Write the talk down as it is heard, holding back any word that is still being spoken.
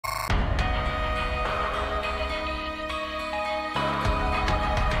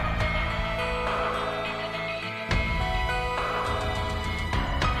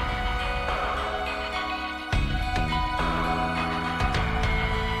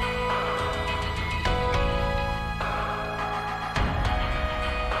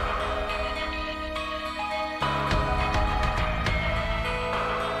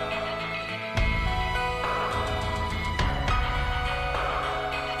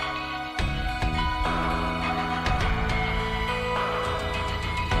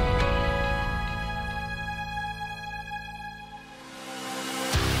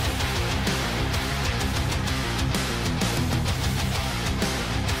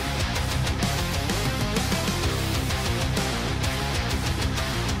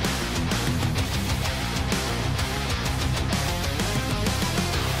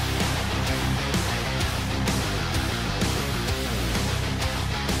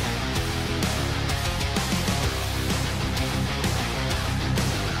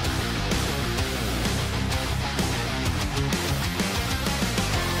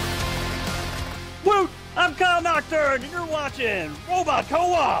Nocturne, and you're watching Robot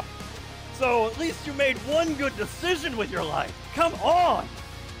Co-op! So at least you made one good decision with your life. Come on!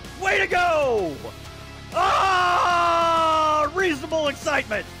 Way to go! Ah! Reasonable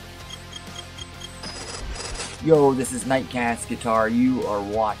excitement! Yo, this is Nightcast Guitar. You are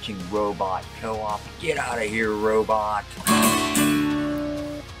watching Robot Co-op. Get out of here, robot.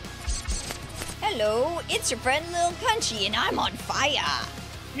 Hello, it's your friend Lil Punchy, and I'm on fire.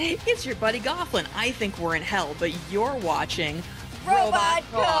 It's your buddy Gofflin. I think we're in hell, but you're watching Robot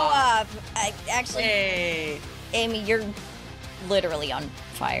Co-op. Actually, hey. Amy, you're literally on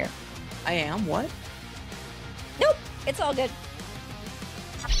fire. I am? What? Nope, it's all good.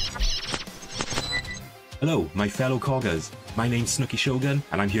 Hello, my fellow coggers. My name's Snooky Shogun,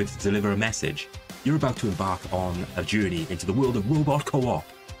 and I'm here to deliver a message. You're about to embark on a journey into the world of Robot Co-op.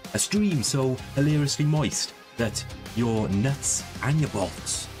 A stream so hilariously moist that your nuts and your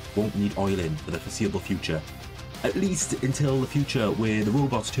bolts won't need oiling for the foreseeable future. At least until the future where the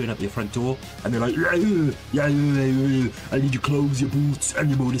robots turn up your front door and they're like, I need your clothes, your boots, and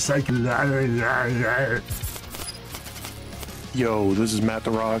your motorcycle. Yo, this is Matt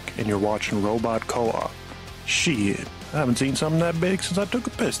the Rock, and you're watching Robot Co-op. Shit, I haven't seen something that big since I took a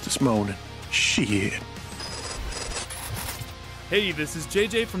piss this morning. Shit. Hey, this is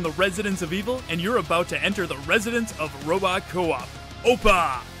JJ from the Residence of Evil, and you're about to enter the Residence of Robot Co-op.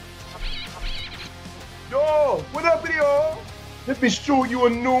 Opa! Yo, what up, yo? Let me show you a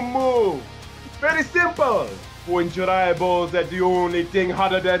new move. Very simple. Point your eyeballs at the only thing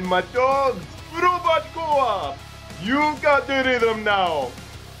hotter than my dogs. Robot Co-op. You got the rhythm now.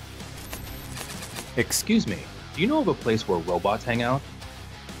 Excuse me, do you know of a place where robots hang out?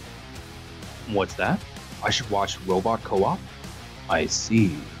 What's that? I should watch Robot Co-op? I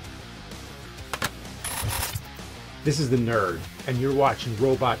see. This is the Nerd, and you're watching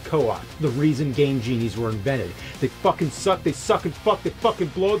Robot Co-op, the reason Game Genies were invented. They fucking suck, they suck and fuck, they fucking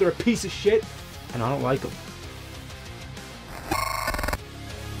blow, they're a piece of shit, and I don't like them.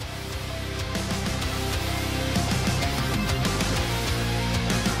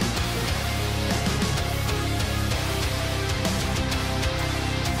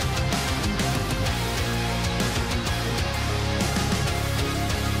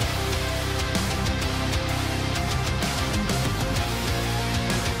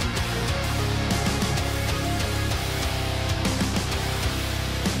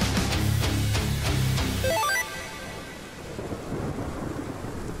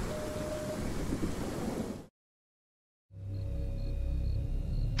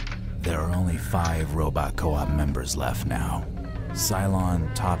 There are only 5 Robot Co-op members left now.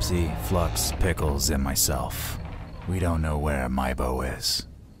 Cylon, Topsy, Flux, Pickles, and myself. We don't know where Mybo is.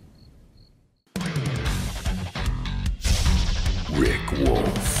 Rick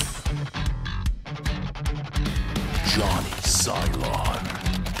Wolf. Johnny Cylon.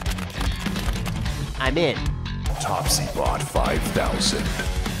 I'm in. Topsy bought 5,000.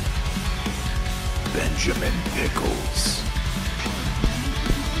 Benjamin Pickles.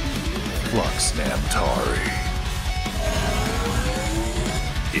 Flux Namtari.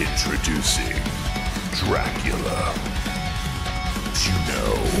 Introducing Dracula. Juno.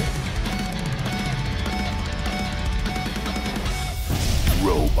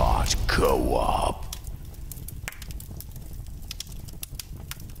 Robot Co-op.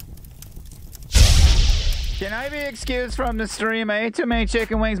 Can I be excused from the stream? I ate too many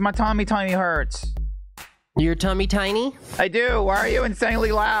chicken wings. My tummy tiny hurts. Your tummy tiny? I do. Why are you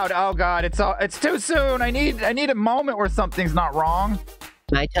insanely loud? Oh god, it's too soon. I need a moment where something's not wrong.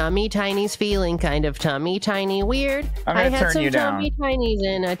 My tummy tiny's feeling kind of tummy tiny weird. I'm I gonna had turn some you down. tummy tinies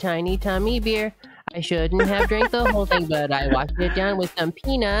and a tiny tummy beer. I shouldn't have drank the whole thing, but I washed it down with some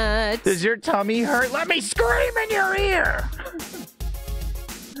peanuts. Does your tummy hurt? Let me scream in your ear.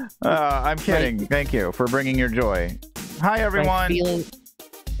 I'm kidding. Thank you for bringing your joy. Hi everyone.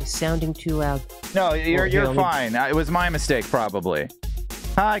 Sounding too loud. No, you're fine. It was my mistake, probably.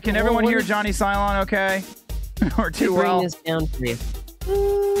 Hi, can everyone hear Johnny Cylon okay? Or too well? Bring this down for you.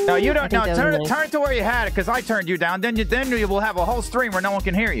 No, you don't. No, turn nice. it to where you had it, because I turned you down. Then you will have a whole stream where no one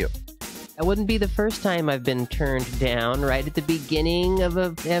can hear you. That wouldn't be the first time I've been turned down. Right at the beginning of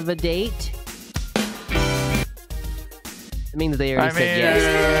a date. It means they already said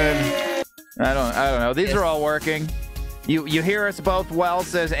yes. I don't know. These are all working. You hear us both well,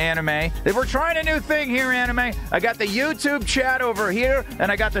 says Anime. We're trying a new thing here, Anime. I got the YouTube chat over here,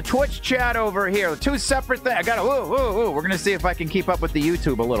 and I got the Twitch chat over here. 2 separate things. I got We're going to see if I can keep up with the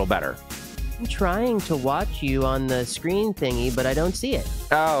YouTube a little better. I'm trying to watch you on the screen thingy, but I don't see it.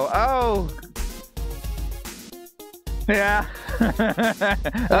 Oh. Yeah.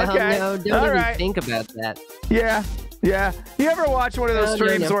 Okay. No, don't even think about that. Yeah. You ever watch one of those No,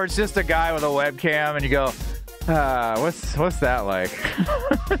 streams no. where it's just a guy with a webcam and you go, what's that like?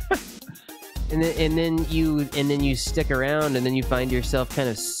 And then you stick around, and then you find yourself kind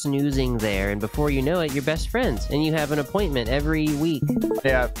of snoozing there, and before you know it, you're best friends, and you have an appointment every week.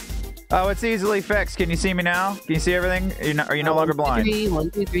 Yeah. Oh, it's easily fixed. Can you see me now? Can you see everything? Are you no longer blind?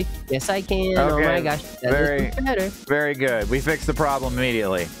 1, 2, 3. Yes, I can. Okay. Oh my gosh, that is better. Very good. We fixed the problem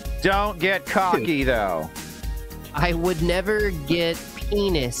immediately. Don't get cocky, though. I would never get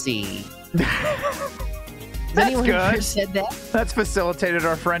penisy. Has That's anyone good. ever said that? That's facilitated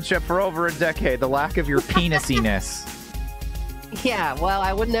our friendship for over a decade. The lack of your penisiness. Yeah, well,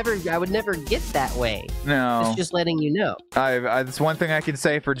 I would never get that way. No. It's just letting you know. That's one thing I can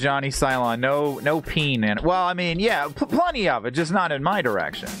say for Johnny Cylon. No peen in it. Well, I mean, yeah, plenty of it, just not in my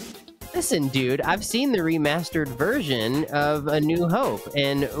direction. Listen, dude, I've seen the remastered version of A New Hope,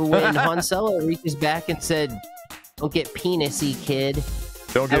 and when Han Solo reaches back and said, "Don't get penisy, kid,"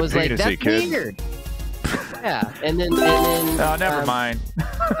 Don't get I was penisy, like, "That's kid." weird." Yeah, and then oh, never mind.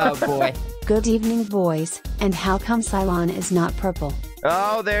 Oh boy. Good evening, boys. And how come Cylon is not purple?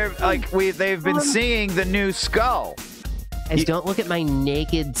 Oh, they've been seeing the new skull. Guys, don't look at my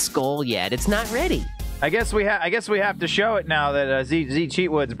naked skull yet. It's not ready. I guess we have to show it now that Z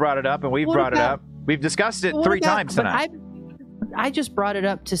Cheatwoods brought it up and we've brought it up. We've discussed it 3 times tonight. I just brought it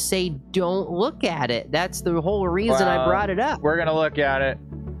up to say don't look at it. That's the whole reason I brought it up. We're gonna look at it.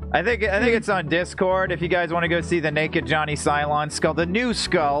 I think it's on Discord if you guys want to go see the naked Johnny Cylon skull, the new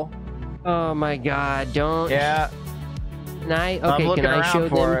skull. Oh my God! Don't. Yeah. Can I show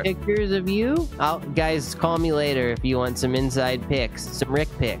them pictures of you? Guys, call me later if you want some inside pics, some Rick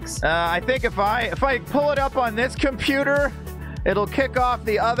pics. I think if I pull it up on this computer, it'll kick off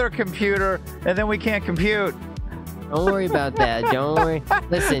the other computer, and then we can't compute. Don't worry about that. Don't worry.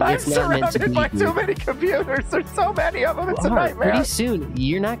 Listen, it's not meant to be. I'm surrounded by too many computers. There's so many of them. It's a nightmare. Pretty soon,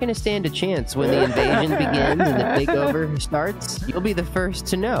 you're not going to stand a chance when the invasion begins and the takeover starts. You'll be the first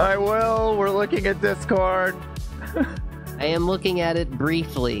to know. I will. We're looking at Discord. I am looking at it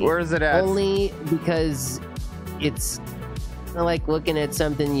briefly. Where is it at? Only because it's like looking at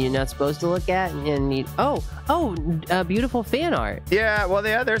something you're not supposed to look at, and beautiful fan art. Yeah, well,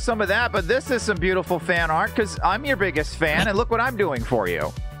 yeah, there's some of that, but this is some beautiful fan art because I'm your biggest fan, and look what I'm doing for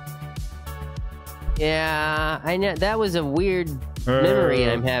you. Yeah, I know that was a weird memory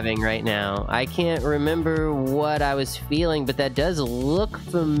I'm having right now. I can't remember what I was feeling, but that does look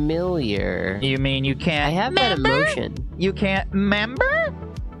familiar. You mean you can't? I have that emotion. You can't remember?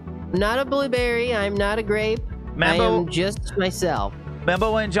 I'm not a blueberry. I'm not a grape. I am just myself. Remember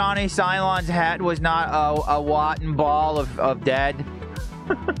when Johnny Cylon's hat was not a rotten ball of dead?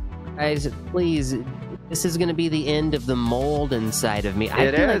 Guys, please, this is going to be the end of the mold inside of me. I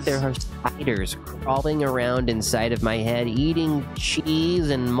feel like there are spiders crawling around inside of my head, eating cheese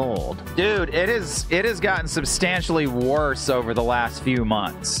and mold. Dude, it has gotten substantially worse over the last few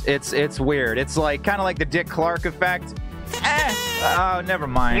months. It's weird. It's like kind of like the Dick Clark effect. Oh, never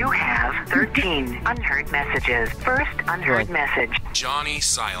mind. You have 13 unheard messages. First unheard message. Johnny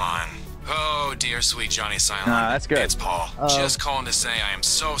Cylon. Oh, dear sweet Johnny Cylon. That's good. It's Paul. Just calling to say I am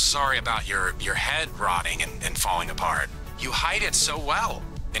so sorry about your head rotting and falling apart. You hide it so well.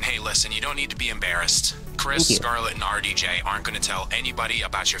 And hey, listen, you don't need to be embarrassed. Chris, Scarlett, and RDJ aren't going to tell anybody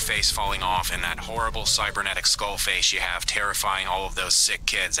about your face falling off and that horrible cybernetic skull face you have terrifying all of those sick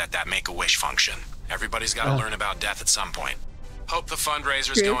kids at that Make-A-Wish function. Everybody's got to learn about death at some point. Hope the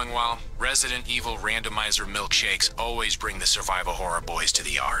fundraiser's going well. Resident Evil randomizer milkshakes always bring the survival horror boys to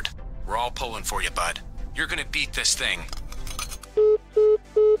the yard. We're all pulling for you, bud. You're gonna beat this thing.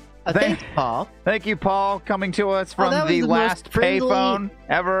 Thanks, Paul. Thank you, Paul, coming to us from that was the the last most friendly- payphone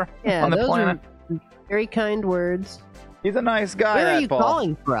ever Yeah, on the those planet. are very kind words. He's a nice guy, Where that are you Paul.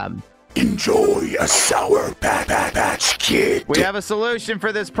 calling from? Enjoy a Sour Patch Kid. We have a solution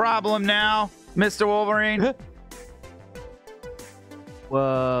for this problem now, Mr. Wolverine.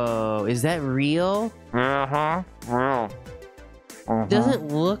 Whoa, is that real? Doesn't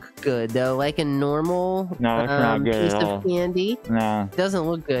look good though, like a normal No, it's not good piece at all. of candy. No. Doesn't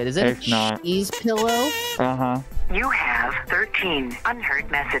look good. Is it It's a not. cheese pillow? You have 13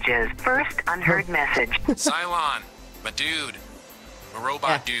 unheard messages. First unheard message. Cylon, my dude. My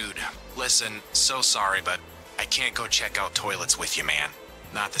robot dude. Listen, so sorry, but I can't go check out toilets with you, man.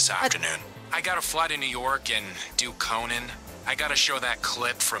 Not this afternoon. I gotta fly to New York and do Conan. I gotta show that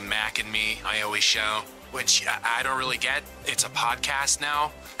clip from Mac and Me I always show, which I don't really get. It's a podcast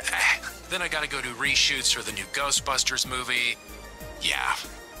now. Then I gotta go do reshoots for the new Ghostbusters movie. Yeah.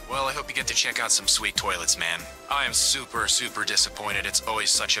 Well, I hope you get to check out some sweet toilets, man. I am super, super disappointed. It's always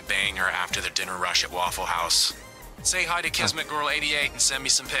such a banger after the dinner rush at Waffle House. Say hi to Kismet Girl 88 and send me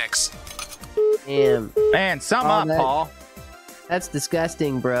some pics. Damn. Man, sum up, Paul. That's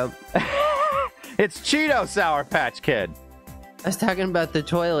disgusting, bro. It's Cheeto Sour Patch Kid. I was talking about the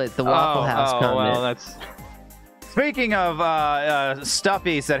toilet, the Waffle House comment. Well, that's... Speaking of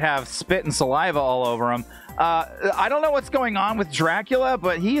stuffies that have spit and saliva all over them, I don't know what's going on with Dracula,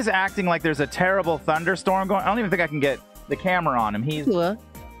 but he's acting like there's a terrible thunderstorm going. I don't even think I can get the camera on him.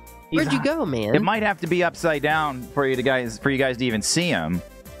 Where'd you go, man? It might have to be upside down for you guys to even see him.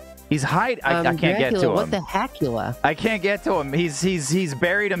 He's hiding. I can't Dracula, get to him. What the heckula? I can't get to him. He's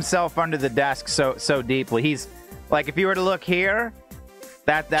buried himself under the desk so deeply. He's like, if you were to look here,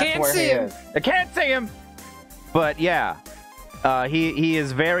 that's where he is. I can't see him. But yeah, he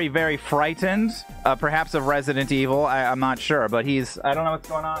is very, very frightened. Perhaps of Resident Evil. I'm not sure, but I don't know what's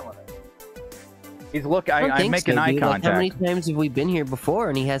going on with it. He's I'm making eye contact. How many times have we been here before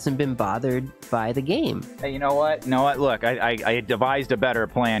and he hasn't been bothered by the game? Hey, you know what? Look, I devised a better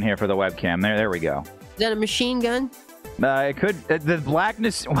plan here for the webcam. There we go. Is that a machine gun? It could. The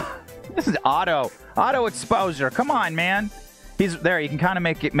blackness. This is auto exposure. Come on, man. He's there. You can kind of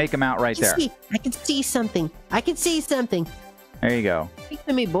make him out right there. I can see something. There you go. Speak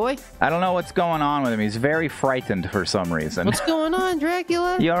to me, boy. I don't know what's going on with him. He's very frightened for some reason. What's going on,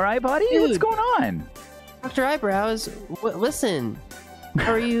 Dracula? You all right, buddy? Dude, what's going on? Dr. Eyebrows, listen.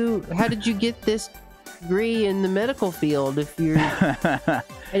 How did you get this degree in the medical field if you're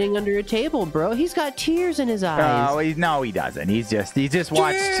hiding under a table, bro? He's got tears in his eyes. Oh, no, he doesn't. He just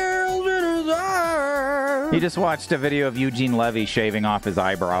watched. Tears in his eyes. He just watched a video of Eugene Levy shaving off his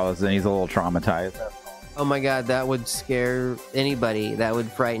eyebrows, and he's a little traumatized. Oh my god, that would scare anybody. That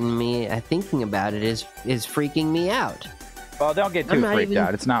would frighten me. Thinking about it is freaking me out. Well, don't get too freaked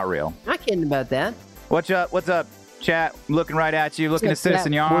out. It's not real. I'm not kidding about that. What's up, chat? Looking right at you. Looking at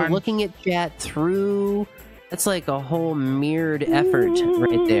Citizen Yarn. We're looking at chat through. That's like a whole mirrored effort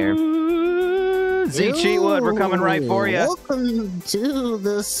right there. Z Cheatwood, we're coming right for you. Welcome to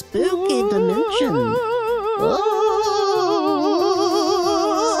the spooky dimension.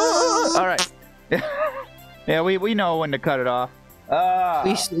 All right. Yeah, we know when to cut it off.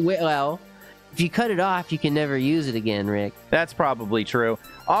 Well, if you cut it off, you can never use it again, Rick. That's probably true.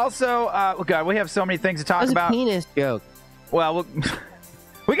 Also, God, we have so many things to talk about. That was a penis joke. Well,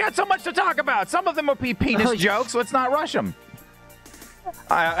 we got so much to talk about. Some of them will be penis jokes. Let's not rush them.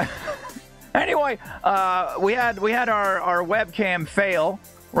 Anyway, we had our webcam fail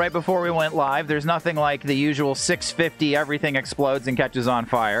right before we went live. There's nothing like the usual 650 everything explodes and catches on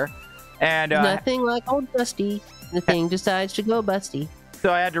fire. And nothing like old Busty. The thing decides to go busty.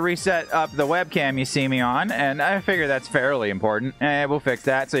 So I had to reset up the webcam you see me on, and I figure that's fairly important. And we'll fix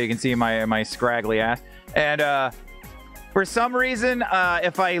that so you can see my scraggly ass. And for some reason,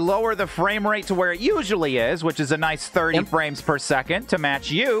 if I lower the frame rate to where it usually is, which is a nice 30 frames per second to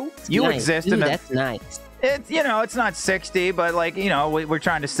match you nice. Exist Ooh, in a... That's nice. It's, it's not 60, but like, we're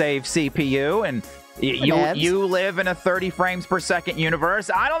trying to save CPU, and you live in a 30 frames per second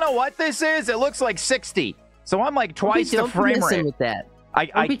universe. I don't know what this is. It looks like 60. So I'm like twice the frame rate. With that.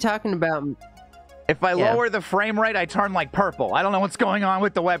 I'll be talking about... If I lower the frame rate, I turn like purple. I don't know what's going on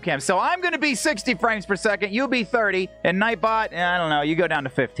with the webcam. So I'm going to be 60 frames per second. You be 30. And Nightbot, I don't know. You go down to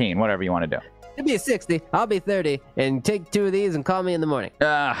 15, whatever you want to do. You'll be 60. I'll be 30. And take 2 of these and call me in the morning.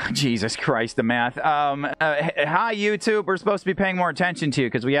 Jesus Christ, the math. Hi, YouTube. We're supposed to be paying more attention to you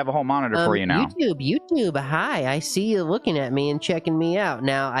because we have a whole monitor for you now. YouTube, hi. I see you looking at me and checking me out.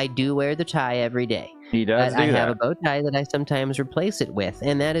 Now, I do wear the tie every day. He does I have a bow tie that I sometimes replace it with.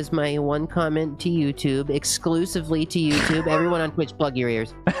 And that is my one comment to YouTube, exclusively to YouTube. Everyone on Twitch, plug your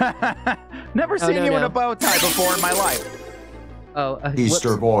ears. Never seen you in a bow tie before in my life.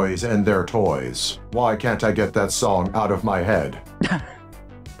 Easter boys and their toys. Why can't I get that song out of my head?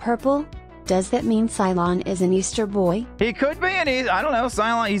 Purple? Does that mean Cylon is an Easter boy? He could be, and I don't know,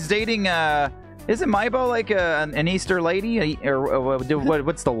 Cylon, he's dating, isn't Maibo like an Easter lady? Or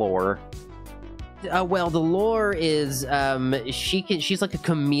what's the lore? Well, the lore is she's like a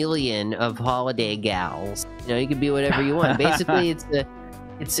chameleon of holiday gals. You can be whatever you want. Basically, it's a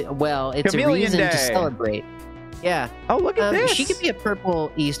reason to celebrate. Yeah. Oh, look at this. She could be a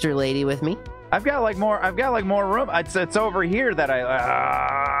purple Easter lady with me. I've got like more room. It's over here that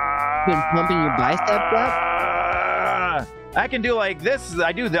been pumping your biceps up. I can do like this.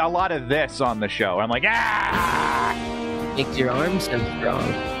 I do a lot of this on the show. I'm like makes your arms so strong.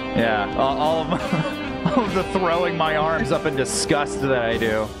 Yeah, all of the throwing my arms up in disgust that I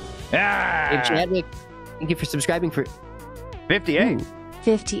do. Hey, Chadwick, thank you for subscribing for 58.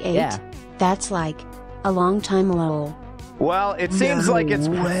 58? Yeah. That's like a long time lol. Well, it seems like it's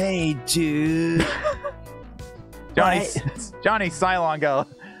way, dude. Johnny Cylon go.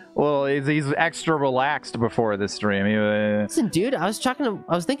 Well, he's extra relaxed before this stream. Listen, dude, I was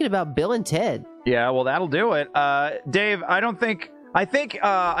thinking about Bill and Ted. Yeah, well, that'll do it. Dave, I think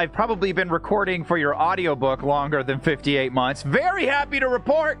I've probably been recording for your audiobook longer than 58 months. Very happy to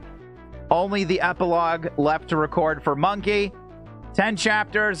report. Only the epilogue left to record for Monkey. 10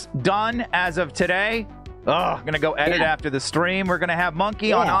 chapters done as of today. I'm gonna go edit after the stream. We're gonna have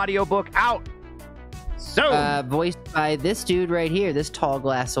Monkey on audiobook out. So voiced by this dude right here, this tall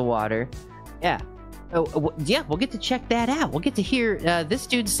glass of water. Yeah. Oh, yeah, we'll get to check that out. We'll get to hear this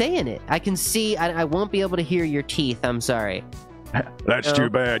dude saying it. I can see. I won't be able to hear your teeth. I'm sorry. That's too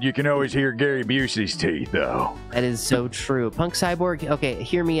bad. You can always hear Gary Busey's teeth, though. That is so true. Punk Cyborg. Okay,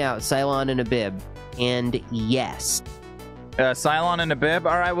 hear me out. Cylon and a bib. And yes. Cylon and a bib.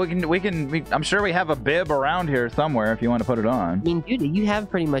 All right, we can. I'm sure we have a bib around here somewhere if you want to put it on. I mean, dude, you have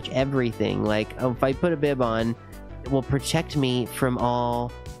pretty much everything. Like, if I put a bib on, it will protect me from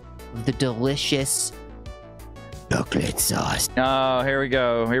all of the delicious chocolate sauce. Oh, here we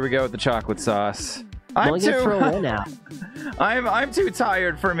go. Here we go with the chocolate sauce. I'm too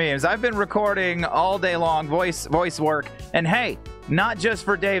tired for memes. I've been recording all day long voice work, and hey, not just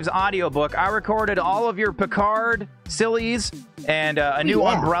for Dave's audiobook. I recorded all of your Picard sillies and a new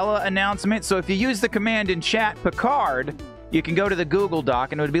Umbrella announcement. So if you use the command in chat Picard, you can go to the Google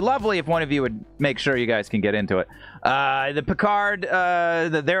Doc, and it would be lovely if one of you would make sure you guys can get into it. The Picard,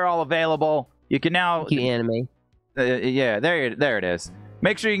 they're all available. You can now anime. Yeah, there it is.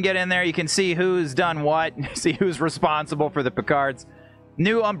 Make sure you can get in there. You can see who's done what, see who's responsible for the Picards.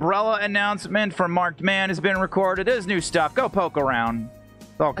 New Umbrella announcement from Marked Man has been recorded. There's new stuff. Go poke around.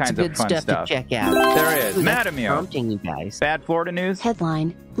 All kinds of fun stuff. To check out. There is. Madam, prompting you guys. Bad Florida news.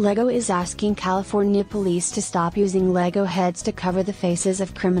 Headline: Lego is asking California police to stop using Lego heads to cover the faces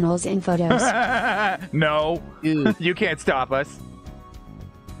of criminals in photos. No, you can't stop us.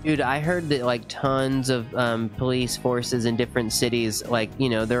 Dude, I heard that like tons of police forces in different cities, like, you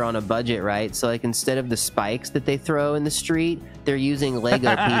know, they're on a budget, right? So like instead of the spikes that they throw in the street, they're using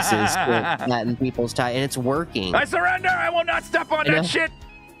Lego pieces to flatten people's tie, and it's working. I surrender! I will not step on that shit!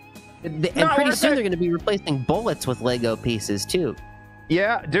 And pretty soon they're going to be replacing bullets with Lego pieces too.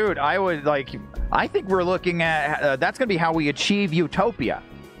 Yeah, dude, I think we're looking at, that's going to be how we achieve utopia.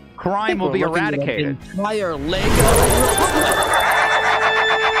 Crime will be eradicated. Entire Lego.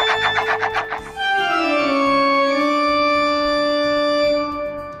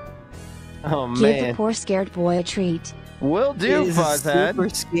 Oh, man. Give the poor scared boy a treat. Will do, He's Fuzzhead. a super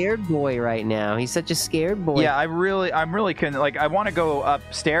scared boy right now. He's such a scared boy. Yeah, I'm really I want to go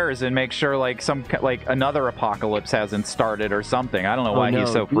upstairs and make sure another apocalypse hasn't started or something. I don't know why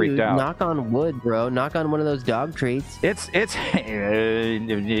he's so freaked out. Knock on wood, bro. Knock on one of those dog treats. It's I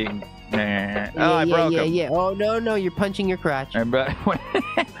broke him. Yeah. Oh no, you're punching your crotch.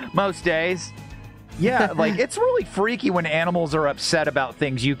 Most days. Yeah, it's really freaky when animals are upset about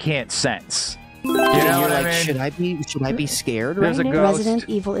things you can't sense. You know what I mean? Should I be scared There's right a now? ghost. Resident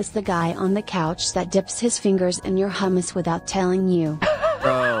Evil is the guy on the couch that dips his fingers in your hummus without telling you.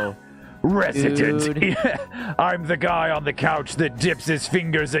 Bro. Resident. I'm the guy on the couch that dips his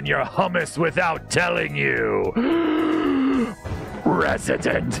fingers in your hummus without telling you.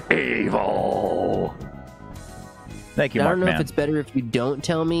 Resident Evil. Thank you, I Mark, don't know man. if it's better if you don't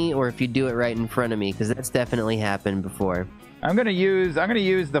tell me or if you do it right in front of me, because that's definitely happened before. I'm gonna use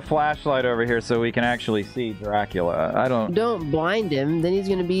the flashlight over here so we can actually see Dracula. Don't blind him, then he's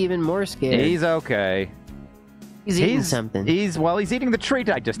gonna be even more scared. He's okay. He's eating something. He's eating the treat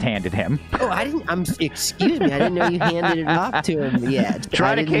I just handed him. Oh, excuse me, I didn't know you handed it off to him yet.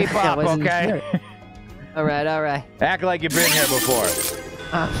 Try to keep up, okay? Sure. All right. Act like you've been here before.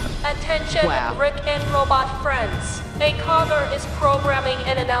 Attention, wow. Rick and Robot friends. A caller is programming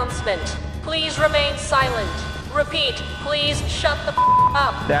an announcement. Please remain silent. Repeat, please shut the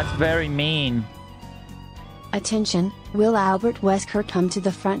up. That's very mean. Attention, will Albert Wesker come to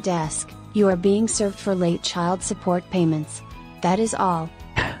the front desk? You are being served for late child support payments. That is all.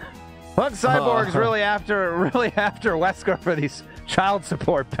 Look, Cyborg's really after Wesker for these child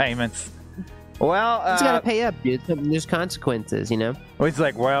support payments. Well, he's got to pay up, dude. There's consequences, you know? Well, he's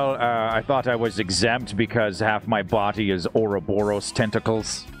like, I thought I was exempt because half my body is Ouroboros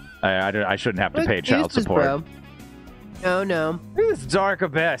tentacles. I shouldn't have to pay child support. Bro. No. This dark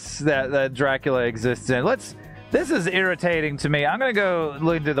abyss that Dracula exists in. This is irritating to me. I'm going to go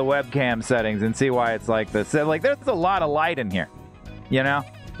look into the webcam settings and see why it's like this. There's a lot of light in here. You know?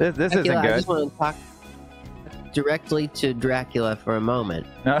 This isn't good. I just want to talk. directly to Dracula for a moment.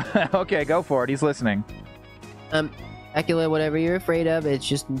 Okay, go for it. He's listening. Dracula, whatever you're afraid of, it's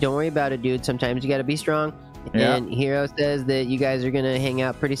just don't worry about it, dude. Sometimes you gotta be strong. Yeah. And Hero says that you guys are gonna hang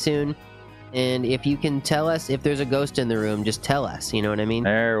out pretty soon. And if you can tell us if there's a ghost in the room, just tell us. You know what I mean?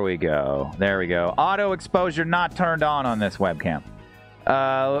 There we go. There we go. Auto exposure not turned on this webcam.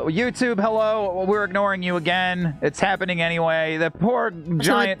 YouTube, hello. We're ignoring you again. It's happening anyway. The poor That's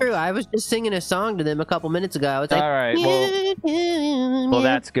giant. not true. I was just singing a song to them a couple minutes ago. I was like, all right. Well,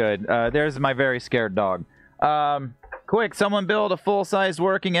 that's good. There's my very scared dog. Quick, someone build a full-size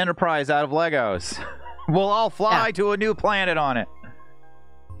working enterprise out of Legos. We'll all fly to a new planet on it.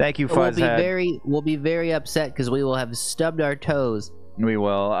 Thank you, Fuzzhead. We'll be very upset because we will have stubbed our toes. We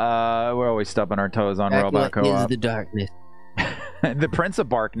will. We're always stubbing our toes on Dracula Robot Co-op. is the darkness. The Prince of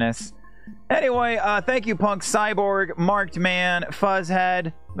Barkness. Anyway, thank you, Punk Cyborg, Marked Man,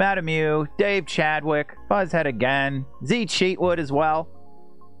 Fuzzhead, Madam U, Dave Chadwick, Fuzzhead again, Z Cheatwood as well.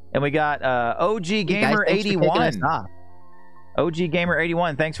 And we got OG Gamer 81. OG Gamer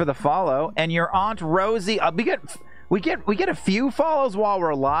 81, thanks for the follow. And your Aunt Rosie, we get a few follows while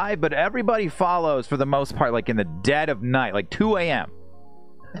we're live, but everybody follows for the most part like in the dead of night, like 2 a.m.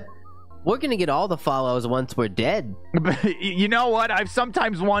 We're gonna get all the follows once we're dead. You know what? I've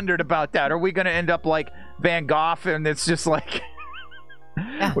sometimes wondered about that. Are we gonna end up like Van Gogh and it's just like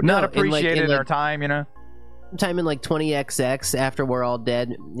we're not appreciating our time, you know? Sometime in like 20XX after we're all dead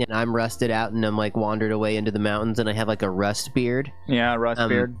and I'm rusted out and I'm like wandered away into the mountains and I have like a rust beard. Yeah, rust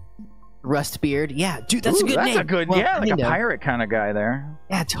beard. Rust beard. Yeah, dude, that's a good name. That's a good, well, yeah, like a pirate kind of guy there.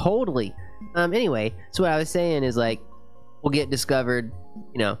 Yeah, totally. Anyway, so what I was saying is like we'll get discovered,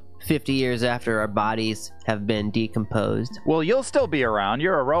 50 years after our bodies have been decomposed. Well, you'll still be around.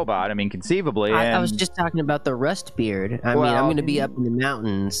 You're a robot. I mean, conceivably. I was just talking about the rust beard. I mean, I'm going to be up in the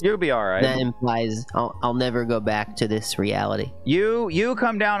mountains. You'll be all right. That implies I'll never go back to this reality. You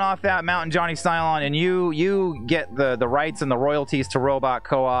come down off that mountain, Johnny Cylon, and you get the rights and the royalties to Robot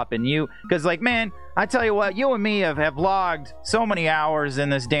Co-op, and because like, man, I tell you what, you and me have logged so many hours in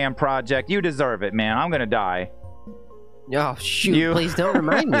this damn project. You deserve it, man. I'm going to die. Oh shoot! Please don't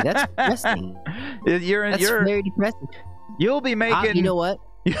remind me. That's depressing. That's very depressing. You'll be making. You know what?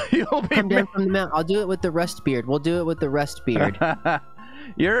 You'll be come down from the mountain. I'll do it with the rust beard. We'll do it with the rust beard.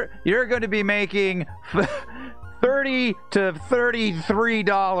 You're going to be making $30 to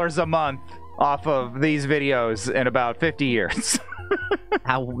 $33 a month off of these videos in about 50 years.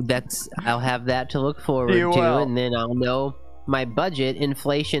 I'll have that to look forward to, and then I'll know my budget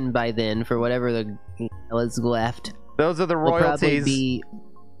inflation by then for whatever the hell is left. Those are the royalties.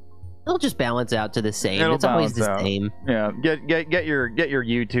 It'll just balance out to the same. It's always the same. Yeah, get your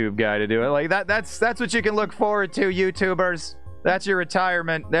YouTube guy to do it. Like that's what you can look forward to, YouTubers. That's your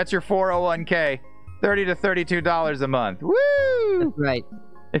retirement. That's your 401k. $30 to $32 a month. Woo! That's right.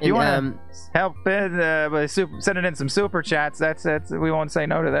 If you want to help by sending in some super chats, that's we won't say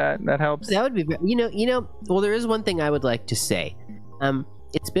no to that. That helps. That would be, Well, there is one thing I would like to say.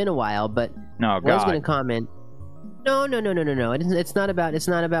 It's been a while, but I was going to comment. No. It's not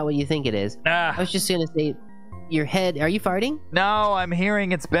about what you think it is. I was just going to say, your head. Are you farting? No, I'm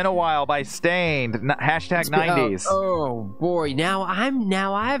hearing "It's Been a While" by Stained. Hashtag 90s. Oh boy, now I've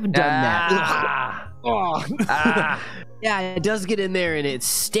done that. Yeah, it does get in there and it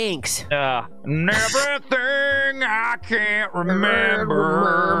stinks. Everything I can't remember.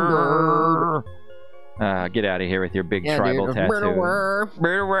 Get out of here with your big tribal tattoo.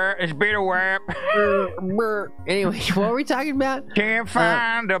 It's been a while. Anyway, what were we talking about? Can't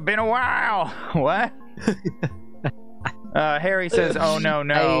find been a while. What? Harry says, "Oh no."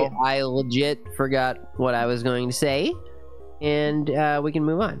 I legit forgot what I was going to say, and we can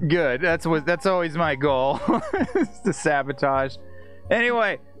move on. Good. That's always my goal, to sabotage.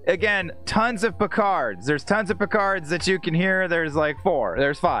 Anyway, again, tons of Picards. There's tons of Picards that you can hear. There's like 4.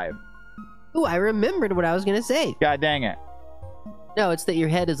 There's 5. Ooh, I remembered what I was going to say. God dang it. No, it's that your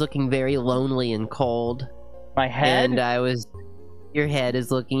head is looking very lonely and cold. My head? And your head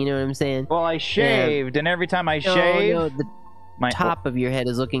is looking, you know what I'm saying? Well, I shaved, and every time I shave... No, the top of your head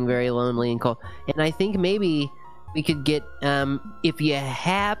is looking very lonely and cold. And I think maybe we could get, if you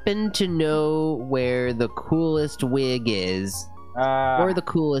happen to know where the coolest wig is, or the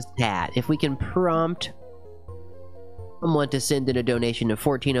coolest hat, if we can prompt someone to send in a donation of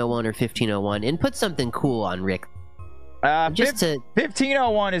 1401 or 1501 and put something cool on Rick.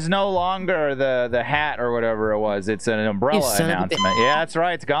 1501 is no longer the hat or whatever it was. It's an umbrella announcement. Yeah, that's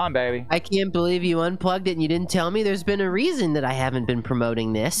right. It's gone, baby. I can't believe you unplugged it and you didn't tell me. There's been a reason that I haven't been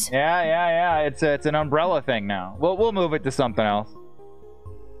promoting this. Yeah. It's an umbrella thing now. We'll move it to something else.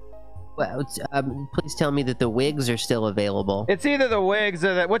 Well, please tell me that the wigs are still available. It's either the wigs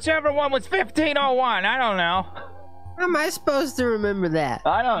or whichever one was 1501. I don't know. How am I supposed to remember that?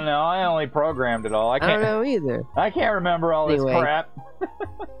 I don't know. I only programmed it all. I don't know either. I can't remember all this crap.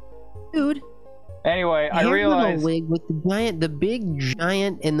 Dude. Anyway, I realized... wig with the big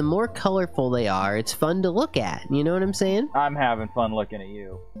giant, and the more colorful they are, it's fun to look at. You know what I'm saying? I'm having fun looking at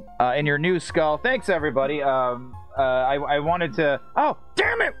you. In your new skull. Thanks, everybody. I wanted to... Oh,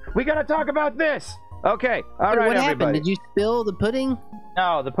 damn it! We gotta talk about this! Okay, all right, what everybody. Happened? Did you spill the pudding?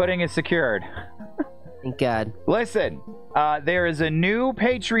 No, the pudding is secured. Thank God. Listen, there is a new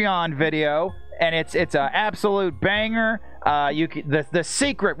Patreon video, and it's an absolute banger. The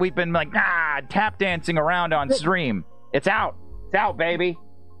secret we've been like tap dancing around on stream. It's out. It's out, baby.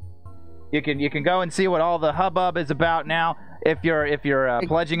 You can go and see what all the hubbub is about now. If you're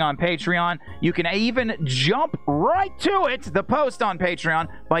pledging on Patreon, you can even jump right to it, the post on Patreon,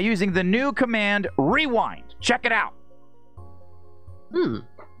 by using the new command rewind. Check it out.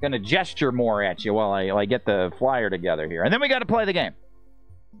 Gonna gesture more at you while I get the flyer together here, and then we got to play the game.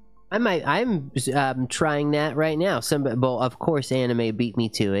 I'm trying that right now. Well, of course, Anime beat me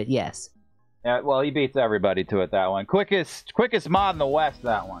to it. Yes. Yeah, well, he beats everybody to it. That one, quickest mod in the West.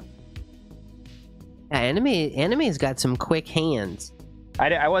 That one. Yeah, Anime's got some quick hands.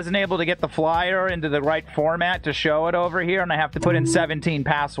 I wasn't able to get the flyer into the right format to show it over here, and I have to put in 17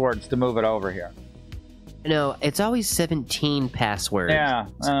 passwords to move it over here. No, it's always 17 passwords. Yeah.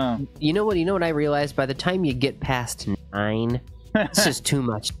 You know what I realized? By the time you get past 9, it's just too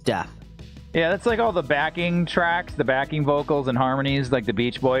much stuff. Yeah, that's like all the backing tracks, the backing vocals and harmonies like the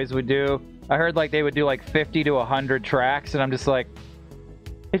Beach Boys would do. I heard like they would do like 50 to 100 tracks, and I'm just like,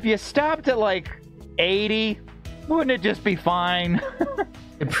 if you stopped at like 80, wouldn't it just be fine?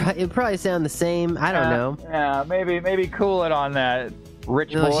 It'd probably sound the same. I don't know. Yeah, maybe cool it on that.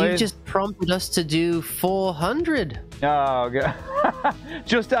 Rich no, boys. You just prompted us to do 400. Oh, God.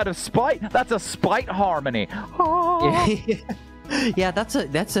 Just out of spite. That's a spite harmony. Oh. Yeah, that's a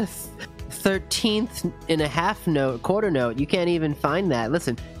 13th and a half note, quarter note. You can't even find that.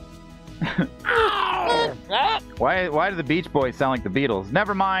 Listen. Why do the Beach Boys sound like the Beatles?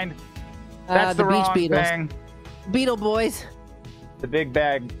 Never mind. That's the wrong Beach Beatles. thing. Beetle Boys. The big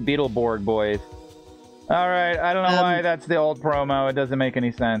bag Beetleborg boys. All right, I don't know why that's the old promo. It doesn't make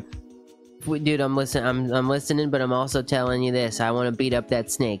any sense. Dude, I'm listening, but I'm also telling you this. I want to beat up that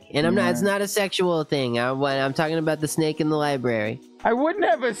snake, and I'm not. It's not a sexual thing. I'm talking about the snake in the library. I wouldn't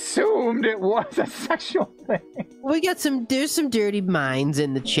have assumed it was a sexual thing. We got there's some dirty minds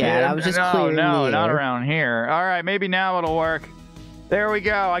in the chat. I was just clearing the No, air. not around here. All right, maybe now it'll work. There we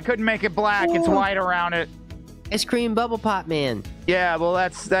go. I couldn't make it black. It's white around it. Ice cream bubble pop man. Yeah, well,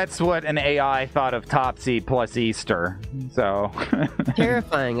 that's what an AI thought of Topsy plus Easter. So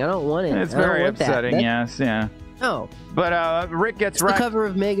terrifying. I don't want it. It's very upsetting. Yes, yeah. No. But Rick gets the cover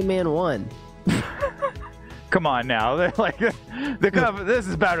of Mega Man 1. Come on now, like the cover. This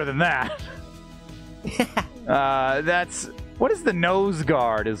is better than that. That's what is the nose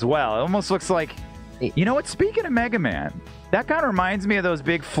guard as well. It almost looks like, you know what? Speaking of Mega Man. That kind of reminds me of those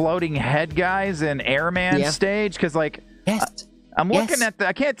big floating head guys in Airman stage, because like, I'm looking at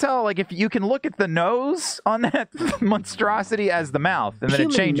I can't tell like if you can look at the nose on that monstrosity as the mouth, and then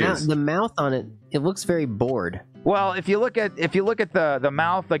it changes. The mouth on it, it looks very bored. Well, if you look at the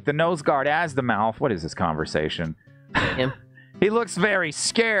mouth, like the nose guard as the mouth, what is this conversation? He looks very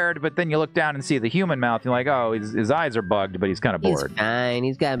scared, but then you look down and see the human mouth. You're like, oh, his eyes are bugged, but he's kind of bored. He's fine.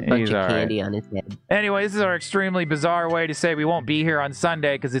 He's got a bunch of candy on his head. Anyway, this is our extremely bizarre way to say we won't be here on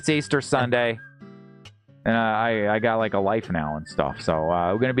Sunday because it's Easter Sunday. And I got like a life now and stuff, so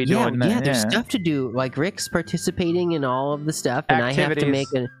we're going to be doing that. Yeah, there's stuff to do. Like Rick's participating in all of the stuff, and I have to make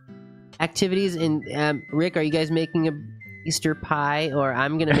activities. And Rick, are you guys making a Easter pie, or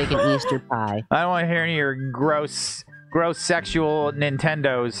I'm going to make an Easter pie? I don't want to hear any of your gross sexual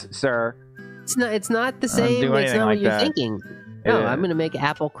Nintendos, sir. It's not the same. It's not what you're thinking. No, I'm gonna make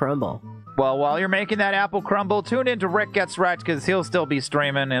apple crumble. Well, while you're making that apple crumble, tune into Rick Gets Wrecked because he'll still be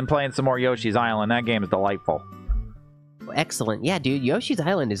streaming and playing some more Yoshi's Island. That game is delightful. Excellent. Yeah, dude, Yoshi's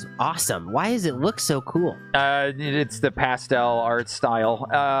Island is awesome. Why does it look so cool? It's the pastel art style.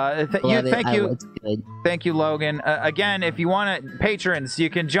 Thank you, Logan. Again, if you want to, patrons, you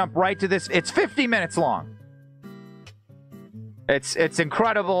can jump right to this. It's 50 minutes long. It's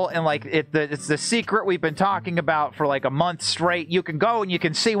incredible, and like it's the secret we've been talking about for like a month straight. You can go and you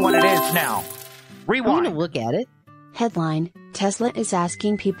can see what it is now. Rewind. I'm gonna look at it. Headline: Tesla is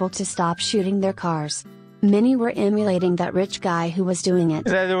asking people to stop shooting their cars. Many were emulating that rich guy who was doing it.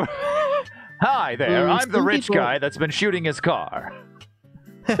 Hi there, I'm the rich guy that's been shooting his car.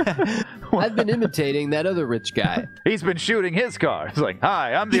 I've been imitating that other rich guy. He's been shooting his car. It's like,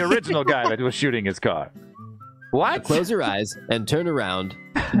 hi, I'm the original guy that was shooting his car. What? Now close your eyes and turn around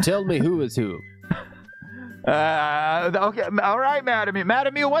and tell me who is who. Okay, all right, Madam,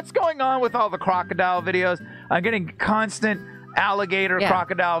 what's going on with all the crocodile videos? I'm getting constant alligator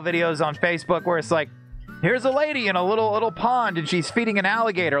crocodile videos on Facebook where it's like, here's a lady in a little pond and she's feeding an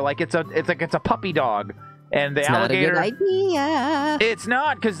alligator like it's a puppy dog, and the alligator. Not a good idea. It's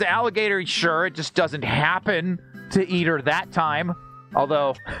not, because the alligator, sure, it just doesn't happen to eat her that time.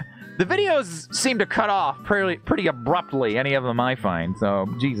 Although the videos seem to cut off pretty abruptly. Any of them I find. So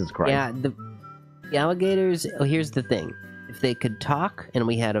Jesus Christ. Yeah. The alligators, here's the thing. If they could talk and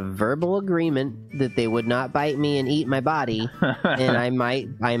we had a verbal agreement that they would not bite me and eat my body, then I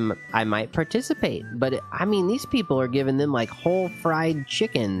might participate. But I mean, these people are giving them like whole fried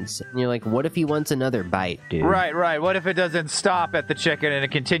chickens. And you're like, what if he wants another bite, dude? Right. What if it doesn't stop at the chicken and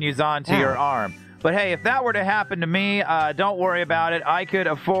it continues on to your arm? But hey, if that were to happen to me, don't worry about it. I could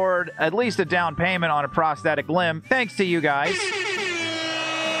afford at least a down payment on a prosthetic limb, thanks to you guys.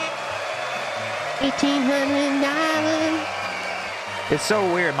 $1,800. It's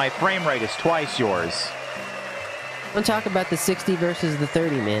so weird. My frame rate is twice yours. Don't talk about the 60 versus the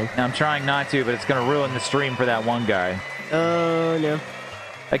 30, man. I'm trying not to, but it's going to ruin the stream for that one guy. Oh, no.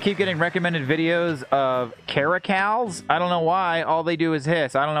 I keep getting recommended videos of caracals. I don't know why. All they do is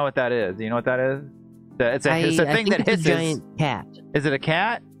hiss. I don't know what that is. You know what that is? It's a thing that hisses. It's a giant cat. Is it a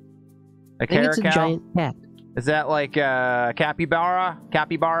cat? A caracal? It's a giant cat. Is that like capybara?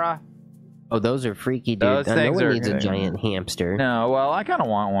 Capybara? Oh, those are freaky, dude. Those things no one needs a giant hamster. No, well, I kind of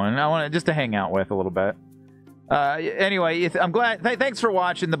want one. I want it just to hang out with a little bit. Anyway, I'm glad. Thanks for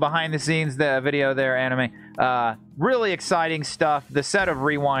watching the behind-the-scenes video there, Anime. Really exciting stuff. The set of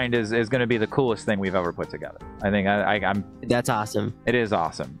Rewind is going to be the coolest thing we've ever put together. I think I'm. That's awesome. It is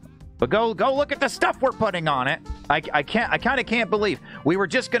awesome. But go look at the stuff we're putting on it. I kind of can't believe we were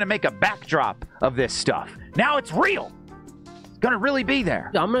just going to make a backdrop of this stuff. Now it's real. Gonna really be there.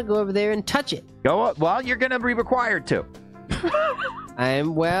 I'm gonna go over there and touch it. Go up. Well, you're gonna be required to.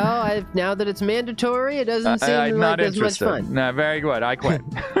 Now that it's mandatory, it doesn't seem like as much fun. No, very good. I quit.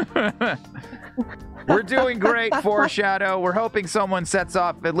 We're doing great, Foreshadow. We're hoping someone sets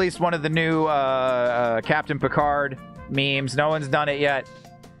off at least one of the new Captain Picard memes. No one's done it yet.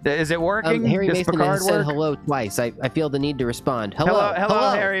 Is it working? Harry Does Mason Picard has said work? hello twice. I feel the need to respond. Hello,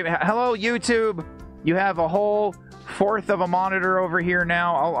 Harry. Hello, YouTube. You have a whole fourth of a monitor over here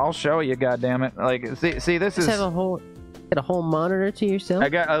now. I'll show you, goddammit. Like, see, this is. Get a whole monitor to yourself. I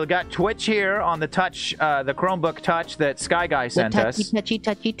got Twitch here on the Touch, the Chromebook Touch that Sky Guy sent us. Touchy.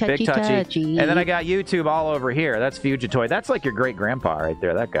 Big touchy. And then I got YouTube all over here. That's Fugitoid. That's like your great grandpa right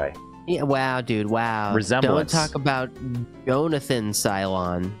there. That guy. Yeah. Wow, dude. Wow. Resemblance. Don't talk about Jonathan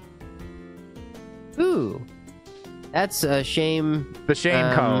Cylon. Ooh, that's a shame. The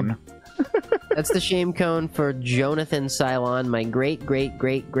shame cone. That's the shame cone for Jonathan Cylon, my great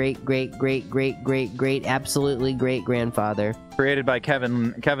absolutely great grandfather. Created by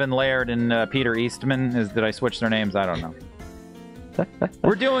Kevin Laird and Peter Eastman. Did I switch their names? I don't know.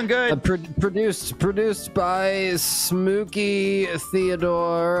 We're doing good. Produced by Smokey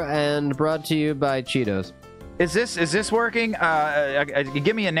Theodore and brought to you by Cheetos. Is this working?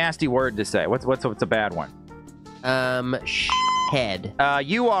 Give me a nasty word to say. What's a bad one? Head.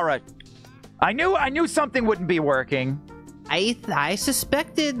 You are a. I knew something wouldn't be working. I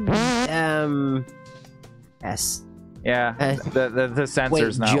suspected. Yes. Yeah. The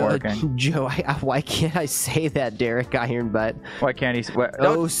sensor's not working. Joe, why can't I say that, Derek Ironbutt? Why can't he?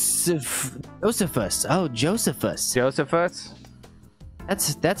 Josephus. Oh, Josephus. Josephus.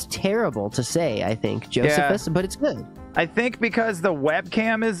 That's terrible to say. I think Josephus, but it's good. I think because my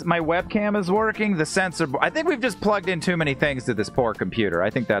webcam is working, the sensor. I think we've just plugged in too many things to this poor computer.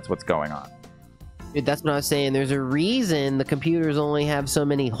 I think that's what's going on. Dude, that's what I was saying. There's a reason the computers only have so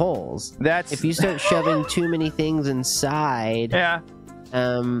many holes. If you start shoving too many things inside,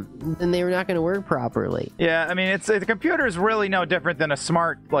 then they're not going to work properly. Yeah, I mean, the computer is really no different than a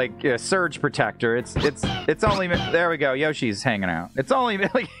smart surge protector. It's only there we go. Yoshi's hanging out. It's only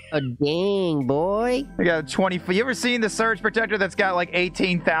like a dang boy. We got 20. You ever seen the surge protector that's got like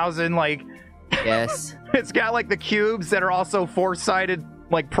 18,000 like? Yes. It's got like the cubes that are also four-sided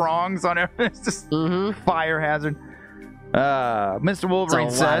like prongs on it. It's just fire hazard. Mr. Wolverine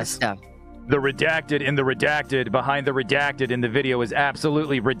says the redacted in the redacted behind the redacted in the video is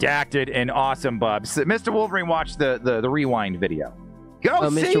absolutely redacted and awesome, Bubs. Mr. Wolverine watched the rewind video. Go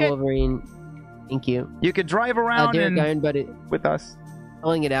see Mr. it. Wolverine, thank you. You could drive around with us.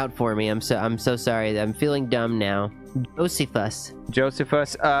 Pulling it out for me. I'm so sorry. I'm feeling dumb now. Josephus.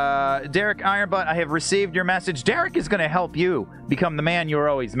 Josephus. Derek Ironbutt, I have received your message. Derek is going to help you become the man you were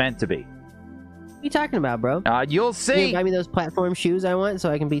always meant to be. What are you talking about, bro? You'll see. You buy me those platform shoes I want so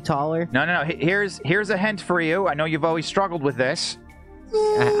I can be taller? No. Here's a hint for you. I know you've always struggled with this.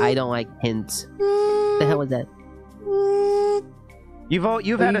 I don't like hints. What the hell was that?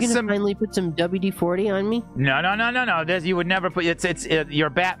 You've had a finally put some WD-40 on me? No. You would never put. It's your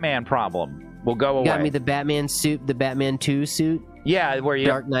Batman problem will go away. You got me the Batman suit, the Batman 2 suit. Yeah, where you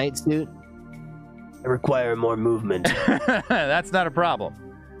Dark Knight suit. I require more movement. That's not a problem.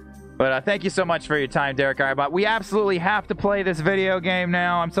 But thank you so much for your time, Derek Ironbutt. We absolutely have to play this video game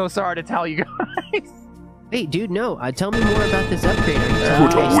now. I'm so sorry to tell you guys. Hey, dude, no. Tell me more about this upgrade.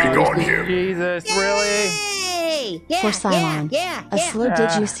 Put a wig on him. Jesus, really? Yeah, For Cylon, a slow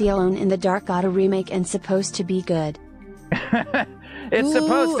did you see Alone in the Dark got a remake and supposed to be good. It's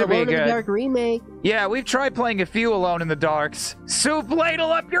supposed to be Alone good. in the Dark remake. Yeah, we've tried playing a few Alone in the Darks. Soup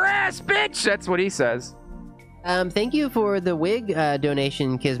ladle up your ass, bitch! That's what he says. Thank you for the wig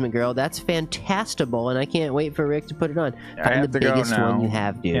donation, Kismet Girl. That's fantastable, and I can't wait for Rick to put it on. Find the biggest one you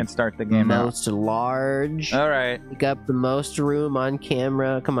have, dude. Can't start the game most large. All right. Take up the most room on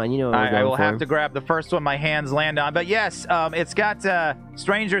camera. Come on, you know what I will have to grab the first one my hands land on. But yes, it's got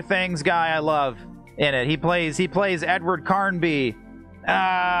Stranger Things guy I love in it. He plays Edward Carnby.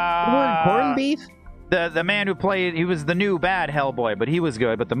 Edward Corned Beef? The man who played, he was the new bad Hellboy, but he was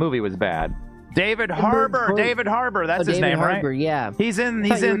good, but the movie was bad. David Harbour, that's his name, right? Harbour, yeah. He's in.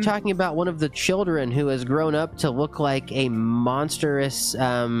 You were talking about one of the children who has grown up to look like a monstrous,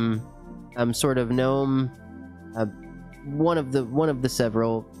 sort of gnome. One of the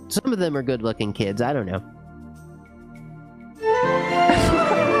several. Some of them are good-looking kids. I don't know.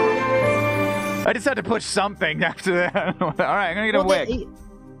 I just had to push something after that. All right, I'm gonna get a wig.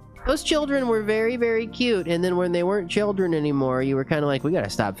 Those children were very, very cute, and then when they weren't children anymore, you were kind of like, we gotta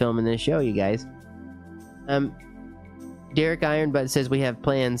stop filming this show, you guys. Derek Ironbutt says we have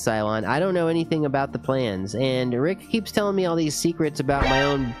plans, Cylon. I don't know anything about the plans, and Rick keeps telling me all these secrets about my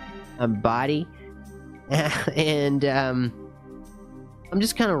own body, and I'm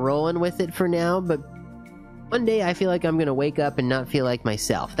just kind of rolling with it for now, but one day I feel like I'm gonna wake up and not feel like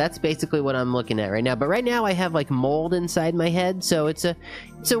myself. That's basically what I'm looking at right now. But right now I have like mold inside my head, so it's a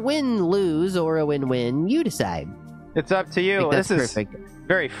win-lose or a win-win. You decide. It's up to you. This is perfect.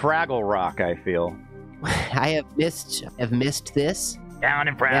 Very Fraggle Rock, I feel. I have missed this. Down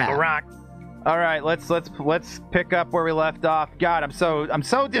in Fraggle Rock. All right, let's pick up where we left off. God, I'm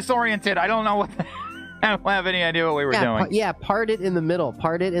so disoriented. I don't know what. I don't have any idea what we were doing. Part it in the middle.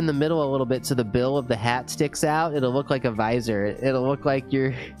 Part it in the middle a little bit so the bill of the hat sticks out. It'll look like a visor. It'll look like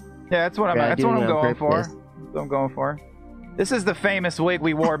you're... Yeah, that's what I'm going for. That's what I'm going for. This is the famous wig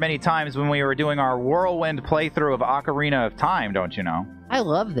we wore many times when we were doing our whirlwind playthrough of Ocarina of Time, don't you know? I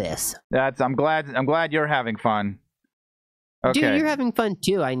love this. I'm glad you're having fun. Okay. Dude, you're having fun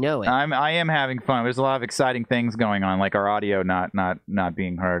too. I know it. I am having fun. There's a lot of exciting things going on, like our audio not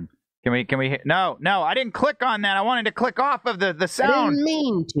being heard. Can we no, I didn't click on that. I wanted to click off of the sound. I didn't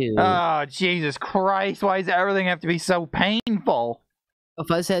mean to. Oh, Jesus Christ. Why does everything have to be so painful?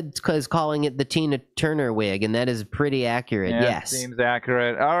 Fuzzhead is calling it the Tina Turner wig, and that is pretty accurate, yeah, yes. Seems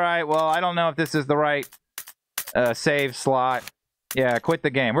accurate. All right, well, I don't know if this is the right save slot. Yeah, quit the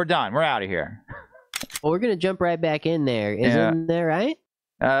game. We're done. We're out of here. Well, we're going to jump right back in there. Isn't there, right?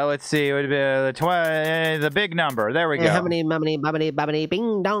 Let's see. It would be the big number. There we go. How many,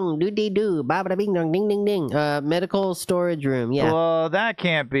 bing dong, doo dee doo, babada bing dong, ding ding ding. Medical storage room. Yeah. Well, that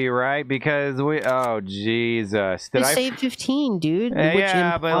can't be right because we. Oh Jesus! Did I save 15, dude?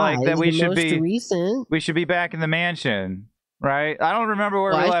 Yeah, but like that we should be recent. We should be back in the mansion, right? I don't remember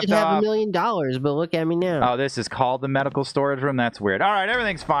where we left off. I should have $1 million, but look at me now. Oh, this is called the medical storage room. That's weird. All right,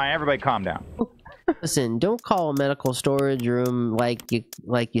 everything's fine. Everybody, calm down. Listen, don't call a medical storage room like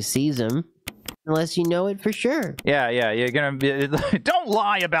you sees them, unless you know it for sure. Yeah, you're gonna don't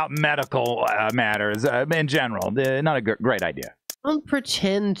lie about medical matters in general. Not a great idea. Don't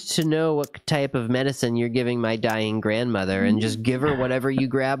pretend to know what type of medicine you're giving my dying grandmother and just give her whatever you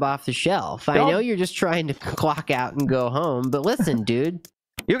grab off the shelf. I know you're just trying to clock out and go home, but listen, dude.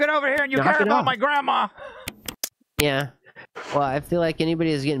 You get over here and you care about my grandma. Yeah. Well, I feel like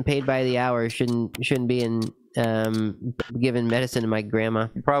anybody who's getting paid by the hour shouldn't be in giving medicine to my grandma.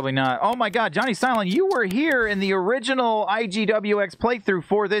 Probably not. Oh my God, Johnny Silent, you were here in the original IGWX playthrough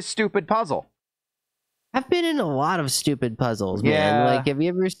for this stupid puzzle. I've been in a lot of stupid puzzles, man. Yeah. Like, have you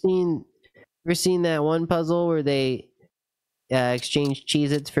ever seen that one puzzle where they exchange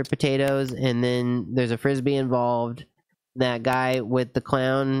Cheez-Its for potatoes, and then there's a frisbee involved? That guy with the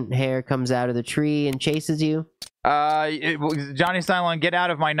clown hair comes out of the tree and chases you. Johnny Cylon, get out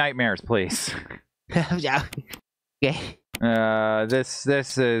of my nightmares, please. Okay. This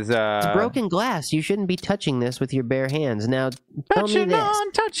is It's broken glass. You shouldn't be touching this with your bare hands. Now, tell me this.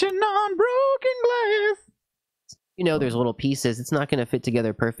 Touching on broken glass. You know, there's little pieces. It's not going to fit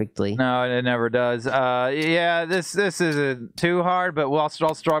together perfectly. No, it never does. Yeah, this isn't too hard, but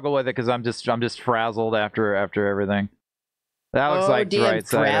I'll struggle with it because I'm just frazzled after everything. That looks like the right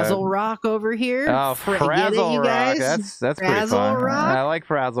side. Frazzle Rock over here. Oh, Frazzle Rock. That's pretty fun. Rock? I like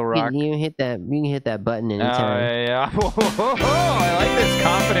Frazzle Rock. You can hit that button anytime. Oh yeah. I like this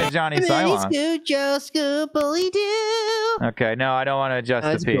confident Johnny Cylon. Okay, no, I don't want to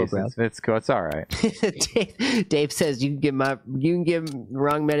adjust the piece. Cool, it's cool. It's all right. Dave says you can give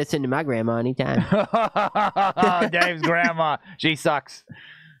wrong medicine to my grandma anytime. Dave's grandma, she sucks.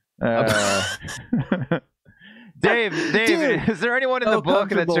 Dave, Dude, is there anyone in the book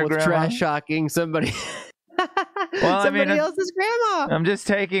that's your grandma? Trash talking somebody. Well, somebody else's grandma. I'm just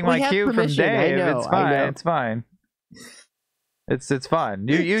taking my cue from Dave. It's fine. It's fine. It's fine.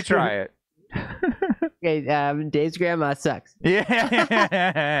 You try it. Okay, Dave's grandma sucks. Yeah.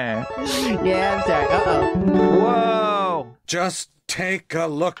 Yeah, I'm sorry. Whoa. Just take a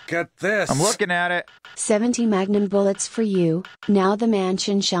look at this. I'm looking at it. 70 magnum bullets for you. Now the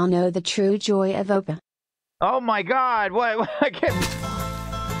mansion shall know the true joy of Opa. Oh my God! What? I can't.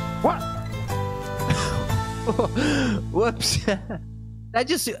 What? Whoops! I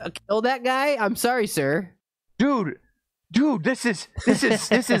just killed that guy. I'm sorry, sir. Dude, this is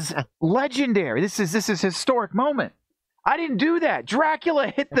legendary. This is historic moment. I didn't do that. Dracula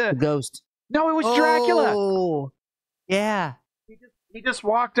hit the ghost. No, it was Dracula. Oh, yeah. He just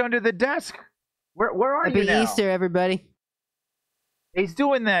walked under the desk. Where are you now? Happy Easter, everybody. He's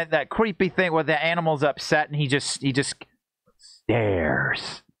doing that creepy thing where the animal's upset and he just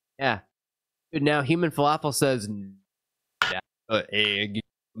stares. Yeah. Dude, now Human Falafel says, egg.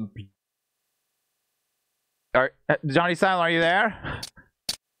 Johnny Cylon, are you there?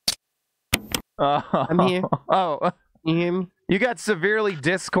 I'm here. Oh. You hear me? You got severely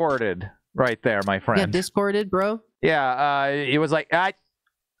discorded right there, my friend. Yeah, discorded, bro? Yeah, it was like,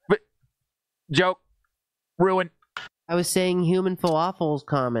 joke, ruined. I was saying Human Falafel's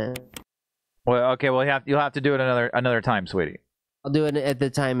comment. Well, okay, well you'll have to do it another time, sweetie. I'll do it at the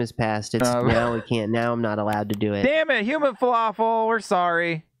time has passed. Now we can't. Now I'm not allowed to do it. Damn it, Human Falafel, we're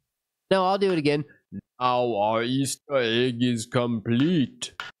sorry. No, I'll do it again. Now our Easter egg is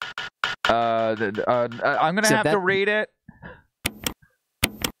complete. I'm gonna have to read it.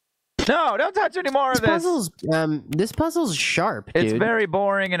 No, don't touch any more of this. This puzzle's sharp, dude. It's very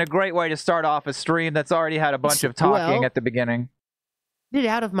boring and a great way to start off a stream that's already had a bunch of talking at the beginning. Get it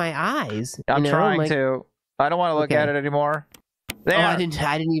out of my eyes. I'm trying to. I don't want to look at it anymore. There. Oh, I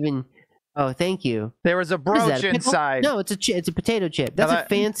didn't even. Oh, thank you. There was a brooch inside. No, it's a potato chip. That's a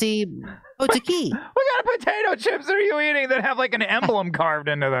fancy. Oh, it's a key. What kind of potato chips are you eating that have like an emblem carved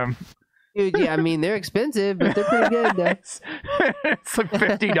into them? Dude, yeah, I mean they're expensive, but they're pretty good. It's like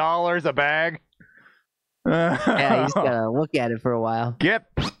 $50 a bag. Yeah, you just gotta look at it for a while. Yep.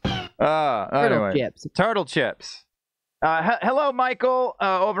 Turtle chips. Hello, Michael,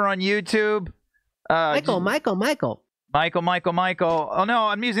 over on YouTube. Michael. Oh no,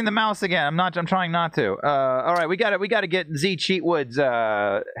 I'm using the mouse again. I'm trying not to. All right, we got to get Z Cheatwood's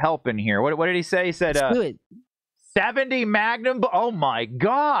help in here. What did he say? He said Let's do it. 70 Magnum. Oh my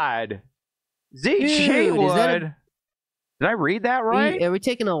God. Z Cheatwood. Did I read that right? Are we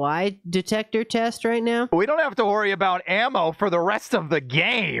taking a lie detector test right now? We don't have to worry about ammo for the rest of the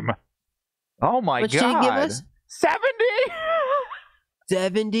game. Oh my God. What did you give us? 70?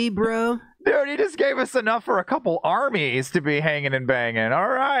 70, bro. Dude, he just gave us enough for a couple armies to be hanging and banging. All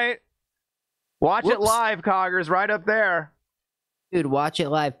right. Watch it live, Coggers, right up there. Dude, watch it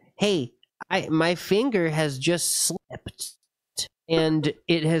live. Hey, my finger has just slipped. And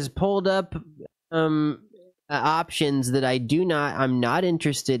it has pulled up options that I'm not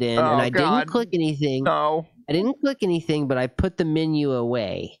interested in. Oh, and I God. didn't click anything. No. I didn't click anything, but I put the menu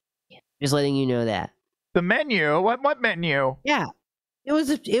away. Just letting you know that. The menu? What menu? Yeah. It was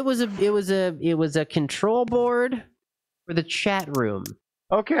a control board for the chat room.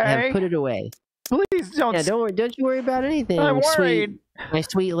 Okay. I have put it away. Please don't. Yeah, don't you worry about anything. I'm worried. My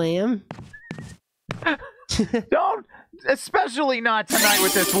sweet lamb. Don't, especially not tonight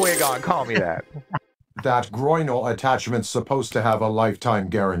with this wig on. Call me that. That groinal attachment's supposed to have a lifetime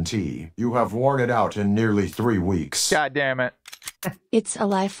guarantee. You have worn it out in nearly 3 weeks. God damn it. It's a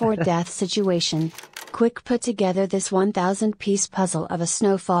life or death situation. Quick, put together this 1,000-piece puzzle of a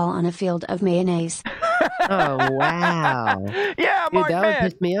snowfall on a field of mayonnaise. Oh, wow. Yeah, Dude, that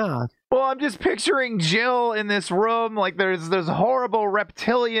would piss me off. Well, I'm just picturing Jill in this room, like there's horrible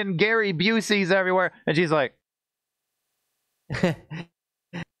reptilian Gary Buseys everywhere, and she's like,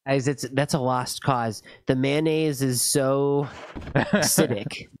 Guys, that's a lost cause. The mayonnaise is so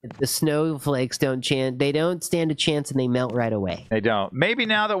acidic. The snowflakes don't stand a chance, and they melt right away. They don't. Maybe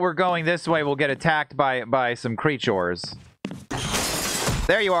now that we're going this way, we'll get attacked by some creatures.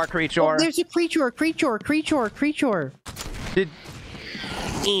 There you are, creature. Oh, there's a creature.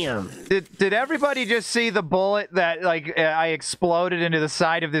 Did everybody just see the bullet that I exploded into the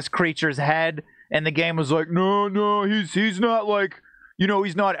side of this creature's head, and the game was like, no, he's not like.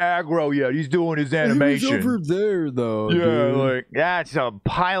 He's not aggro yet. He's doing his animation. He was over there, though. Yeah, dude. like that's a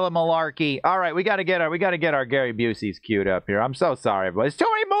pile of malarkey. All right, we gotta get our Gary Buseys queued up here. I'm so sorry, but there's too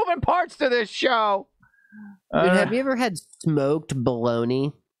many moving parts to this show. Dude, have you ever had smoked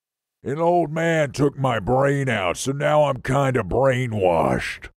bologna? An old man took my brain out, so now I'm kind of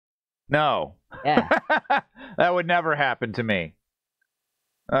brainwashed. No. Yeah. That would never happen to me.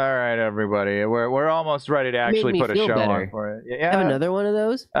 All right, everybody. We're almost ready to actually put a show on for it. Yeah. Have another one of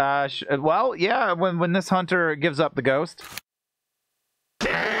those? Well, yeah, when this hunter gives up the ghost.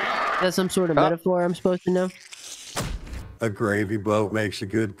 That's some sort of metaphor I'm supposed to know? A gravy boat makes a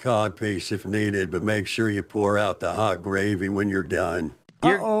good codpiece if needed, but make sure you pour out the hot gravy when you're done.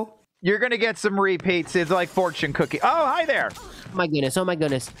 You're going to get some repeats. It's like fortune cookie. Oh, hi there. Oh, my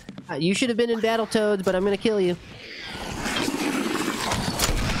goodness. You should have been in Battletoads, but I'm going to kill you.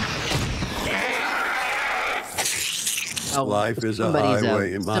 Life is a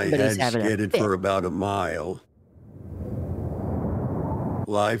highway and my head skidded for about a mile.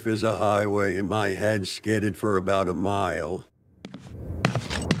 Life is a highway and my head skidded for about a mile.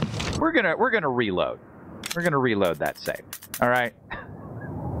 We're gonna reload. We're gonna reload that save. All right.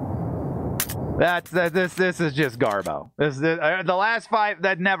 This is just Garbo. The last 5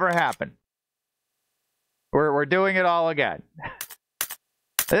 that never happened. We're doing it all again.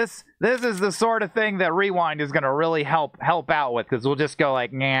 This is the sort of thing that Rewind is gonna really help out with, because we'll just go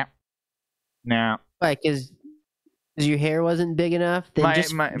like, nah. Like, because your hair wasn't big enough? Then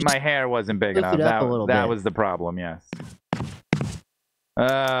my hair wasn't big enough. That was the problem, yes.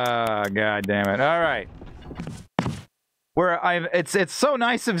 God damn it. All right. It's so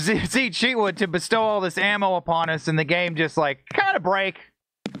nice of Z Cheatwood to bestow all this ammo upon us, and the game just like kind of break.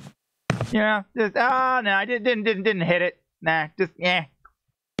 No, I didn't hit it. Nah, just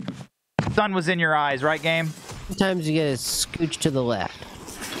sun was in your eyes, right, game? Sometimes you get a scooch to the left.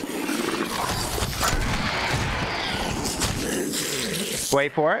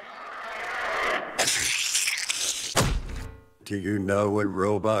 Wait for it. Do you know what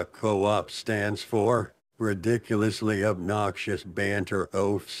Robot Co-op stands for? Ridiculously obnoxious banter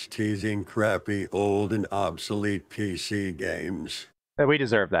oafs teasing crappy old and obsolete PC games. We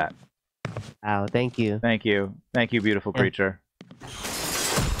deserve that. Oh, thank you. Thank you, beautiful creature.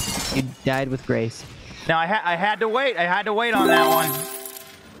 You died with grace. Now I had to wait. I had to wait on that one.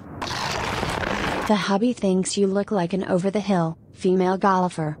 The hubby thinks you look like an over-the-hill female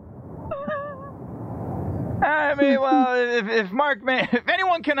golfer. I mean, well, if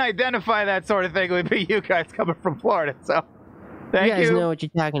anyone can identify that sort of thing, it would be you guys coming from Florida. So, thank you. You guys know what you're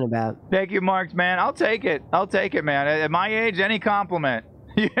talking about. Thank you, Marks, man. I'll take it. Man. At my age, any compliment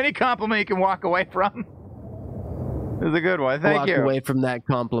you can walk away from is a good one. Thank you. Walk away from that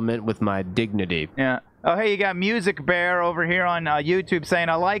compliment with my dignity. Yeah. Oh, hey, you got Music Bear over here on YouTube saying,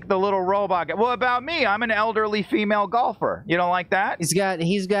 I like the little robot guy. Well, about me, I'm an elderly female golfer. You don't like that? He's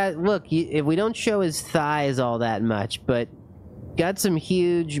got, look, if we don't show his thighs all that much, but got some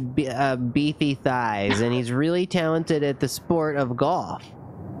huge, beefy thighs, and he's really talented at the sport of golf.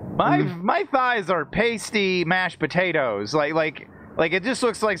 My thighs are pasty mashed potatoes. Like it just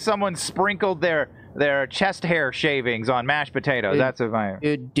looks like someone sprinkled their chest hair shavings on mashed potatoes. That's what I...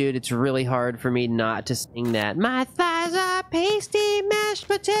 Dude, it's really hard for me not to sing that. My thighs are pasty mashed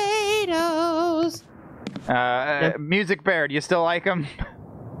potatoes. Music Bear, do you still like them?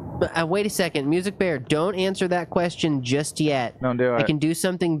 Wait a second. Music Bear, don't answer that question just yet. Don't do it. I can do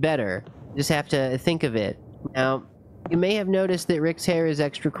something better. Just have to think of it. Now, you may have noticed that Rick's hair is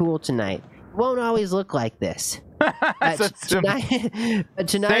extra cool tonight. It won't always look like this. Tonight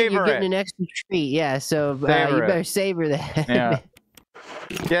you're getting an extra treat, yeah. So you better savor that. Yeah.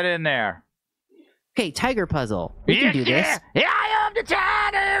 Get in there. Okay, Tiger Puzzle. We can do this. Yeah, I am the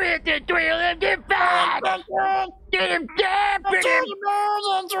tiger with the thrill of the fight. Get him,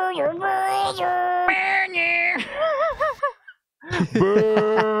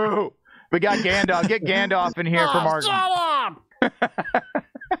 Boo! We got Gandalf. Get Gandalf in here from our. Shut up!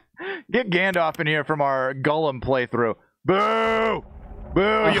 Get Gandalf in here from our Gollum playthrough. Boo!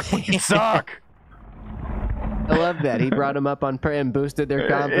 Boo, you fucking suck. I love that. He brought them up on prey and boosted their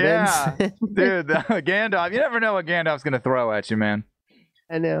confidence. Yeah, dude, Gandalf. You never know what Gandalf's gonna throw at you, man.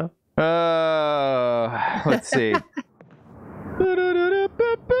 I know. Let's see. Is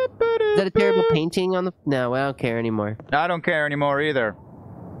that a terrible painting on the... No, I don't care anymore. I don't care anymore either.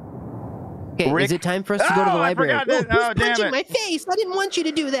 Okay, Rick... is it time for us to go to the library? I forgot that. Oh, damn punching it. my face? I didn't want you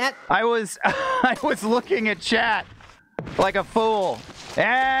to do that. I was looking at chat like a fool.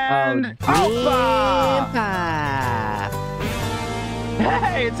 And Opa!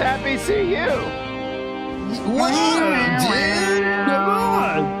 Hey, it's happy to see you. What dude? Come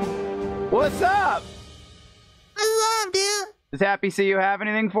on. What's up? What's up, dude? Does Happy See You have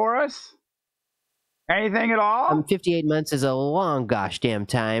anything for us? Anything at all? 58 months is a long gosh damn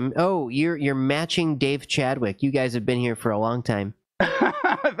time. Oh, you're matching Dave Chadwick. You guys have been here for a long time.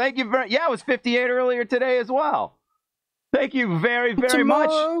 Thank you very. Yeah, it was 58 earlier today as well. Thank you very, very much.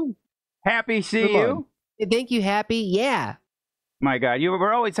 Happy see you. Thank you, Happy. Yeah. My God,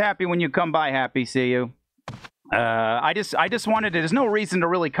 we're always happy when you come by. Happy see you. I just wanted to. There's no reason to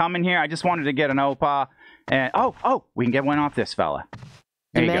really come in here. I just wanted to get an Opa. And oh, we can get one off this fella.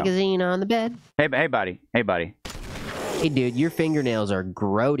 The magazine on the bed. Hey, buddy. Hey, buddy. Hey, dude, your fingernails are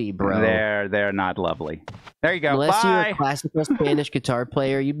grody, bro. They're not lovely. There you go. Unless Bye. you're a classical Spanish guitar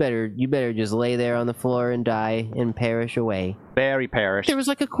player, you better just lay there on the floor and die and perish away. Very perish. There was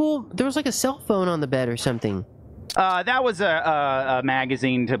like a cell phone on the bed or something. That was a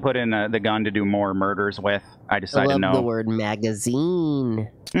magazine to put in the gun to do more murders with. I decided no. I love the word magazine.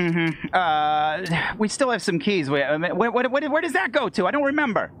 Mm-hmm. We still have some keys. Where does that go to? I don't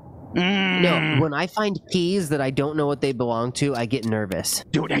remember. No, when I find keys that I don't know what they belong to, I get nervous.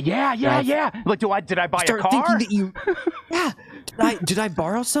 Dude, yeah. Look, did I buy a car? Thinking that you, yeah. Did I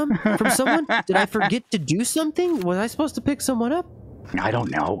borrow some from someone? Did I forget to do something? Was I supposed to pick someone up? I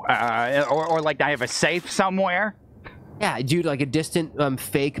don't know. Or like I have a safe somewhere. Yeah, dude, like a distant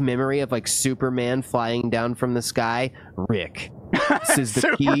fake memory of like Superman flying down from the sky. Rick, this is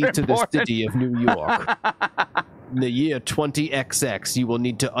the key to the city of New York. In the year 20XX, you will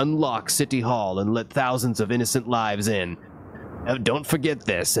need to unlock City Hall and let thousands of innocent lives in. Don't forget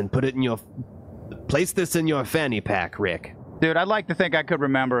this and place this in your fanny pack, Rick. Dude, I'd like to think I could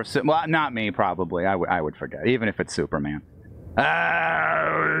remember. Well, not me, probably. I would forget, even if it's Superman.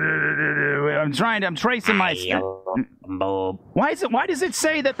 I'm tracing my. Why does it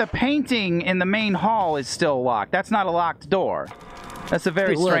say that the painting in the main hall is still locked? That's not a locked door. That's a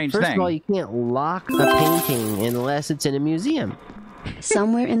very strange thing. First of all, you can't lock a painting unless it's in a museum.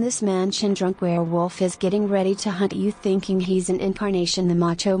 Somewhere in this mansion, drunk werewolf is getting ready to hunt you, thinking he's an incarnation, the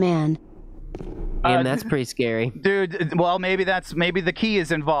Macho Man. And that's pretty scary. Dude, well, maybe the key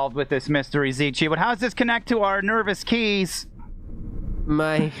is involved with this mystery, Zichi. But how does this connect to our nervous keys?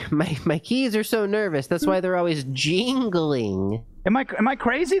 My keys are so nervous. That's why they're always jingling. Am I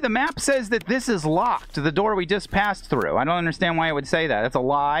crazy? The map says that this is locked, the door we just passed through. I don't understand why it would say that. That's a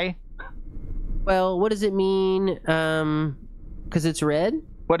lie. Well, what does it mean? Because it's red?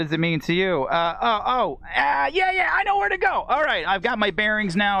 What does it mean to you? Yeah, I know where to go. All right, I've got my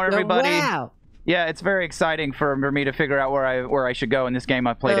bearings now, everybody. Oh, wow. Yeah, it's very exciting for me to figure out where I should go in this game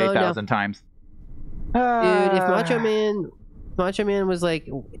I've played 8,000 times. Dude, if Macho Man was like,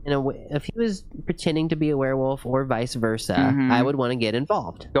 if he was pretending to be a werewolf or vice versa, I would want to get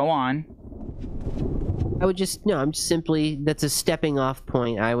involved. Go on. That's a stepping off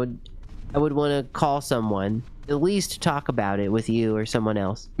point. I would want to call someone, at least talk about it with you or someone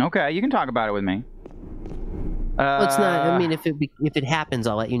else. Okay, you can talk about it with me. Well, it's not. I mean, if it happens,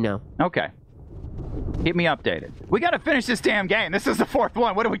 I'll let you know. Okay. Keep me updated. We got to finish this damn game. This is the 4th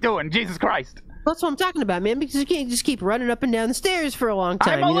one. What are we doing? Jesus Christ. That's what I'm talking about, man, because you can't just keep running up and down the stairs for a long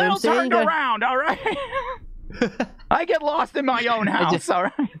time. I'm a little turned around, all right? I get lost in my own house, all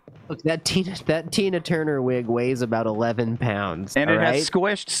right? Look, that Tina Turner wig weighs about 11 pounds, and it has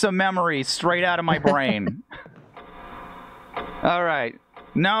squished some memories straight out of my brain. All right.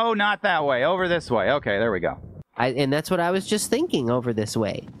 No, not that way. Over this way. Okay, there we go. And that's what I was just thinking, over this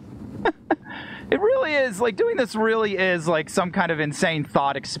way. It really is, like, doing this really is, like, some kind of insane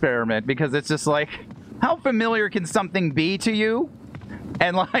thought experiment, because it's just, like, how familiar can something be to you?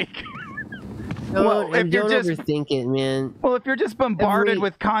 And, like... Don't overthink it, man. Well, if you're just bombarded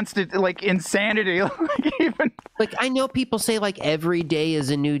with constant, like, insanity, like, even... Like, I know people say, like, every day is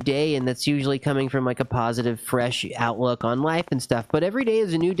a new day, and that's usually coming from, like, a positive, fresh outlook on life and stuff. But every day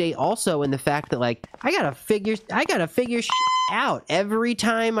is a new day also in the fact that, like, I gotta figure out every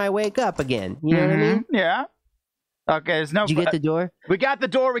time I wake up again. You know what I mean? Yeah. Okay, there's no... Did you get the door? We got the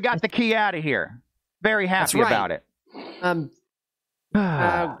door. We got the key out of here. Very happy about it.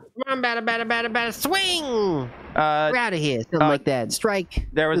 Come on, batter, swing! We're out of here, something like that. Strike.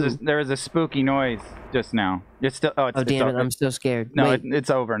 There was a spooky noise just now. It's still. Oh, it's damn over. it! I'm so scared. No, it's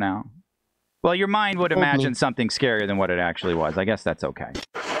over now. Well, your mind would imagine something scarier than what it actually was. I guess that's okay.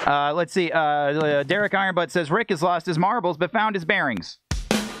 Let's see. Derek Ironbutt says Rick has lost his marbles but found his bearings.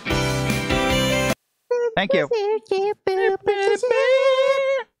 Thank you.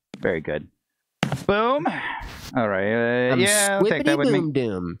 Very good. Boom. All right. Yeah, I'll take that with me.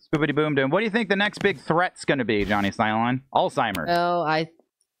 Squibbity boom doom. What do you think the next big threat's going to be, Johnny Cylon? Alzheimer's.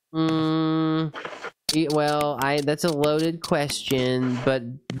 Well, that's a loaded question, but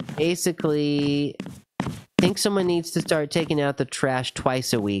basically, I think someone needs to start taking out the trash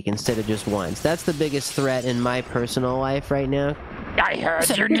twice a week instead of just once. That's the biggest threat in my personal life right now. I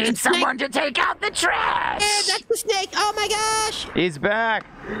heard you need someone to take out the trash! Yeah, that's the snake! Oh my gosh! He's back!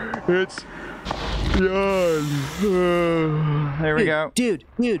 It's John. There we go. Dude.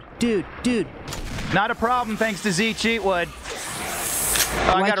 Not a problem, thanks to Z Cheatwood.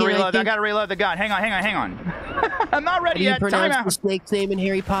 Oh, I gotta reload. I gotta reload the gun. Hang on. I'm not ready yet. How do you pronounce the snake's name in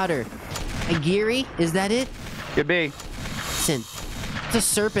Harry Potter? Agiri? Is that it? Could be. Listen, it's a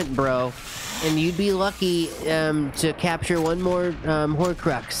serpent, bro. And you'd be lucky to capture one more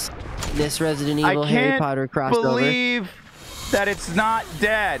Horcrux. This Resident Evil Harry Potter crossover. I can't believe that it's not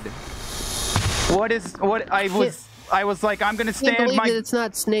dead. I was like, I'm gonna stand that it's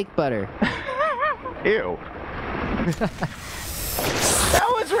not snake butter. Ew. That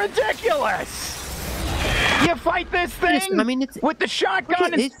was ridiculous. You fight this thing with the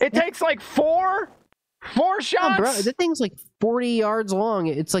shotgun. It takes like four shots. Oh, bro, that thing's like 40 yards long.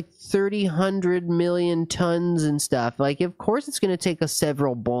 It's like 300 million tons and stuff. Like, of course, it's going to take us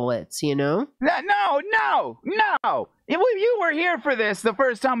several bullets. You know? No. You were here for this the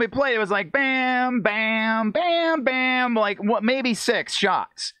first time we played. It was like bam, bam, bam, bam. Like what? Maybe 6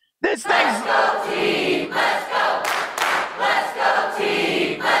 shots. This thing's. Let's go team. Let's go. Let's go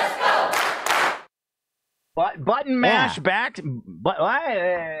team. Let's go. Button mash backsy.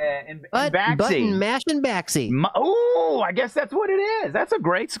 Button mash and backsy. Oh, I guess that's what it is. That's a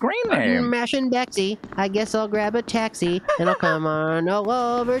great screen name. Button mash and backsy. I guess I'll grab a taxi and I'll come on all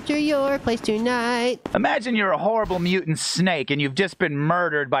over to your place tonight. Imagine you're a horrible mutant snake and you've just been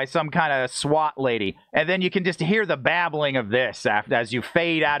murdered by some kind of SWAT lady, and then you can just hear the babbling of this as you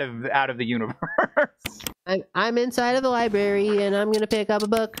fade out of the universe. I'm inside of the library and I'm gonna pick up a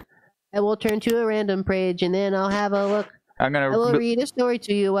book. I will turn to a random page and then I'll have a look. I will read a story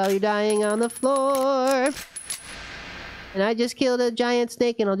to you while you're dying on the floor. And I just killed a giant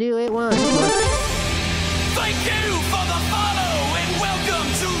snake and I'll do it once more. Thank you for the follow and welcome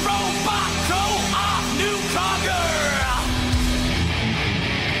to Robot Co-op New Conquer!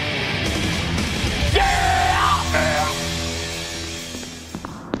 Yeah!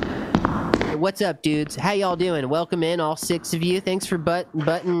 What's up, dudes? How y'all doing? Welcome in, all 6 of you. Thanks for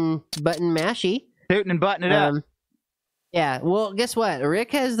button mashy. Tooting and button it up. Yeah, well, guess what?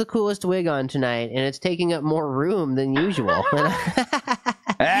 Rick has the coolest wig on tonight, and it's taking up more room than usual.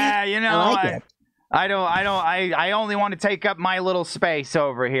 I only want to take up my little space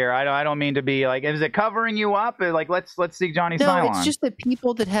over here. I don't mean to be like, is it covering you up? Like, let's see Johnny Cylon. No, it's just that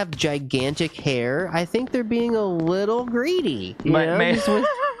people that have gigantic hair, I think they're being a little greedy.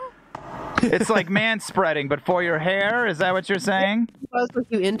 It's like man-spreading, but for your hair? Is that what you're saying? It's like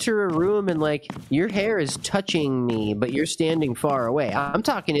you enter a room and, like, your hair is touching me, but you're standing far away. I'm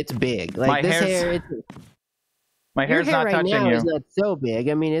talking it's big. Like, my hair's not touching you. Your hair right now is not so big.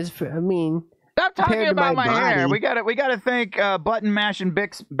 I mean, Stop talking about my hair. We gotta think button mash and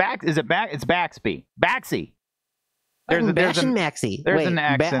It's Baxby. Baxy. There's an X in there.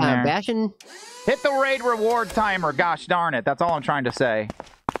 Hit the raid reward timer. Gosh darn it. That's all I'm trying to say.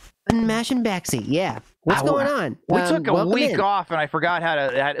 Mash and backsy, yeah. What's going on? We took a week off, and I forgot how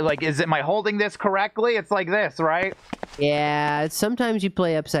to. Am I holding this correctly? It's like this, right? Yeah. Sometimes you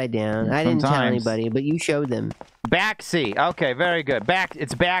play upside down. I didn't tell anybody, but you showed them. Backsy. Okay, very good.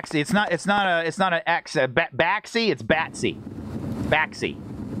 It's backsy. It's not an X. Backsy. It's batsy. Backsy.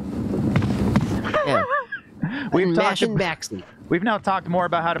 Yeah. We've talked backsy. We've now talked more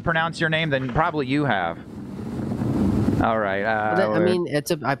about how to pronounce your name than probably you have. All right. I mean, I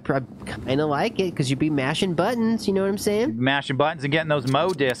kind of like it because you'd be mashing buttons. You know what I'm saying? Mashing buttons and getting those Mo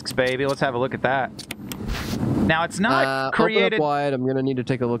discs, baby. Let's have a look at that. Now it's not created. Open up wide. I'm gonna need to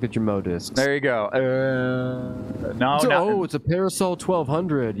take a look at your Mo discs. There you go. Oh, it's a Parasol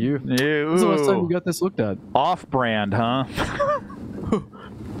 1200. When's the last time you got this looked at? Off-brand, huh?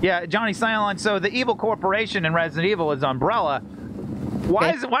 Yeah, Johnny Cylon. So the evil corporation in Resident Evil is Umbrella.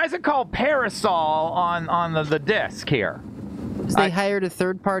 Why is it called Parasol on the disc here? They hired a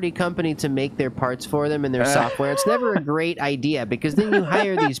third-party company to make their parts for them and their software. It's never a great idea because then you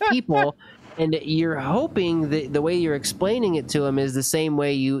hire these people, and you're hoping that the way you're explaining it to them is the same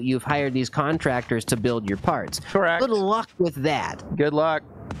way you've hired these contractors to build your parts. Correct. Good luck with that. Good luck.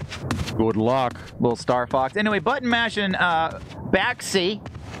 Good luck, little Star Fox. Anyway, button mashing, Baxi.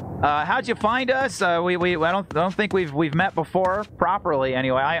 How'd you find us? I don't think we've met before properly.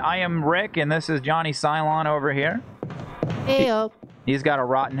 Anyway, I am Rick, and this is Johnny Cylon over here. Hey, He's got a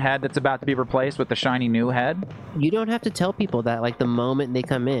rotten head that's about to be replaced with the shiny new head. You don't have to tell people that like the moment they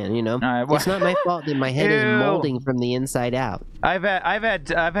come in, you know. It's not my fault that my head is molding from the inside out. I've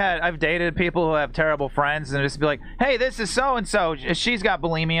dated people who have terrible friends and just be like, "Hey, this is so and so. She's got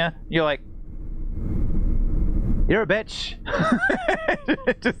bulimia." You're like, "You're a bitch."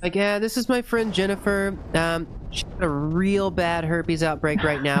 Like, yeah, this is my friend Jennifer. She's got a real bad herpes outbreak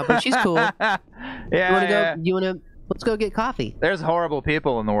right now, but she's cool. You wanna go? Let's go get coffee. There's horrible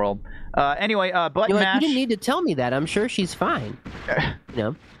people in the world. Anyway, button mash. You didn't need to tell me that. I'm sure she's fine. You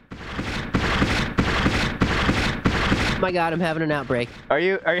know. Oh my God, I'm having an outbreak. Are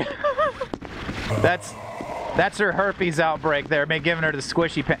you? That's her herpes outbreak there, giving her the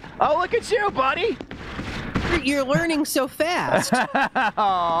squishy pen. Oh, look at you, buddy. You're learning so fast.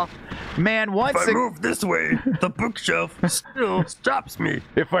 Aw. Man, once if I move this way, the bookshelf still stops me.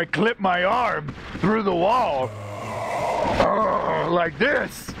 If I clip my arm through the wall, like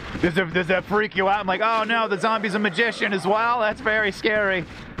this, does that freak you out? I'm like, oh no, the zombie's a magician as well? That's very scary.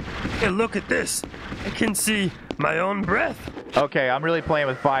 Hey, look at this. I can see my own breath. Okay, I'm really playing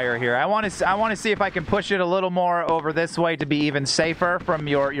with fire here. I want to see if I can push it a little more over this way to be even safer from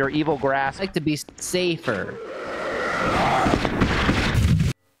your evil grasp. I'd like to be safer.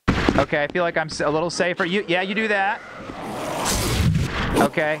 Okay, I feel like I'm a little safer. You do that.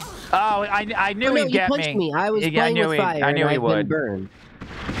 Okay. Oh, I knew he'd get me. I was playing with fire. I knew he would. Burned.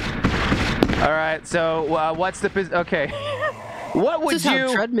 All right. So what's the okay? What would this is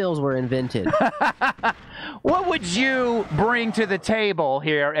how treadmills were invented. What would you bring to the table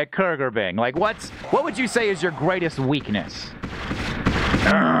here at Kurgerbing? Like, what would you say is your greatest weakness?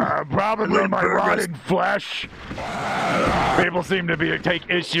 Probably my rotting flesh. People seem to take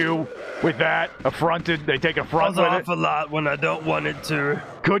issue with that. Affronted. They take affront with it. Off a lot when I don't want it to.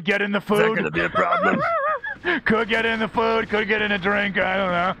 Could get in the food. Is that going to be a problem? Could get in the food. Could get in a drink. I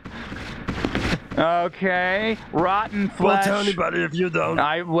don't know. Okay, rotten flesh. Well, tell anybody if you don't.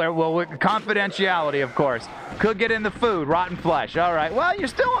 Well, confidentiality, of course. Could get in the food, rotten flesh. All right. Well, you're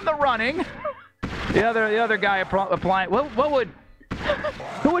still in the running. The other guy applying.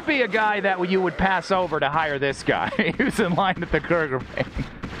 Who would be a guy that you would pass over to hire this guy who's in line at the Kurgerbing?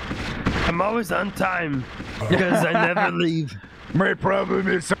 I'm always on time because I never leave. My problem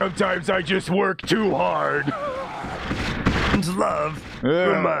is sometimes I just work too hard. Love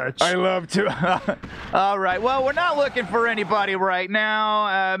too much. I love to. All right. Well, we're not looking for anybody right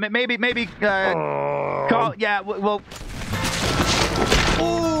now. Maybe. Call. Yeah. Well.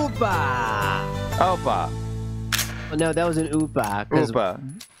 Oopa. Opa. Oh, no, that was an oopa. Oopa.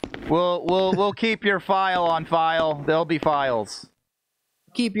 We'll keep your file on file. There'll be files.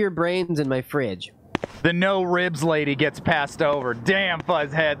 Keep your brains in my fridge. The no ribs lady gets passed over. Damn,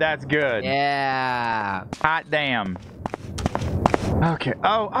 Fuzzhead, that's good. Yeah. Hot damn. Okay.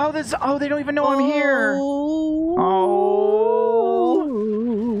 Oh, they don't even know I'm here. Oh.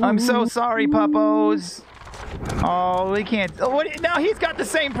 I'm so sorry, puppos. Oh, we can't. Oh, what? No, he's got the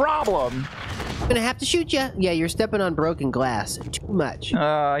same problem. I'm gonna have to shoot you. Yeah, you're stepping on broken glass. Too much.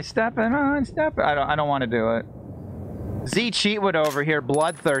 I don't want to do it. Z Cheatwood over here,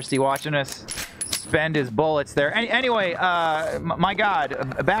 bloodthirsty, watching us spend his bullets there. Anyway, my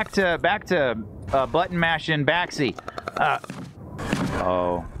God, back to button mashing Baxi.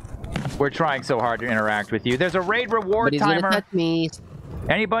 We're trying so hard to interact with you. There's a raid reward timer. Gonna touch me.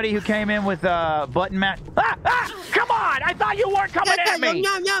 Anybody who came in with button mash. Come on! I thought you weren't coming at me.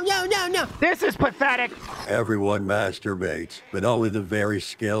 No. This is pathetic. Everyone masturbates, but only the very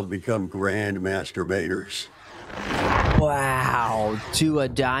skilled become grand masturbators. Wow, to a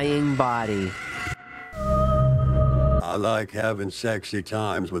dying body. I like having sexy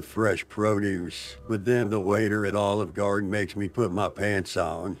times with fresh produce, but then the waiter at Olive Garden makes me put my pants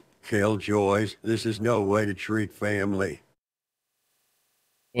on. Killjoys, this is no way to treat family.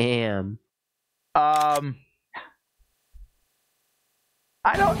 Damn. I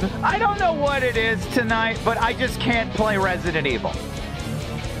don't know what it is tonight, but I just can't play Resident Evil.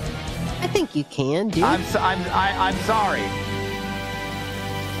 I think you can, dude. I'm sorry.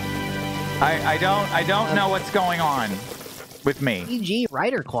 I don't know what's going on with me. EG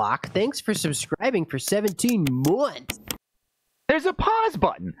Rider Clock, thanks for subscribing for 17 months. There's a pause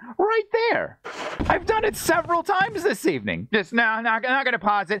button right there. I've done it several times this evening. Just now, not going to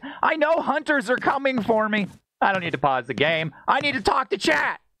pause it. I know hunters are coming for me. I don't need to pause the game. I need to talk to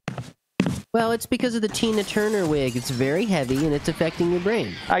chat. Well, it's because of the Tina Turner wig. It's very heavy and it's affecting your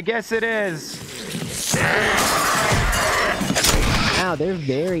brain. I guess it is. Wow, they're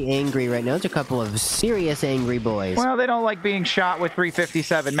very angry right now. It's a couple of serious angry boys. Well, they don't like being shot with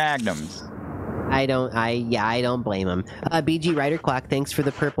 357 Magnums. I don't blame them. BG Rider Clock, thanks for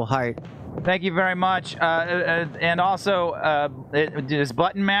the purple heart. Thank you very much. And also, is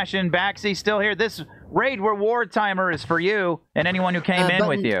Button Mashing Baxi still here? This raid reward timer is for you and anyone who came in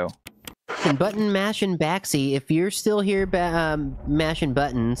with you. And Button Mashing Baxi, if you're still here mashing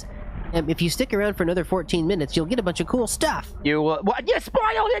buttons, if you stick around for another 14 minutes, you'll get a bunch of cool stuff. You what? You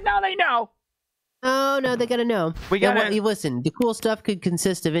spoiled it. Now they know. Oh no, they gotta know. We gotta listen. The cool stuff could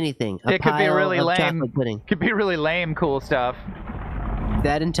consist of anything. It could be really lame. Chocolate pudding. Could be really lame, cool stuff.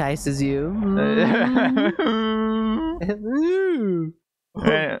 That entices you. All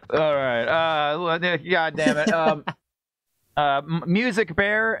right. God damn it. Music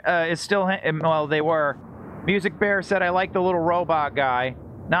Bear is still. Well, they were. Music Bear said, "I like the little robot guy.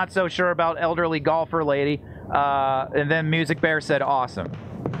 Not so sure about elderly golfer lady." And then Music Bear said, "Awesome."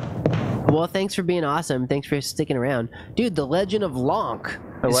 Well, thanks for being awesome. Thanks for sticking around. Dude, the Legend of Lonk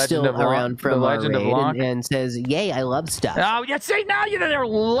is still around from our raid and says, yay, I love stuff. Oh, yeah, see, now they're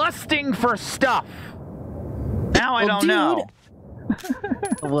lusting for stuff. Now I don't know.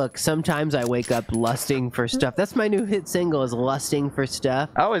 Look, sometimes I wake up lusting for stuff. That's my new hit single, is Lusting for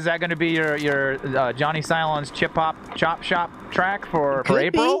Stuff. Oh, is that going to be your Johnny Cylon's Chip Hop Chop Shop track for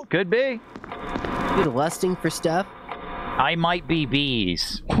April? Could be. Dude, Lusting for Stuff. I might be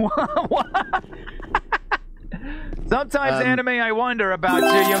bees. Sometimes, anime, I wonder about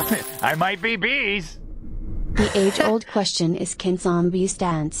you. I might be bees. The age-old question is, can zombies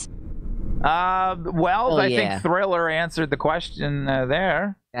dance? Well, I think Thriller answered the question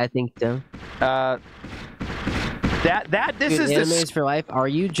there. I think so. This is Animes for Life. Are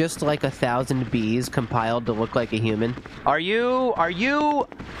you just like 1,000 bees compiled to look like a human? Are you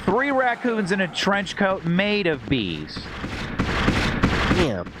 3 raccoons in a trench coat made of bees?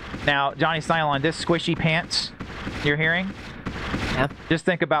 Yeah. Now, Johnny Cylon, this squishy pants you're hearing? Yeah. Just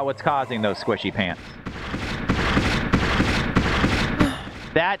think about what's causing those squishy pants.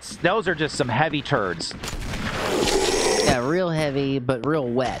 Those are just some heavy turds. Yeah, real heavy, but real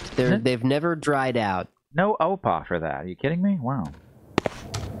wet. They've never dried out. No OPA for that. Are you kidding me? Wow.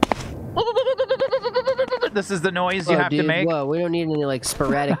 This is the noise you have to make. Whoa, we don't need any like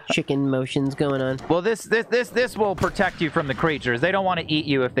sporadic chicken motions going on. Well, this will protect you from the creatures. They don't want to eat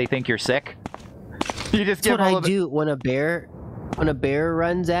you if they think you're sick. You just That's what I do when a bear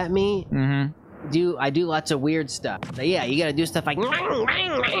runs at me. Mm-hmm. I do lots of weird stuff. But yeah, you gotta do stuff like.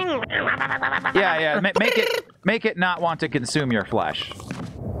 Yeah. Make it not want to consume your flesh.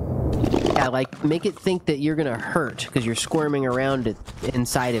 Yeah, like make it think that you're gonna hurt because you're squirming around it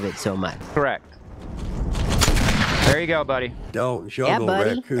inside of it so much. Correct. There you go, buddy. Don't juggle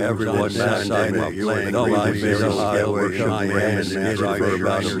raccoons. Everyone inside of you and the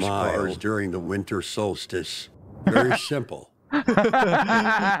giant miles during the winter solstice. Very simple.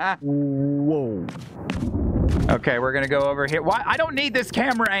 Whoa. Okay, we're gonna go over here. Why? I don't need this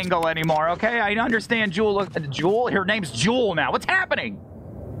camera angle anymore. Okay, I understand. Jewel. Her name's Jewel now. What's happening?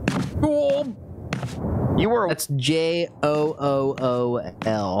 Jewel. You were. That's Jool.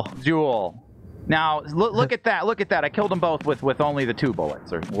 Jewel. Now look at that. Look at that. I killed them both with only the 2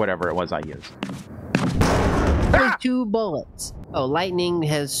 bullets or whatever it was I used. Ah! 2 bullets. Oh, lightning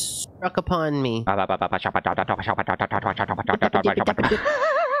has struck upon me.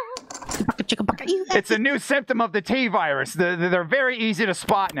 It's a new symptom of the T virus. They're very easy to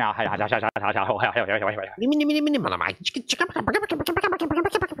spot now.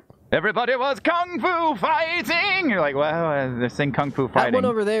 Everybody was kung fu fighting. You're like, well, they sing kung fu fighting. That one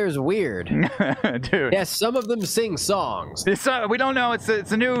over there is weird, dude. Yes, some of them sing songs. We don't know. It's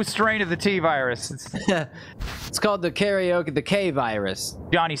a new strain of the T virus. It's called the karaoke, the K virus.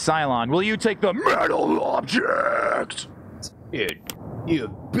 Johnny Cylon, will you take the metal object? You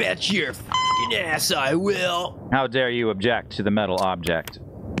bet your fucking ass I will. How dare you object to the metal object?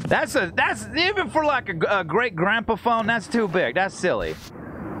 That's even for like a great grandpa phone. That's too big. That's silly.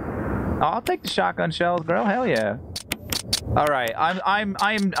 Oh, I'll take the shotgun shells, girl. Hell yeah. All right, I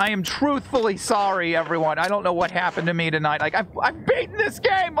am truthfully sorry, everyone. I don't know what happened to me tonight. Like I've beaten this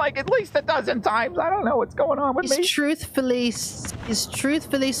game like at least a dozen times. I don't know what's going on with me. He's truthfully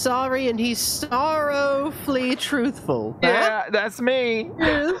sorry, and he's sorrowfully truthful. Yeah, that's me.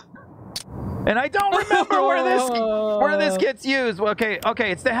 Yes. And I don't remember where this gets used. Okay,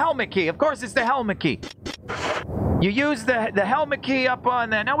 it's the helmet key. Of course, it's the helmet key. You use the helmet key up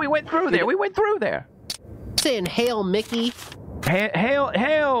on that. No, we went through there. We went through there. Saying hail, Mickey.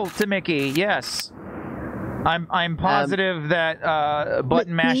 Hail to Mickey. Yes. I'm positive that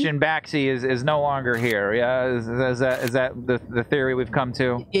button mashing Baxi is no longer here. Yeah, is that the theory we've come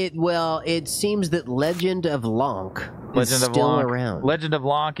to? It seems that Legend of Lonk is still around. Legend of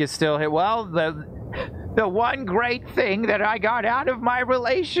Lonk is still here. Well, the one great thing that I got out of my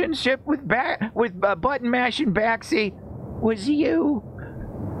relationship with button mashing Baxi was you.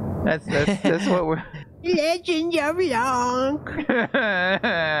 That's what we're. Legend of Lonk.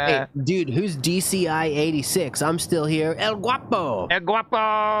 Hey, dude, who's DCI 86? I'm still here. El Guapo. El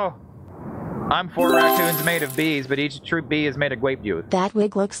Guapo. I'm 4 raccoons made of bees, but each true bee is made of grape juice. That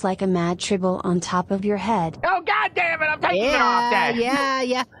wig looks like a mad tribble on top of your head. Oh, God damn it, I'm taking it off then.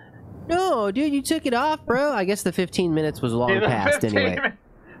 Yeah. No, dude, you took it off, bro. I guess the 15 minutes was long past anyway.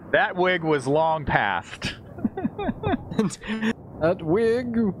 That wig was long past. That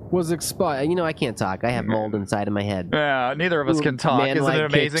wig was expired. You know, I can't talk. I have mold inside of my head. Yeah, neither of us can talk. Isn't it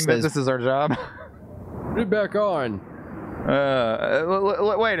amazing that this is our job? Put it back on.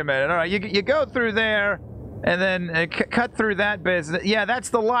 Wait a minute. All right, you go through there, and then cut through that business. Yeah, that's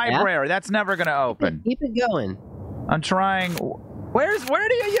the library. Yeah? That's never going to open. Keep it going. I'm trying. Where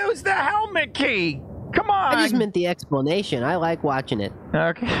do you use the helmet key? Come on. I just meant the explanation. I like watching it.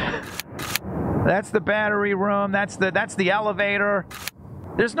 Okay. That's the battery room. That's the elevator.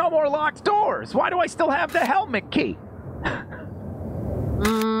 There's no more locked doors. Why do I still have the helmet key?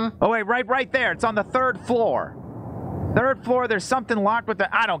 Oh wait, right there. It's on the 3rd floor. 3rd floor. There's something locked with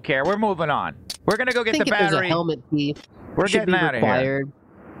the. I don't care. We're moving on. We're gonna go get the battery. There's a helmet key. We're getting out of here.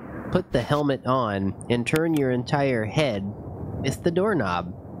 Put the helmet on and turn your entire head with the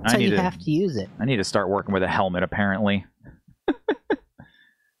doorknob. That's how you have to use it. I need to start working with a helmet. Apparently.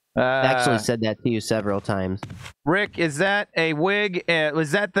 I actually said that to you several times. Rick, is that a wig?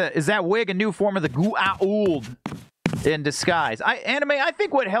 Is that wig a new form of the Goa'uld in disguise? Anime. I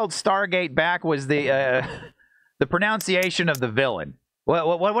think what held Stargate back was the pronunciation of the villain. What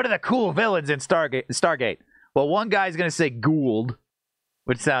are the cool villains in Stargate? Well, one guy's gonna say Gould,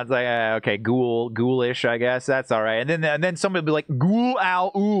 which sounds like okay, ghoulish. I guess that's all right. And then somebody will be like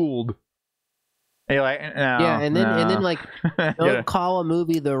Goa'uld. And you're like, no, yeah, and then like, don't call a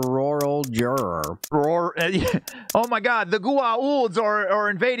movie the Rural Juror. Oh my God, the Goa'ulds are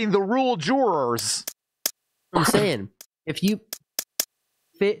invading the rural jurors. I'm saying, if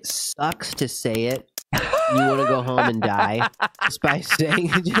it sucks to say it, you want to go home and die just by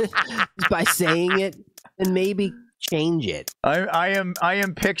saying it, and maybe change it. I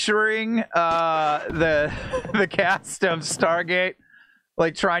am picturing the cast of Stargate.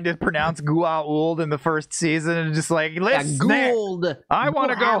 Like trying to pronounce Goa'uld in the first season and just like, listen, I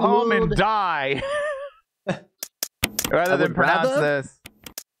want to go home and die rather than pronounce this.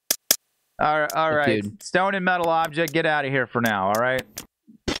 All right. Dude. Stone and metal object, get out of here for now. All right.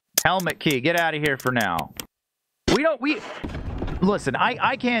 Helmet key, get out of here for now. Listen,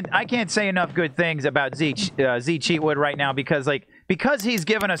 I can't say enough good things about Z Cheatwood right now because he's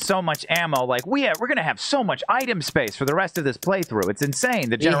given us so much ammo. Like we're gonna have so much item space for the rest of this playthrough. It's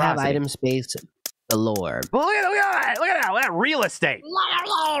insane. The generosity. We have item space galore. Well, look at that real estate.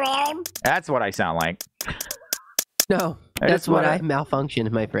 That's what I sound like. No, that's what I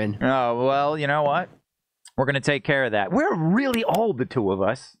malfunctioned, my friend. Oh well, you know what? We're gonna take care of that. We're really old, the two of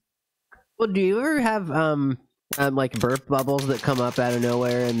us. Well, do you ever have like burp bubbles that come up out of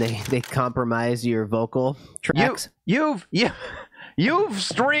nowhere and they compromise your vocal tracks? You've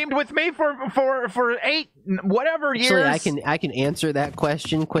streamed with me for 8 whatever years. Actually, I can answer that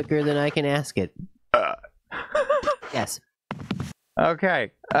question quicker than I can ask it. Yes.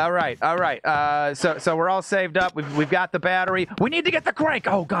 Okay. All right. So we're all saved up. We've got the battery. We need to get the crank.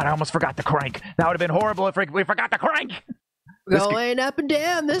 Oh God, I almost forgot the crank. That would have been horrible if we forgot the crank. Going up and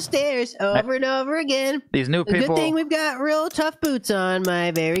down the stairs over and over again. These new people. Good thing we've got real tough boots on,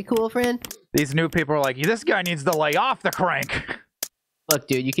 my very cool friend. These new people are like, this guy needs to lay off the crank. Look,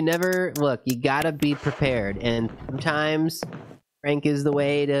 dude, you can never look. You gotta be prepared, and sometimes crank is the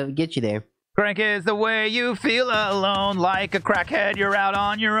way to get you there. Crank is the way you feel alone, like a crackhead. You're out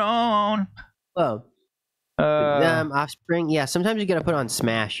on your own. Whoa. Offspring. Yeah, sometimes you gotta put on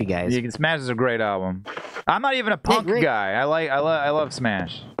Smash, you guys. Smash is a great album. I'm not even a punk guy. I love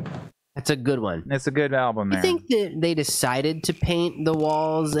Smash. That's a good one. It's a good album, man. You think that they decided to paint the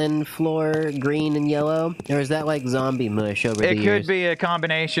walls and floor green and yellow? Or is that like zombie mush over the years? It could be a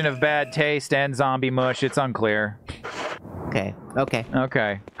combination of bad taste and zombie mush. It's unclear. Okay.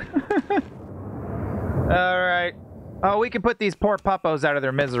 right. Oh, we can put these poor puppos out of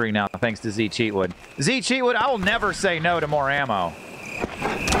their misery now, thanks to Z Cheatwood. Z Cheatwood, I will never say no to more ammo.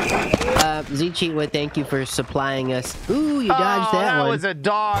 Z Cheatwood, thank you for supplying us. Ooh, you dodged that one. That was a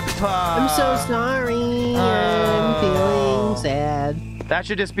dog pup. I'm so sorry. I'm feeling sad. That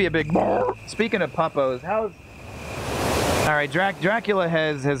should just be a big. Speaking of puppos, how's? All right, Dracula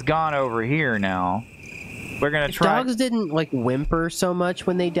has gone over here now. We're gonna try. Dogs didn't like whimper so much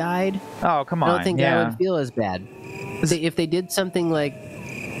when they died. Oh, come on. I don't think I would feel as bad. If they did something like,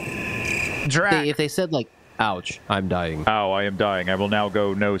 if they said like, "Ouch, I'm dying." Oh, I am dying. I will now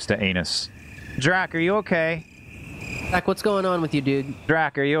go nose to anus. Drac, are you okay? Drac, what's going on with you, dude?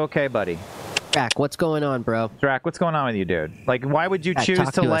 Drac, are you okay, buddy? Drac, what's going on, bro? Drac, what's going on with you, dude? Like, why would you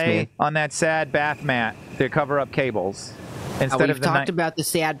choose to lay on that sad bath mat to cover up cables? Instead We've talked about the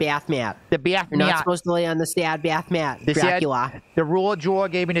sad bath mat. The bath You're not supposed to lay on the sad bath mat, Dracula. The rule drawer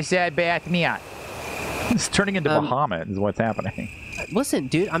gave me the sad bath mat. It's turning into Bahamut is what's happening. Listen,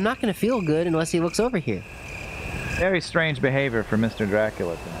 dude, I'm not going to feel good unless he looks over here. Very strange behavior for Mr.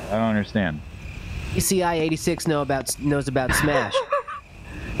 Dracula tonight. I don't understand. ECI 86 knows about Smash.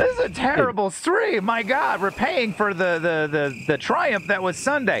 This is a terrible stream. My God, we're paying for the triumph that was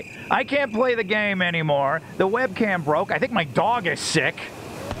Sunday. I can't play the game anymore. The webcam broke. I think my dog is sick.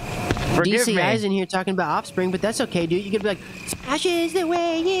 Forgive me. DCI's in here talking about Offspring, but that's okay, dude. You could be like, Smash is the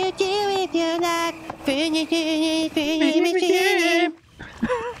way you do it, your life. Finish it.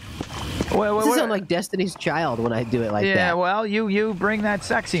 This is like Destiny's Child when I do it like that. Yeah, well, you bring that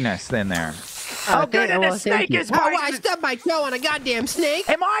sexiness in there. Oh, good, and the snake is biting. I stubbed my toe on a goddamn snake.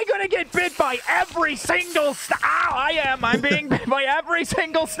 Am I gonna get bit by every single Ow, I am. I'm being bit by every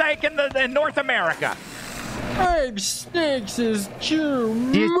single snake in North America. 5 snakes is too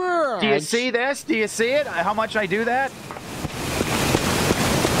much. Do you see this? Do you see it? How much I do that?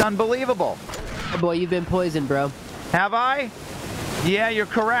 It's unbelievable. Oh boy, you've been poisoned, bro. Have I? Yeah, you're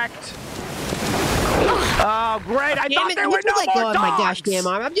correct. Oh, great! I thought there were no more dogs. My gosh damn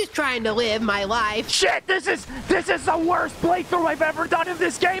arm! I'm just trying to live my life. Shit! This is the worst playthrough I've ever done in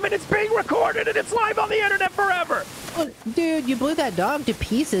this game, and it's being recorded and it's live on the internet forever. Oh, dude, you blew that dog to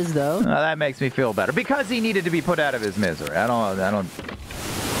pieces, though. That makes me feel better because he needed to be put out of his misery. I don't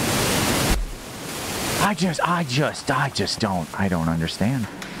understand.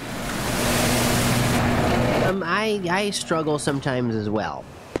 I struggle sometimes as well.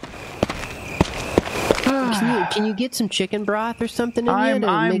 Can you get some chicken broth or something in you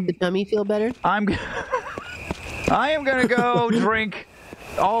to make the tummy feel better? I am gonna go drink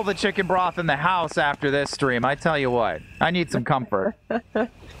all the chicken broth in the house after this stream. I tell you what, I need some comfort.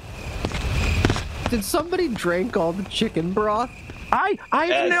 Did somebody drink all the chicken broth?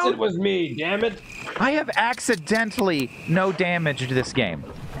 It was me, damn it. I have accidentally no damage to this game.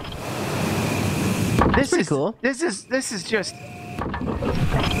 This is cool. This is just.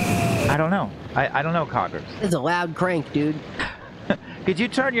 I don't know. I don't know, Coggers. It's a loud crank, dude. Could you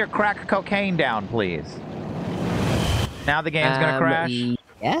turn your crack cocaine down, please? Now the game's gonna crash?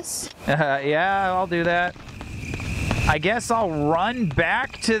 Yes? Yeah, I'll do that. I guess I'll run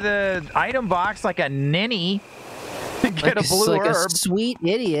back to the item box like a ninny to get a blue herb. A sweet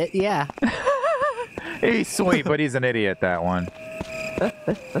idiot, yeah. He's sweet, but he's an idiot, that one.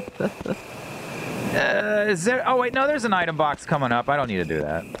 Is there? Oh wait, no. There's an item box coming up. I don't need to do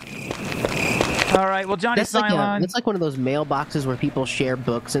that. All right. Well, Johnny Cylon. It's like one of those mailboxes where people share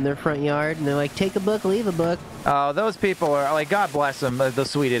books in their front yard, and they're like, "Take a book, leave a book." Oh, those people are like, God bless them, the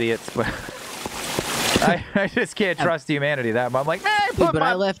sweet idiots. But I just can't trust humanity that much. I'm like, man.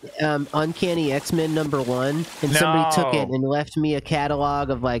 I left Uncanny X-Men #1, and somebody took it and left me a catalog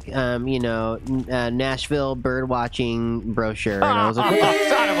of like, Nashville bird watching brochure, and I was like, oh,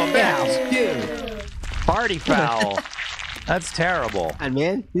 son of a bitch, dude. Party foul. That's terrible. And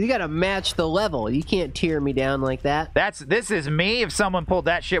man, you gotta match the level. You can't tear me down like that. This is me if someone pulled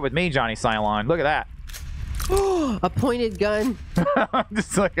that shit with me, Johnny Cylon. Look at that. A pointed gun. I'm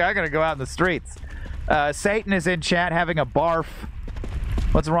just like, I gotta go out in the streets. Satan is in chat having a barf.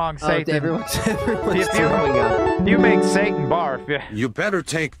 What's wrong, Satan? Everyone's you make Satan barf. Yeah. You better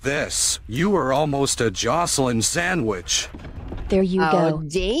take this. You were almost a Jocelyn sandwich. There you go.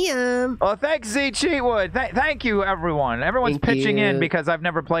 Damn. Well, thanks, Z Cheatwood. Thank you, everyone. Everyone's pitching in because I've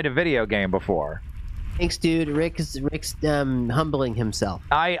never played a video game before. Thanks, dude. Rick's humbling himself.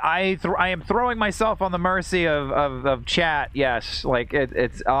 I am throwing myself on the mercy of chat. Yes, like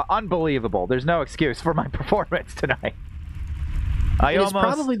it's unbelievable. There's no excuse for my performance tonight. It's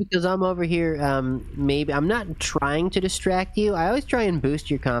probably because I'm over here. Maybe I'm not trying to distract you. I always try and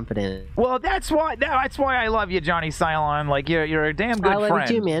boost your confidence. Well, that's why I love you, Johnny Cylon. Like you're a damn good friend. I love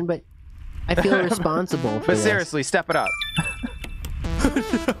you too, man. But I feel responsible for But this. seriously, step it up.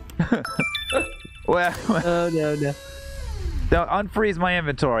 Well, oh no. Don't unfreeze my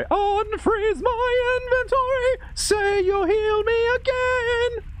inventory. Unfreeze my inventory. Say you'll heal me again.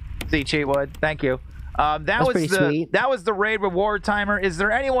 See, Cheatwood. Thank you. That was the raid reward timer. Is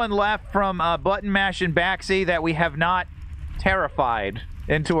there anyone left from button mashing Baxi that we have not terrified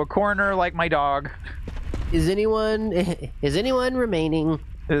into a corner like my dog? Is anyone remaining?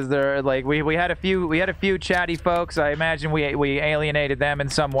 Is there like we had a few chatty folks. I imagine we alienated them in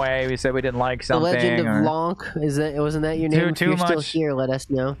some way. We said we didn't like something. The Legend of Lonk, wasn't that your name? If you're still here, let us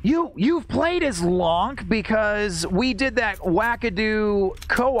know. You've played as Lonk because we did that wackadoo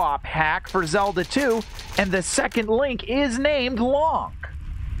co-op hack for Zelda 2, and the second Link is named Lonk.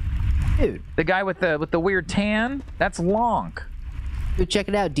 Dude, the guy with the weird tan, that's Lonk. Dude, check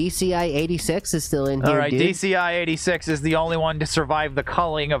it out. DCI 86 is still in here. All right, dude. DCI 86 is the only one to survive the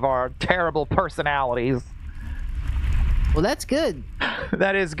culling of our terrible personalities. Well, that's good.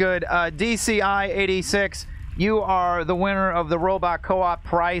 That is good. DCI 86, you are the winner of the Robot Co-op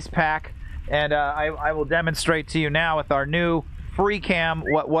prize pack, and I will demonstrate to you now with our new free cam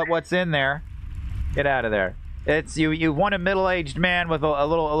what's in there. Get out of there. It's you won a middle-aged man with a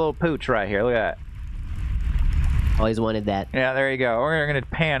little pooch right here. Look at that. Always wanted that. Yeah, there you go. We're going to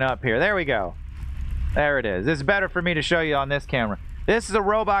pan up here. There we go. There it is. This is better for me to show you on this camera. This is a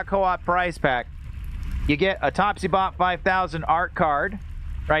Robot Co-op prize pack. You get a TopsyBot 5000 art card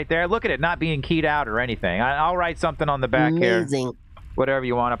right there. Look at it, not being keyed out or anything. I'll write something on the back here. Whatever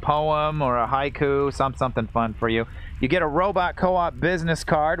you want, a poem or a haiku, something fun for you. You get a Robot Co-op business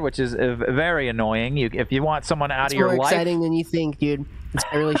card, which is very annoying. If you want someone out of your life. It's more exciting than you think, dude. It's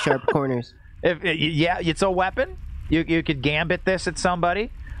got really sharp corners. Yeah, it's a weapon. You could gambit this at somebody,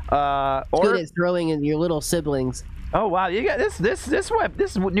 or good at throwing in your little siblings. Oh wow, you got this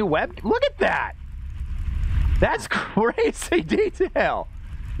new web. Look at that. That's crazy detail.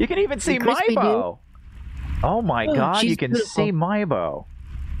 You can even see Maibo. Oh my god, you can see Maibo.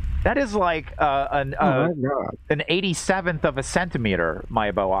 That is like an 87th of a centimeter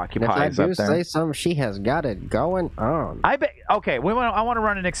Maibo occupies if I do up there. say something, she has got it going on. I bet. Okay, I want to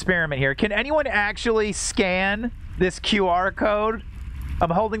run an experiment here. Can anyone actually scan this QR code? I'm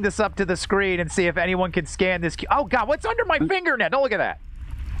holding this up to the screen and see if anyone can scan this. Oh God, what's under my fingernail? Don't look at that.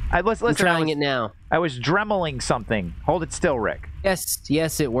 I'm trying it now. I was dremeling something. Hold it still, Rick.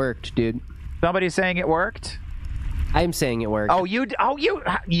 Yes, it worked, dude. Somebody's saying it worked. I'm saying it worked. You and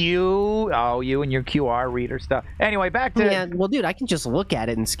your QR reader stuff. Anyway, back to. Yeah, well, dude, I can just look at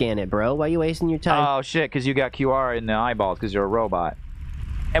it and scan it, bro. Why are you wasting your time? Oh shit, because you got QR in the eyeballs because you're a robot.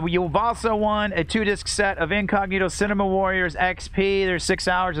 And you've also won a 2-disc set of Incognito Cinema Warriors XP. There's 6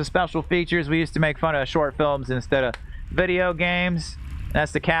 hours of special features. We used to make fun of short films instead of video games.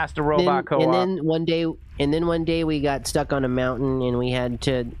 That's the cast of Robot Co-op. And then one day we got stuck on a mountain and we had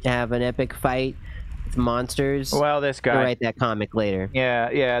to have an epic fight with monsters. Well, this guy. We'll write that comic later.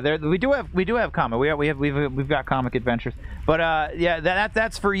 Yeah. We do have comic. We've got comic adventures. But yeah,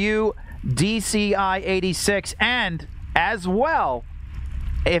 that's for you, DCI 86, and as well.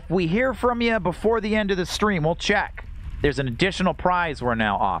 If we hear from you before the end of the stream, we'll check. There's an additional prize we're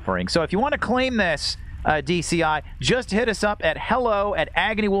now offering. So if you want to claim this, DCI, just hit us up at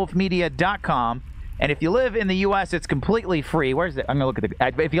hello@agonywolfmedia.com. And if you live in the U.S., it's completely free. Where's it? I'm going to look at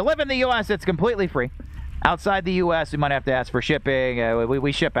the... If you live in the U.S., it's completely free. Outside the U.S., we might have to ask for shipping.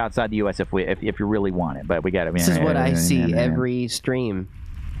 We ship outside the U.S. if you really want it, but we got to... This is what I see every stream.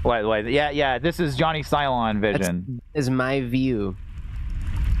 Wait, yeah, this is Johnny Cylon vision. That is my view.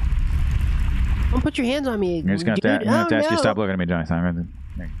 Don't put your hands on me. You're just going to have to ask you to stop looking at me, Johnny Cylon.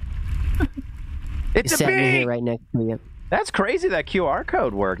 It's a big... here right next to you. That's crazy that QR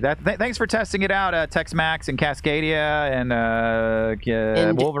code worked. Thanks for testing it out, Tex-Max and Cascadia and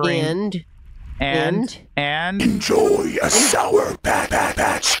Wolverine. And enjoy a Sour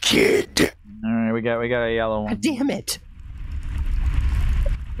Patch Kid. All right, we got a yellow one. God damn it.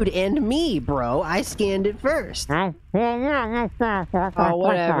 Dude, and me, bro. I scanned it first. Oh,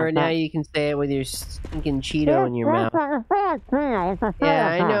 whatever. Now you can say it with your stinking Cheeto in your mouth. Yeah,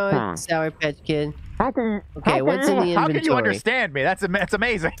 I know it's Sour Patch Kid. Okay, what's in the inventory? How can you understand me? That's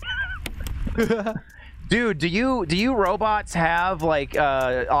amazing. Dude, do you robots have like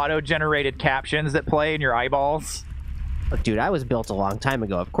auto-generated captions that play in your eyeballs? Look, dude, I was built a long time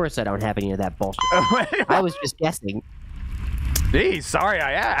ago. Of course I don't have any of that bullshit. I was just guessing. Geez, sorry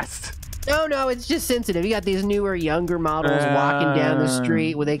I asked. No, it's just sensitive. You got these newer, younger models walking down the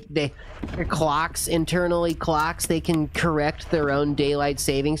street where their clocks, internally clocks, they can correct their own daylight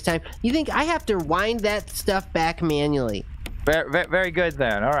savings time. You think I have to wind that stuff back manually? Very good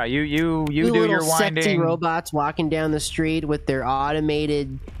then. All right, you do little your winding. Sexy robots walking down the street with their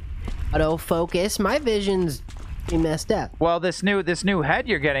automated autofocus. My vision's messed up. Well, this new head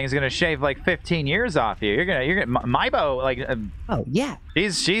you're getting is gonna shave like 15 years off you. You're gonna Maibo like. Oh yeah.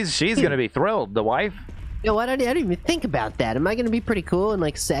 She's gonna be thrilled. The wife. Yo, I don't even think about that. Am I gonna be pretty cool and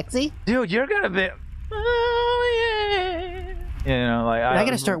like sexy? Dude, you're gonna be. Oh yeah. You know, like I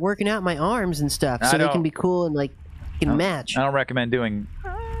gotta start working out my arms and stuff so they can be cool and like can match. I don't recommend doing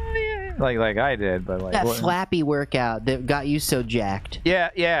like I did, but like that flappy workout that got you so jacked.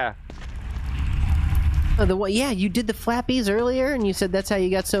 Yeah. Oh, yeah, you did the flappies earlier, and you said that's how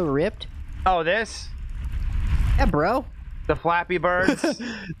you got so ripped. Oh, this? Yeah, bro. The Flappy Birds.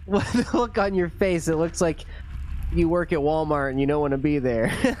 The look on your face, it looks like you work at Walmart and you don't want to be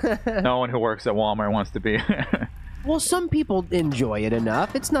there. No one who works at Walmart wants to be. Well, some people enjoy it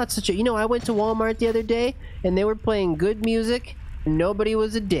enough. It's not such a... You know, I went to Walmart the other day, and they were playing good music, and nobody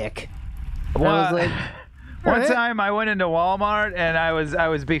was a dick. Well, I was like... One time I went into Walmart, and I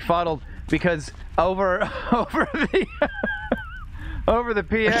was befuddled because over the PA...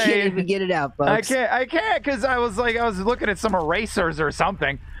 I can't even get it out, folks. I can't, because I was looking at some erasers or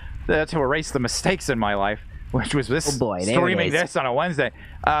something to erase the mistakes in my life. Which was this streaming this on a Wednesday.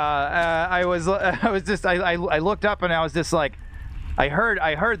 I looked up and I was just like, I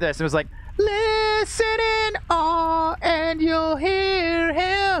heard this. It was like, listen in awe and you'll hear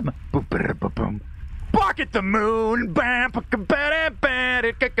him. Boom, boom, boom, boom. Bark at the moon. And I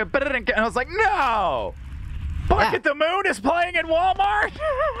was like, no. Bark at the Moon is playing in Walmart.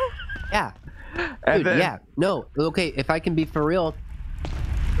 Yeah. Dude, yeah. No. Okay. If I can be for real.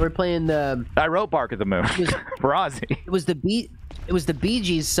 We're playing the... I wrote Bark at the Moon for Ozzy. It was the Bee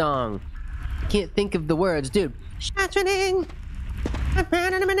Gees song. I can't think of the words, dude.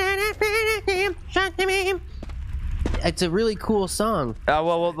 It's a really cool song.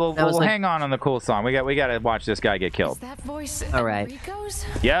 We'll hang on the cool song. We got to watch this guy get killed. Is that voice all right? Enrico's?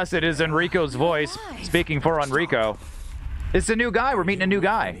 Yes, it is Enrico's voice speaking for Enrico. It's a new guy. We're meeting a new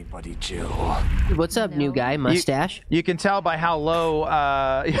guy. Anybody, Jill? What's up, new guy? Mustache? You can tell by how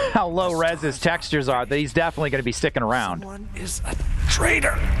low res his textures are that he's definitely going to be sticking around. Someone is a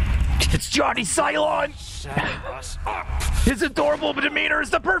traitor. It's Johnny Cylon. His adorable demeanor is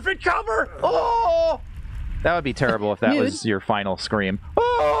the perfect cover. Oh, that would be terrible if that was your final scream.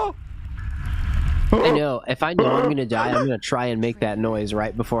 Oh. I know. If I know I'm going to die, I'm going to try and make that noise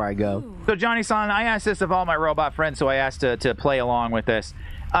right before I go. So, Johnny-san, I asked this of all my robot friends, so I asked to play along with this.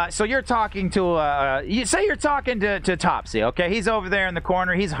 So you're talking to, you say you're talking to Topsy, okay? He's over there in the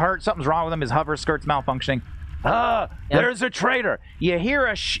corner. He's hurt. Something's wrong with him. His hover skirt's malfunctioning. There's a traitor. You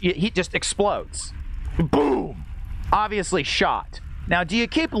hear he just explodes. Boom. Obviously shot. Now, do you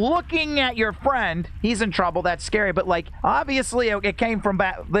keep looking at your friend? He's in trouble. That's scary. But, like, obviously it came from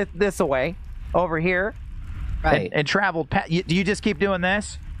back this away. Over here, right, and traveled past. Do you just keep doing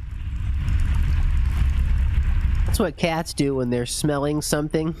this? That's what cats do when they're smelling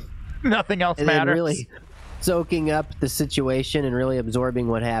something. Nothing else and matters. Then really soaking up the situation and really absorbing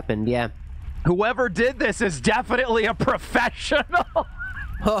what happened. Yeah. Whoever did this is definitely a professional.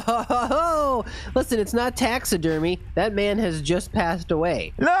 Oh, listen, it's not taxidermy. That man has just passed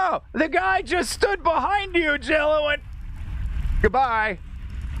away. No, the guy just stood behind you, Jill, and went, goodbye.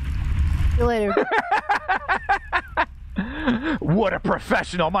 See you later. What a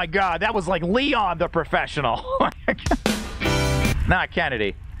professional. My God, that was like Leon the professional. Not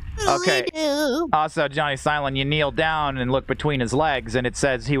Kennedy. Okay. Also, Johnny Silent, you kneel down and look between his legs, and it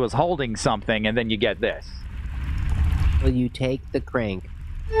says he was holding something, and then you get this. Will you take the crank?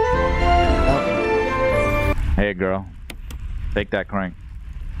 Hey, girl. Take that crank.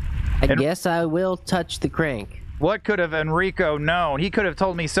 I guess I will touch the crank. What could have Enrico known? He could have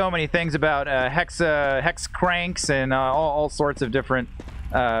told me so many things about hex cranks and all sorts of different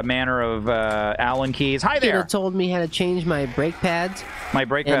manner of Allen keys. Hi there. He could have told me how to change my brake pads. My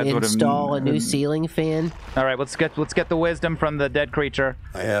brake pads would have install a new ceiling fan. All right, let's get the wisdom from the dead creature.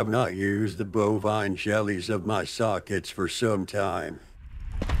 I have not used the bovine jellies of my sockets for some time.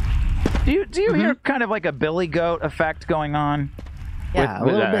 Do you hear kind of like a Billy Goat effect going on? Yeah, a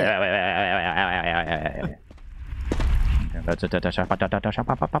little bit. There's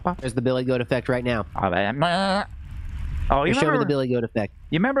the Billy Goat effect right now. Oh, you show me the Billy Goat effect.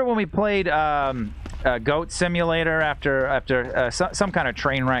 You remember when we played Goat Simulator after some kind of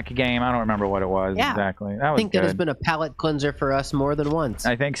train wreck game? I don't remember what it was exactly. That was I think that has been a palate cleanser for us more than once.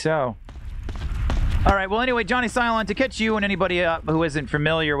 I think so. All right. Well, anyway, Johnny Silent, to catch you and anybody who isn't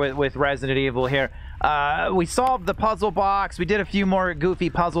familiar with Resident Evil here, we solved the puzzle box. We did a few more goofy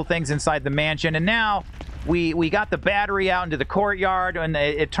puzzle things inside the mansion, and now we got the battery out into the courtyard, and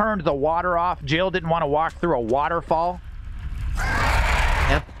it turned the water off. Jill didn't want to walk through a waterfall.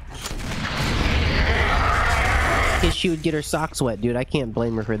 Yep. Guess she would get her socks wet, dude. I can't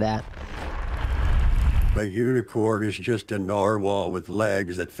blame her for that. A unicorn is just a narwhal with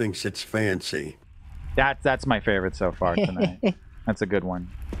legs that thinks it's fancy. That's my favorite so far tonight. That's a good one.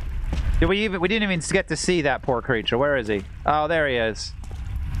 We didn't even get to see that poor creature. Where is he? Oh, there he is.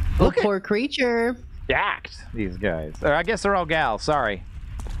 Look, poor creature. Jacked, these guys. Or I guess they're all gals. Sorry.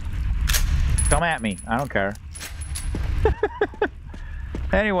 Come at me. I don't care.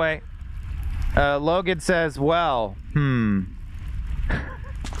 Anyway, Logan says, well,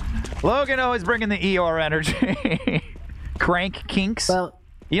 Logan always bringing the Eeyore energy. Crank kinks. Well,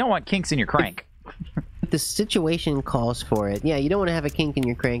 you don't want kinks in your crank. The situation calls for it. Yeah, you don't want to have a kink in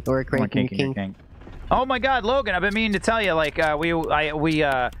your crank or a crank in your kink. Oh my God, Logan! I've been meaning to tell you. Like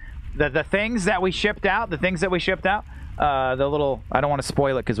the things that we shipped out, the little. I don't want to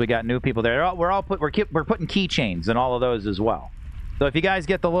spoil it because we got new people there. We're putting keychains in all of those as well. So if you guys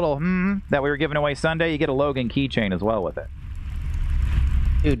get the little that we were giving away Sunday, you get a Logan keychain as well with it.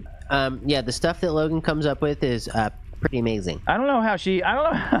 Dude, yeah, the stuff that Logan comes up with is pretty amazing. I don't know how she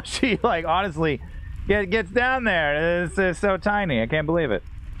like honestly gets down there. It's so tiny. I can't believe it.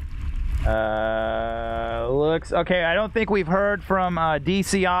 Looks okay. I don't think we've heard from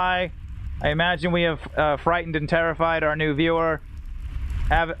DCI. I imagine we have frightened and terrified our new viewer.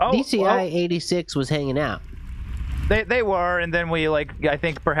 DCI 86 was hanging out. They were, and then we I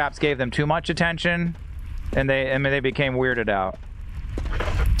think perhaps gave them too much attention, and they became weirded out.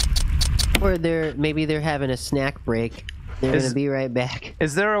 Or maybe they're having a snack break. They're gonna be right back.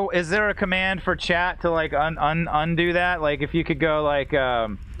 Is there a command for chat to like undo that? Like if you could go like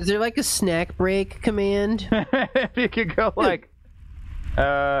is there like a snack break command? If you could go like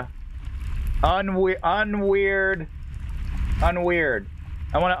unweird.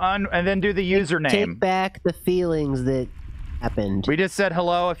 I want to and then do the username. Take back the feelings that happened. We just said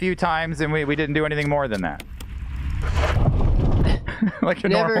hello a few times and we didn't do anything more than that. Like a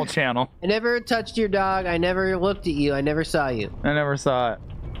normal channel. I never touched your dog. I never looked at you. I never saw you. I never saw it.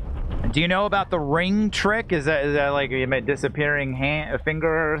 Do you know about the ring trick? Is that like a disappearing hand, a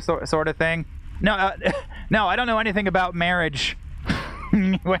finger sort of thing? No, no, I don't know anything about marriage.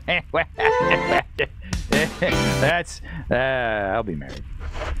 That's I'll be married.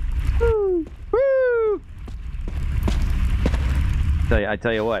 Woo, woo. I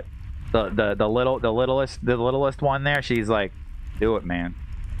tell you what, the littlest one there, she's like, do it, man.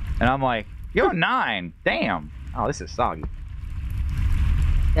 And I'm like, you're 9. Damn. Oh, this is soggy.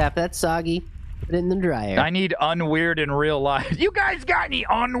 Yeah, if that's soggy, put it in the dryer. I need unweird in real life. You guys got any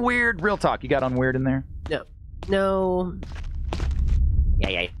unweird? Real talk, you got unweird in there? No. No.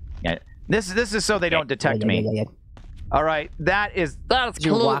 Yeah. This is so they don't detect me. All right, that's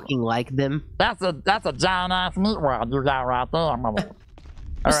you're walking like them. That's a giant ass meat rod you got right there. All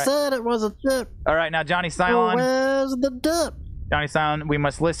right. Said it was a dip. All right, now Johnny Cylon. Where's the dip? Johnny Cylon, we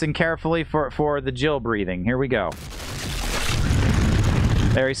must listen carefully for the Jill breathing. Here we go.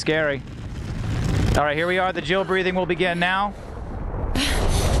 Very scary. All right, here we are. The Jill breathing will begin now.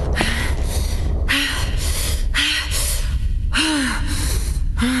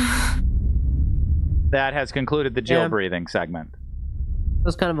 That has concluded the Jill breathing segment. That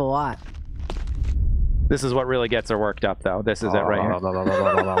was kind of a lot. This is what really gets her worked up, though. This is it right here.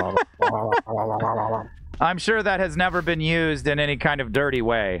 I'm sure that has never been used in any kind of dirty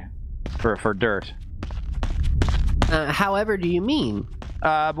way for dirt. However, do you mean?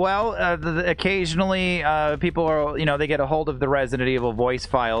 Occasionally people are, they get a hold of the Resident Evil voice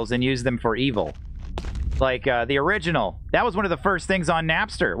files and use them for evil. Like the original, that was one of the first things on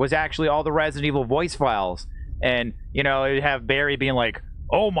Napster, was actually all the Resident Evil voice files. And, it'd have Barry being like,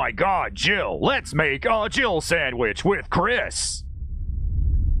 oh my God, Jill, let's make a Jill sandwich with Chris.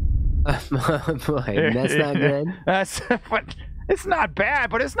 Boy, that's not good. It's not bad,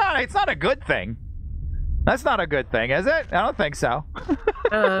 but it's not a good thing. That's not a good thing, is it? I don't think so.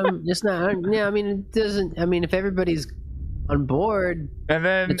 Just not. Yeah, I mean, it doesn't. I mean, if everybody's on board, and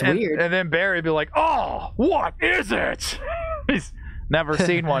then it's weird. And then Barry would be like, "Oh, what is it?" He's never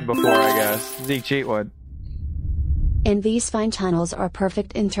seen one before, I guess. Zeke Cheatwood. And these fine channels are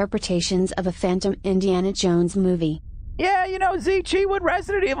perfect interpretations of a phantom Indiana Jones movie. Yeah, Zeke Cheatwood,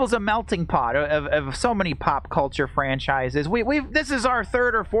 Resident Evil's a melting pot of so many pop culture franchises. This is our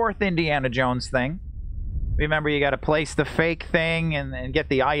 3rd or 4th Indiana Jones thing. Remember, you got to place the fake thing and get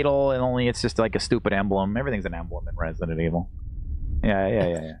the idol, and only it's just like a stupid emblem. Everything's an emblem in Resident Evil.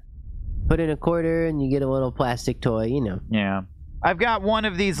 Yeah. Put in a quarter and you get a little plastic toy, Yeah. I've got one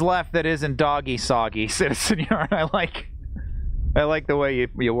of these left that isn't doggy soggy, Citizen Yarn. I like the way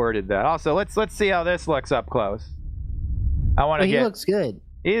you worded that. Also, let's see how this looks up close. I want to get. He looks good.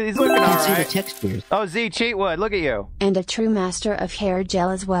 He's looking all right. See the textures. Oh, Z Cheatwood, look at you. And a true master of hair gel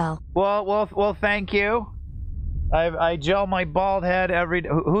as well. Well, thank you. I gel my bald head every.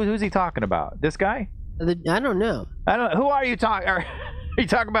 Who's he talking about? This guy? I don't know. Who are you talking? Are you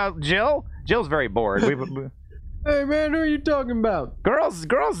talking about Jill? Jill's very bored. Hey man, who are you talking about? Girls,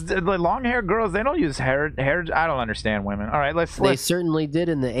 the long-haired girls, they don't use hair. I don't understand women. All right, let's. They certainly did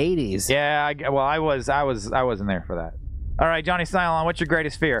in the 80s. Yeah, I wasn't there for that. All right, Johnny Cylon, what's your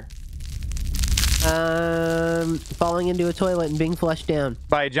greatest fear? Falling into a toilet and being flushed down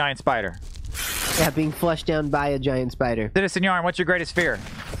by a giant spider. Yeah, being flushed down by a giant spider. Citizen Yarn, what's your greatest fear?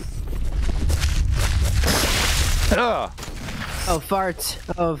 Ugh. Oh, farts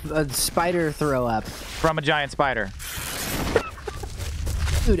of a spider throw up. From a giant spider.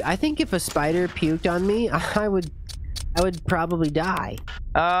 Dude, I think if a spider puked on me, I would probably die.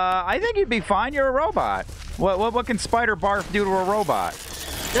 I think you'd be fine. You're a robot. What can spider barf do to a robot?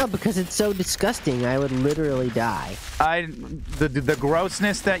 No, because it's so disgusting. I would literally die. The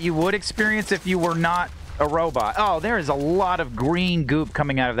grossness that you would experience if you were not a robot. Oh, there is a lot of green goop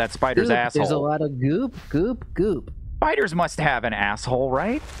coming out of that spider's asshole. There's a lot of goop. Spiders must have an asshole,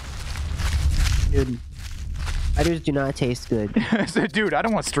 right? Dude, spiders do not taste good. So, dude, I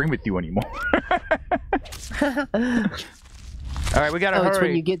don't want to stream with you anymore. All right, we gotta hurry. It's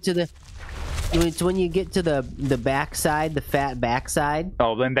when you get to the. It's when you get to the backside, the fat backside.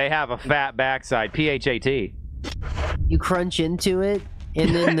 Oh, then they have a fat backside. PHAT. You crunch into it,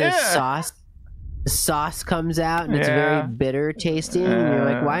 and then the sauce comes out, and it's very bitter tasting. And you're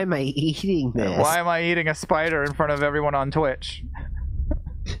like, why am I eating this? Why am I eating a spider in front of everyone on Twitch?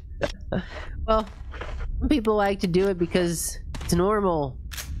 Well, some people like to do it because it's normal.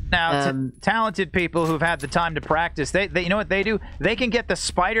 Now, talented people who've had the time to practice, they you know what they do? They can get the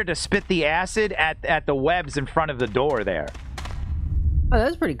spider to spit the acid at the webs in front of the door there. Oh,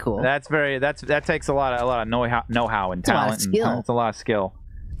 that's pretty cool. That takes a lot of know-how and talent. It's a lot of skill. It's a lot of skill.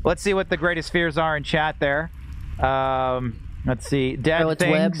 Let's see what the greatest fears are in chat there. Let's see. Dead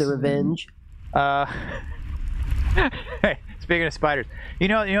things. Web, the revenge. Hey, speaking of spiders, you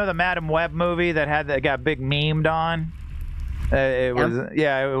know the Madam Web movie that got big memed on. It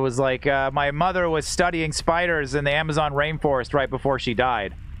was like my mother was studying spiders in the Amazon rainforest right before she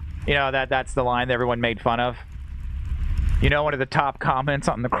died. You know that's the line that everyone made fun of. You know, one of the top comments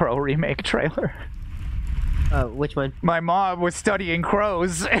on the Crow remake trailer. Which one? My mom was studying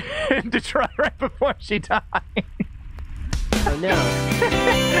crows in Detroit right before she died. Oh no!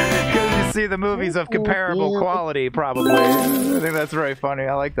 Because you see the movies of comparable quality, probably. I think that's very funny.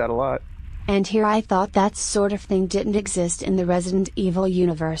 I like that a lot. And here I thought that sort of thing didn't exist in the Resident Evil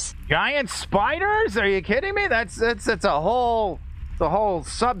universe. Giant spiders? Are you kidding me? It's a whole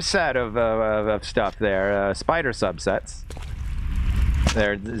subset of stuff there. Spider subsets.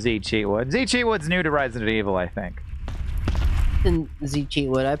 There, Z Cheatwood. Z Cheatwood's new to Resident Evil, I think. And Z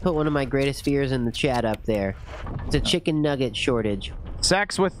Cheatwood, I put one of my greatest fears in the chat up there. It's a chicken nugget shortage.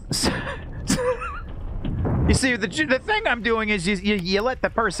 Sex with. You see, the thing I'm doing is you let the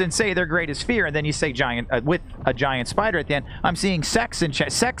person say their greatest fear, and then you say giant with a giant spider at the end. I'm seeing sex in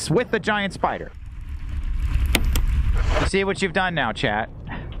chat. Sex with a giant spider. You see what you've done now, chat?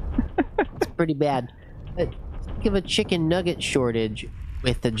 It's pretty bad. Think of a chicken nugget shortage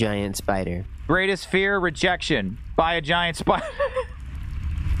with a giant spider. Greatest fear: rejection by a giant spider.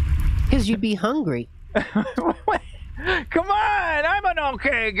 Because you'd be hungry. Come on, I'm an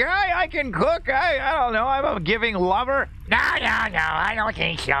okay guy. I can cook. I don't know. I'm a giving lover. No, I don't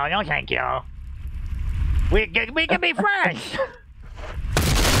think so. No, thank you. We can be friends.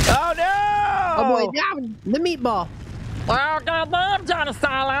 Oh no! Oh boy, down the meatball. Well, goddamn, Johnny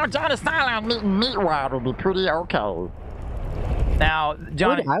Style meeting Meatwad would be pretty okay. Now,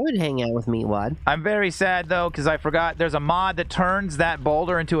 Johnny, I would hang out with Meatwad. I'm very sad though because I forgot. There's a mod that turns that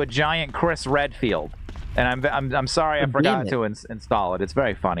boulder into a giant Chris Redfield. And I'm sorry I forgot to install it. It's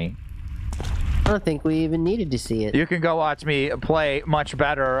very funny. I don't think we even needed to see it. You can go watch me play much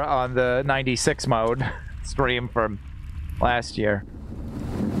better on the 96 mode stream from last year.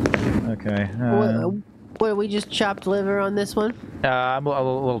 Okay. What, we just chopped liver on this one? I'm a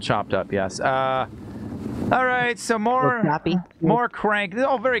little chopped up, yes. All right, so more crank. This is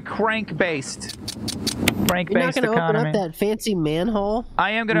all very crank-based. You're not going to open up that fancy manhole?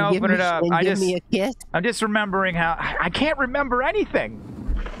 I am going to open it up. Give me a kiss? I'm just remembering how I can't remember anything.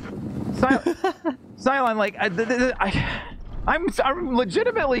 Cylon, like I'm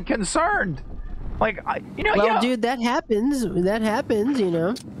legitimately concerned. Like, dude, that happens. That happens, you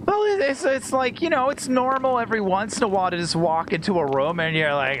know. Well, it's like, you know, it's normal every once in a while to just walk into a room and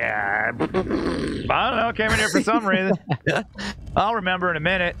you're like, I don't know, came in here for some reason. I'll remember in a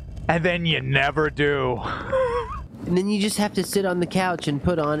minute. And then you never do. And then you just have to sit on the couch and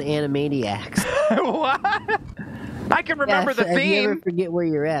put on Animaniacs. What? I can remember the theme. You never forget where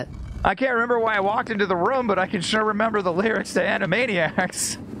you're at. I can't remember why I walked into the room, but I can sure remember the lyrics to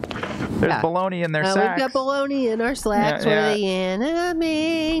Animaniacs. There's baloney in their sacks. We've got baloney in our slacks. We're the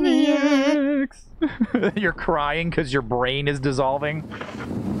Animaniacs. You're crying because your brain is dissolving.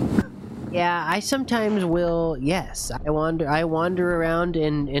 Yeah, I sometimes will. Yes, I wander around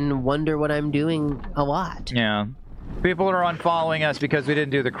and wonder what I'm doing a lot. Yeah. People are unfollowing us because we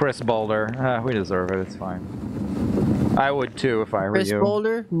didn't do the Chris Boulder. We deserve it. It's fine. I would too if I were you. Chris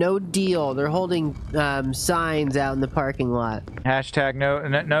Boulder, no deal. They're holding signs out in the parking lot. Hashtag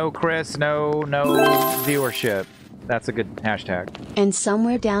no Chris, no viewership. That's a good hashtag. And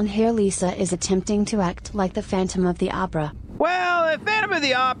somewhere down here, Lisa is attempting to act like the Phantom of the Opera. Well, the Phantom of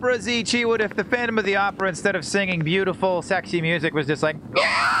the Opera, Zichi, would if the Phantom of the Opera, instead of singing beautiful, sexy music, was just like...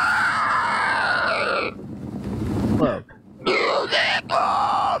 Whoa. Music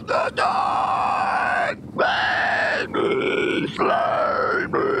of the dark, slay me, slay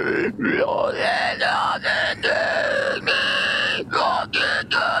me, you're nothing to me,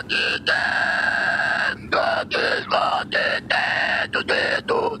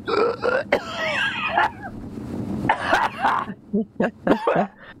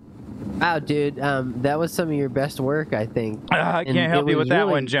 Wow, dude, that was some of your best work, I think. I can't help you with that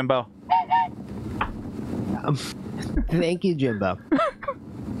one, Jimbo. Thank you, Jimbo.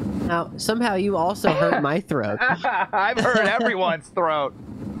 Now, somehow you also hurt my throat. I've hurt everyone's throat.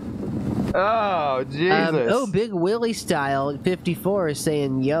 Oh, Jesus. Big Willie Style 54 is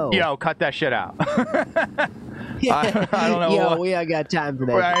saying, yo. Yo, cut that shit out. I don't know. Yo, we ain't got time for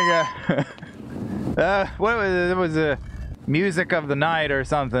that. What was it? It was a music of the night or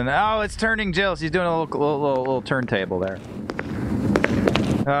something. Oh, it's Turning Jill. She's doing a little turntable there.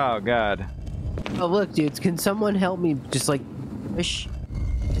 Oh, God. Oh, look, dudes, can someone help me just, like, push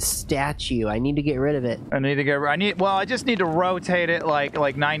a statue? I need to get rid of it. I just need to rotate it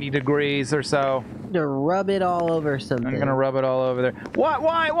like 90 degrees or so. To rub it all over something. I'm gonna rub it all over there.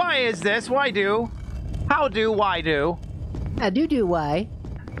 Why is this? Why do? How do? Why do? Why?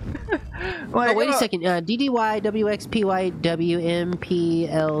 Like, wait a second. DDY, WXPY, WMPLZXYT,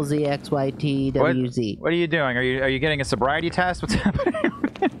 WZ. What are you doing? Are you getting a sobriety test? What's happening?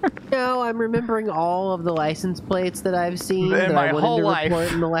 No, I'm remembering all of the license plates that I've seen that my I wanted whole to life.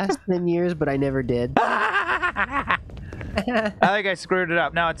 report in the last 10 years, but I never did. I think I screwed it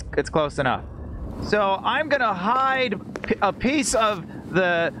up. No, it's close enough. So I'm gonna hide a piece of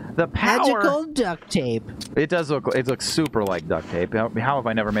the power. Magical duct tape. It looks super like duct tape. How have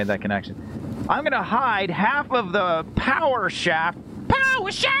I never made that connection? I'm gonna hide half of the power shaft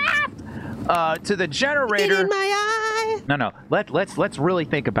to the generator. Get in my eye. No. Let's really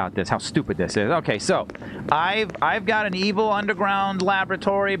think about this. How stupid this is. Okay, so I've got an evil underground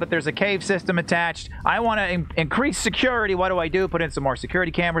laboratory, but there's a cave system attached. I want to increase security. What do? Put in some more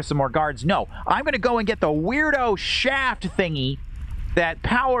security cameras, some more guards? No, I'm gonna go and get the weirdo shaft thingy that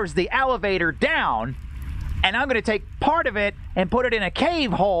powers the elevator down, and I'm gonna take part of it and put it in a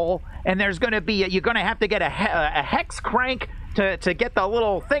cave hole. And there's gonna be you're gonna have to get a hex crank to get the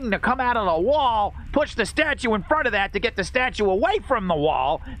little thing to come out of the wall, push the statue in front of that to get the statue away from the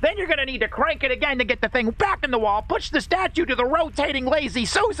wall. Then you're going to need to crank it again to get the thing back in the wall, push the statue to the rotating Lazy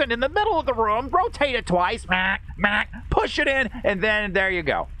Susan in the middle of the room, rotate it twice, push it in, and then there you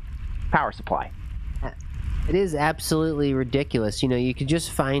go. Power supply. It is absolutely ridiculous. You know, you could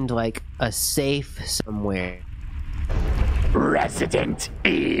just find, like, a safe somewhere. Resident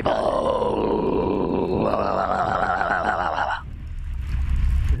Evil.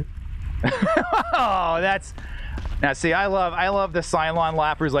 Oh, that's now. See, I love the Cylon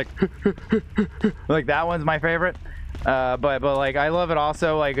lappers, like like that one's my favorite. But like I love it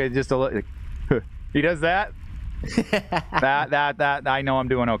also, like just a look. He does that. that I know I'm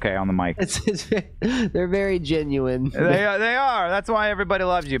doing okay on the mic. They're very genuine. They are. That's why everybody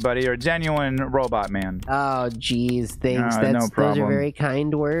loves you, buddy. You're a genuine robot man. Oh, geez, thanks. No problem. Those are very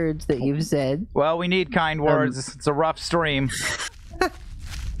kind words that you've said. Well, we need kind words. It's a rough stream.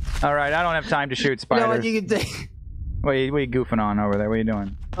 All right, I don't have time to shoot spiders. You know what you can say? What are you goofing on over there? What are you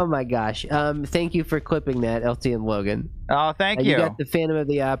doing? Oh my gosh. Thank you for clipping that, LT and Logan. Oh, thank you. You got the Phantom of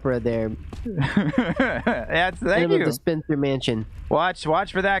the Opera there. Thank Phantom you. of the Spencer Mansion. Watch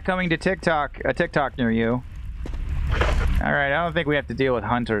for that coming to TikTok. A TikTok near you. All right, I don't think we have to deal with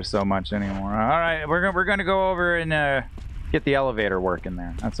hunters so much anymore. All right, we're gonna go over and get the elevator working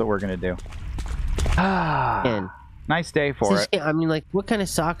there. That's what we're gonna do. Nice day for it. I mean, like, what kind of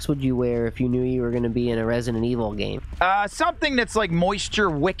socks would you wear if you knew you were gonna be in a Resident Evil game? Something that's like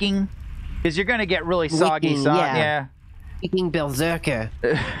moisture wicking, because you're gonna get really soggy socks. Yeah. Wicking berserker.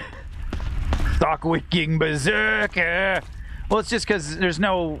 Sock wicking berserker. Well, it's just because there's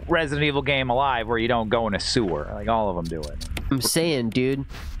no Resident Evil game alive where you don't go in a sewer. Like, all of them do it. I'm saying, dude.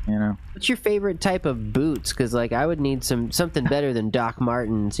 You know? What's your favorite type of boots? Because, like, I would need something better than Doc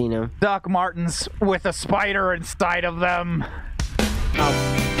Martens, you know? Doc Martens with a spider inside of them.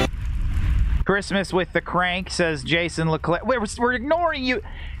 Christmas with the crank, says Jason Leclerc. We're ignoring you.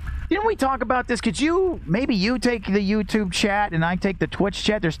 Didn't we talk about this? Could you, maybe you take the YouTube chat and I take the Twitch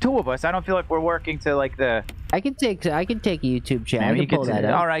chat? There's two of us. I don't feel like we're working to, like, the... I can take a YouTube chat. I can pull that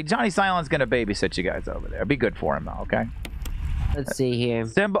up. All right, Johnny Silent's going to babysit you guys over there. Be good for him, though, okay? Let's see here.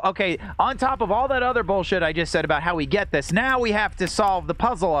 Okay, on top of all that other bullshit I just said about how we get this, now we have to solve the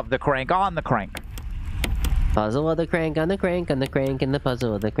puzzle of the crank on the crank. Puzzle of the crank on the crank on the crank and the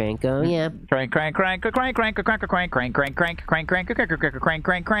puzzle of the crank. Oh yeah. Crank, crank, crank, crank, crank, crank, crank, crank, crank, crank, crank, crank, crank, crank,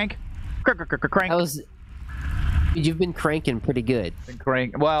 crank, crank. You've been cranking pretty good.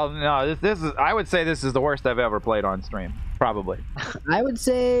 Well, no, this is. I would say this is the worst I've ever played on stream. Probably. I would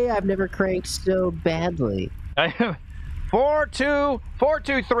say I've never cranked so badly. 4, 2, 4,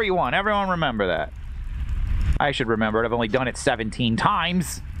 2, 3, 1. Everyone remember that. I should remember it. I've only done it 17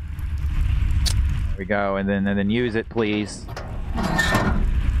 times. There we go, and then use it, please.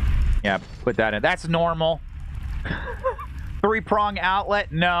 Yeah, put that in. That's normal. 3-prong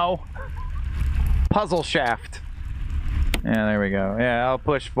outlet, no. Puzzle shaft. Yeah, there we go. Yeah, I'll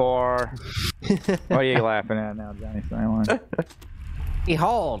push 4. What are you laughing at now, Johnny Silent?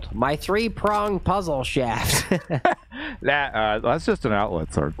 Behold, my 3-prong puzzle shaft. That's just an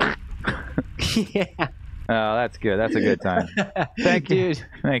outlet, sir. Yeah. Oh, that's good. That's a good time. Thank you. Dude.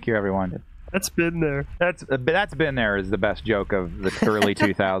 Thank you, everyone. That's been there. That's been there is the best joke of the early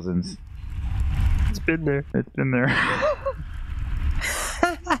 2000s. It's been there. It's been there.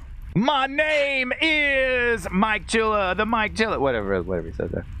 My name is Mike Chilla, the Mike Chilla, whatever he says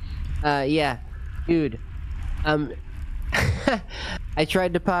there. Yeah, dude. I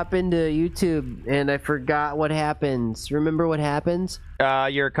tried to pop into YouTube and I forgot what happens. Remember what happens?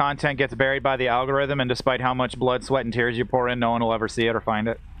 Your content gets buried by the algorithm, and despite how much blood, sweat, and tears you pour in, no one will ever see it or find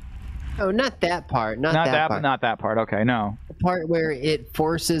it. Oh, not that part. Not that part. Not that part. Okay, no. The part where it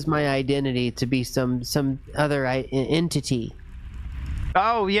forces my identity to be some other entity.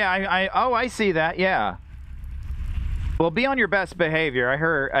 Oh yeah, I see that. Yeah. Well, be on your best behavior.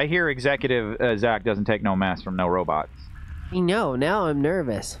 I hear Executive Zach doesn't take no mess from no robots. I know. Now I'm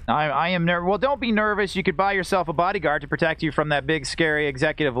nervous. I am nervous. Well, don't be nervous. You could buy yourself a bodyguard to protect you from that big, scary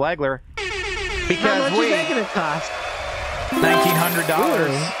Executive Legler. Because how much is that gonna cost?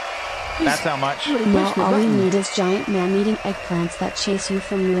 $1,900. That's how much. Now all we need is giant man-eating eggplants that chase you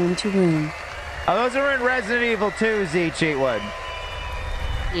from room to room. Oh, those are in Resident Evil 2, Z Cheatwood.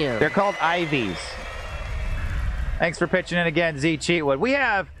 Yeah. They're called IVs. Thanks for pitching in again, Z Cheatwood. We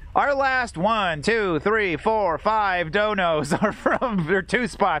have our last 1, 2, 3, 4, 5 donos are from, or 2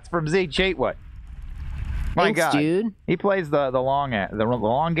 spots from Z Cheatwood. My Thanks, God, dude. He plays the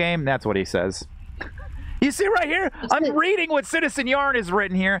long game. That's what he says. You see right here, I'm reading what Citizen Yarn has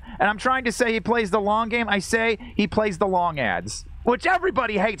written here, and I'm trying to say he plays the long game. I say he plays the long ads, which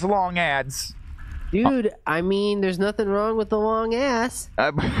everybody hates long ads. Dude, I mean, there's nothing wrong with the long ass.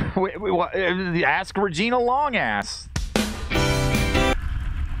 Ask Regina Longass.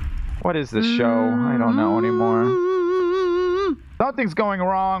 What is this show? I don't know anymore. Something's going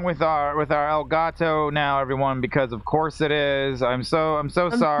wrong with our El Gato now, everyone, because of course it is. I'm so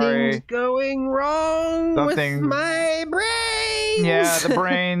sorry. Something's going wrong with my brain. Yeah,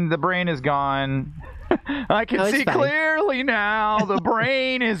 the brain is gone. I can see clearly now. The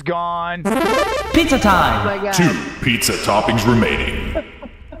brain is gone. Pizza time. Oh my God. 2 pizza toppings remaining.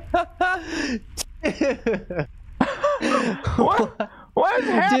 What is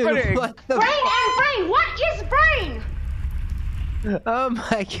happening? Dude, what the Brain! What is brain? Oh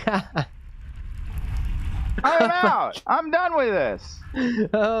my God. I'm out. I'm done with this.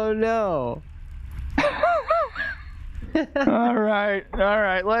 Oh no. All right.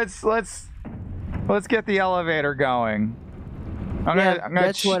 Let's get the elevator going.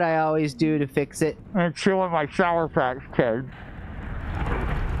 That's what I always do to fix it. I'm gonna chill in my Sour Patch Kids.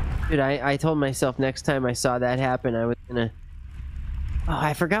 Dude, I told myself next time I saw that happen, I was gonna. Oh,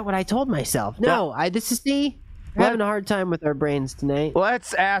 I forgot what I told myself. No, We're having a hard time with our brains tonight.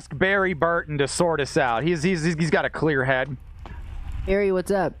 Let's ask Barry Burton to sort us out. He's got a clear head. Barry,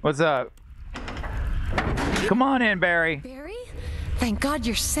 what's up? What's up? Come on in, Barry. Barry? Thank God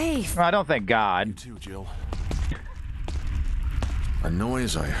you're safe. I don't thank God. You too, Jill. A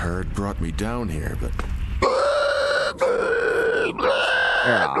noise I heard brought me down here, but...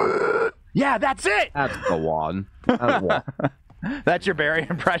 Yeah, that's it! That's the one. That's your Barry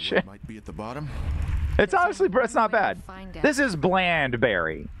impression? Might be at the bottom. It's honestly, it's not bad. This is bland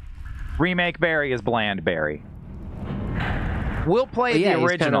Barry. Remake Barry is bland Barry. We'll play the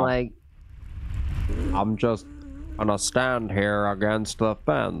original. Like, I'm just gonna stand here against the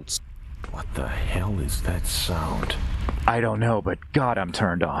fence. What the hell is that sound? I don't know, but God, I'm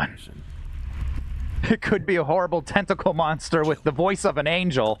turned on. It could be a horrible tentacle monster with the voice of an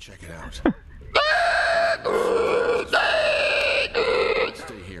angel. Check it out.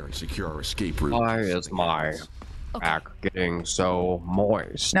 Stay here and secure our escape route. Why is my back getting so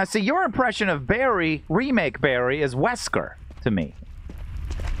moist? Now, see, your impression of Barry, remake Barry, is Wesker to me.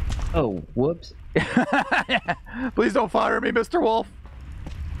 Oh, whoops. Please don't fire me, Mr. Wolf.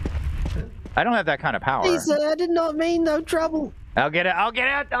 I don't have that kind of power. He said I did not mean no trouble. I'll get out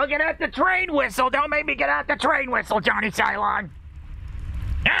the train whistle. Don't make me get out the train whistle, Johnny Cylon.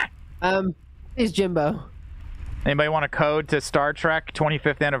 He's Jimbo. Anybody want a code to Star Trek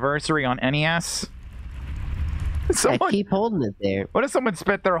 25th anniversary on NES? I keep holding it there. What if someone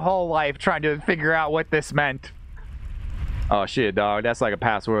spent their whole life trying to figure out what this meant? Oh shit, dog. That's like a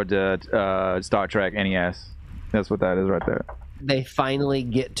password to Star Trek NES. That's what that is right there. They finally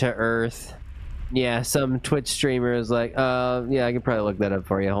get to Earth. Yeah, some Twitch streamer is like, yeah, I can probably look that up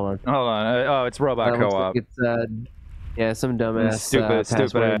for you. Hold on. Hold on. Oh, it's Robot Co-op. Like it's, yeah, some dumbass.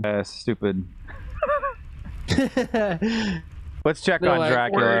 Stupid. Let's check on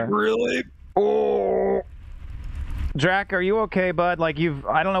Dracula. Really? Oh. Drac, are you okay, bud? Like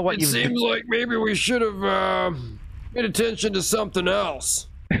I don't know what It seems like maybe we should have paid attention to something else.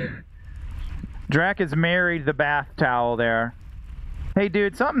 Drac has married the bath towel there. Hey,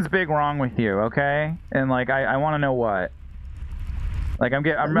 dude, something's big wrong with you, okay? And like, I want to know what. Like,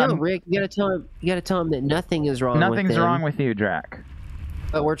 No, Rick, you gotta tell him that nothing is wrong. Nothing's wrong with you, Drac.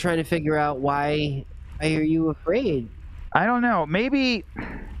 But we're trying to figure out why are you afraid? I don't know. Maybe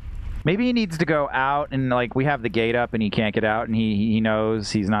he needs to go out and like we have the gate up and he can't get out and he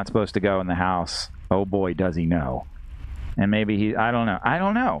knows he's not supposed to go in the house. Oh boy, does he know. And maybe I don't know. I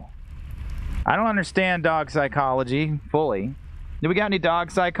don't understand dog psychology fully. Do we got any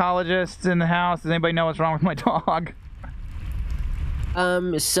dog psychologists in the house? Does anybody know what's wrong with my dog?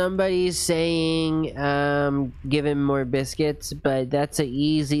 Somebody's saying give him more biscuits, but that's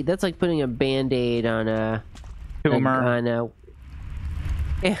like putting a band-aid on a tumor.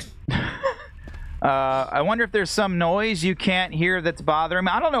 I wonder if there's some noise you can't hear that's bothering him.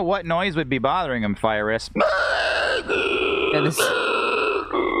 I don't know what noise would be bothering him, Fyrus.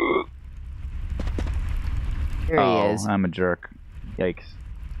 Here he is. I'm a jerk. Yikes.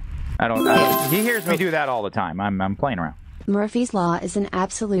 He hears me do that all the time. I'm playing around. Murphy's Law is an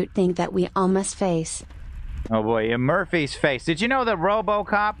absolute thing that we all must face. Oh boy, Murphy's face. Did you know that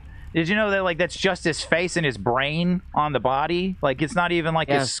RoboCop? Did you know that like that's just his face and his brain on the body? Like it's not even like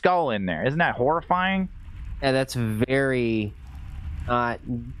his skull in there. Isn't that horrifying? Yeah, that's very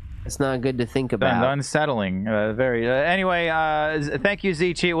it's not good to think about. Unsettling. Anyway, thank you,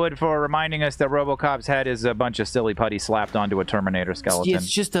 Z Cheatwood, for reminding us that RoboCop's head is a bunch of silly putty slapped onto a Terminator skeleton. It's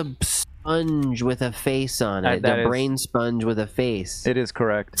just a sponge with a face on it. The brain sponge with a face. It is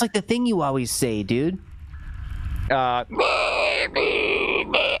correct. It's like the thing you always say, dude. No, not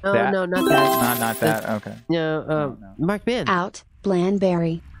that. Not that. Okay. No, Mark Ben. Out, Bland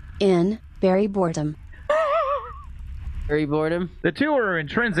Barry. In, Barry Boredom. Barry Boredom? The two are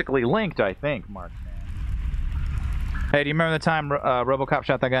intrinsically linked, I think, Mark. Hey, do you remember the time RoboCop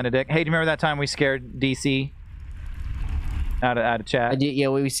shot that guy in the dick? Hey, do you remember that time we scared DC out of chat? I did, yeah,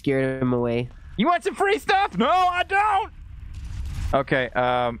 we scared him away. You want some free stuff? No, I don't! Okay,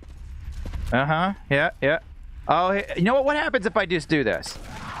 yeah. Oh, hey, you know what? What happens if I just do this?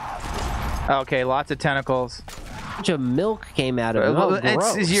 Okay, lots of tentacles. A bunch of milk came out of it.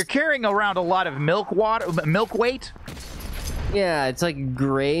 Oh, you're carrying around a lot of milk weight? Yeah, it's like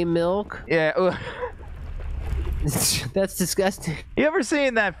gray milk. Yeah. That's disgusting. You ever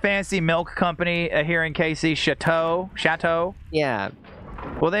seen that fancy milk company here in KC, Chateau? Yeah.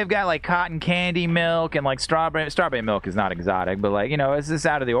 Well, they've got like cotton candy milk and like strawberry milk is not exotic, but like, you know, it's just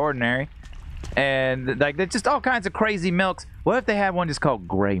out of the ordinary. And like there's just all kinds of crazy milks. What if they had one just called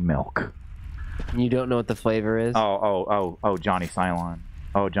gray milk? You don't know what the flavor is? Oh, Johnny Cylon.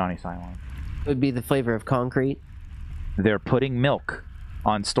 Oh, Johnny Cylon. It would be the flavor of concrete. They're putting milk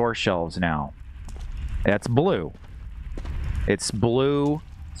on store shelves now. That's blue. It's blue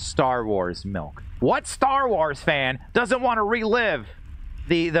Star Wars milk. What Star Wars fan doesn't want to relive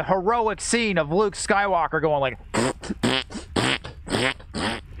the heroic scene of Luke Skywalker going like...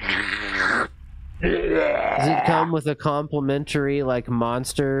 Does it come with a complimentary, like,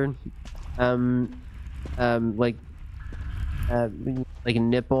 monster, like a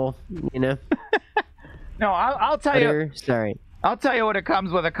nipple, you know? No, I'll tell Butter? you. Sorry. I'll tell you what it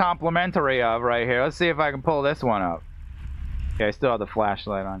comes with a complimentary of right here. Let's see if I can pull this one up. Okay, I still have the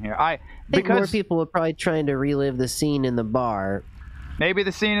flashlight on here. I think more people are probably trying to relive the scene in the bar. Maybe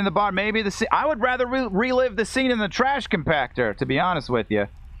the scene in the bar. Maybe the scene. I would rather relive the scene in the trash compactor, to be honest with you.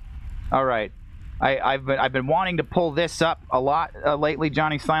 All right. I've been wanting to pull this up a lot lately,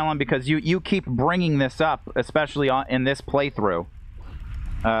 Johnny Silent, because you keep bringing this up, especially in this playthrough.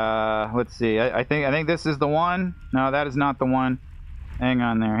 Let's see. I think this is the one. No, that is not the one. Hang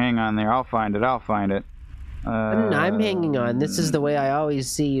on there. I'll find it. I'm hanging on. This is the way I always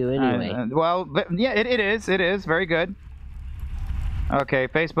see you anyway. Well, yeah, it is. It is very good. Okay,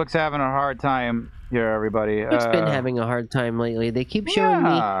 Facebook's having a hard time here, everybody. It's been having a hard time lately. They keep showing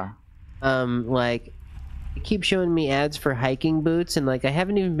me, like, they keep showing me ads for hiking boots, and like I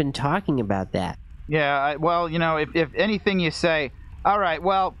haven't even been talking about that. Yeah, well, you know, if anything you say, all right,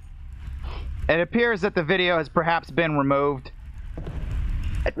 well, it appears that the video has perhaps been removed.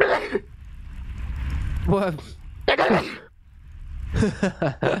 What?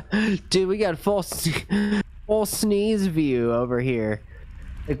 Dude, we got full sneeze view over here.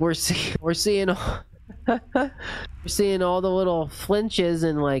 Like we're seeing all we're seeing all the little flinches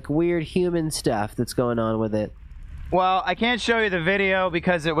and like weird human stuff that's going on with it. Well, I can't show you the video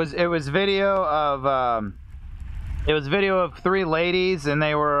because it was video of three ladies, and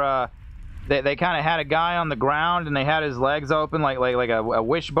they were they kind of had a guy on the ground and they had his legs open like a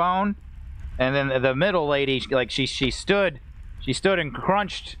wishbone, and then the middle lady, like she stood and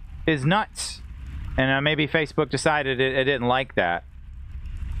crunched his nuts, and maybe Facebook decided it didn't like that.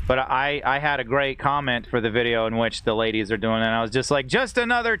 But I had a great comment for the video in which the ladies are doing it, and I was just like, just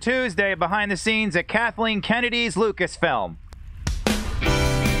another Tuesday behind the scenes at Kathleen Kennedy's Lucasfilm.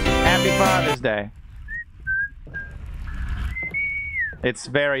 Happy Father's Day. It's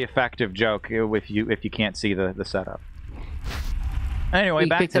a very effective joke if you can't see the setup. Anyway, you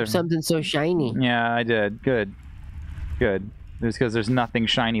picked up something so shiny. Yeah, I did. Good. It's because there's nothing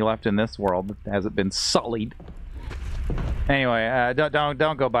shiny left in this world that hasn't been sullied. Anyway,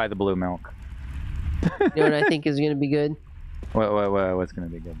 don't go buy the blue milk. You know what I think is going to be good? What's going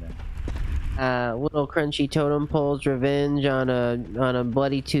to be good then? Little Crunchy Totem Pole's Revenge on a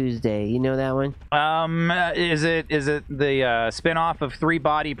Bloody Tuesday. You know that one? Is it the spin-off of Three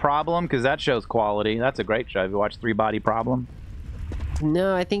Body Problem? Because that show's quality. That's a great show. Have you watched Three Body Problem?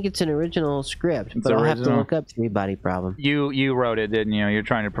 No, I think it's an original script, but I'll have to look up Three Body Problem. You wrote it, didn't you? You're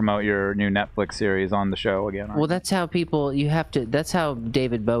trying to promote your new Netflix series on the show again. Well, that's how people. That's how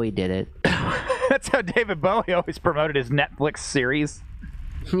David Bowie did it. That's how David Bowie always promoted his Netflix series.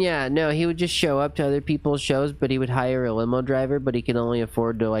 Yeah, no, he would just show up to other people's shows, but he would hire a limo driver, but he could only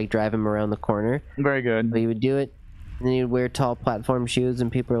afford to like drive him around the corner. Very good. But he would do it, and then he'd wear tall platform shoes,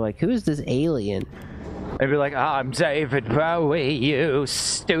 and people are like, "Who is this alien?" They'd be like, I'm David Bowie, you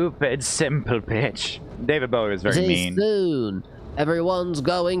stupid simple bitch. David Bowie was very mean. Soon, everyone's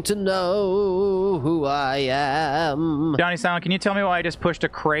going to know who I am. Johnny Silent, can you tell me why I just pushed a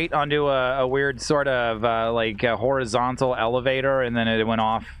crate onto a weird sort of like a horizontal elevator, and then it went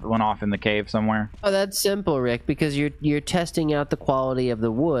off in the cave somewhere? Oh, that's simple, Rick, because you're testing out the quality of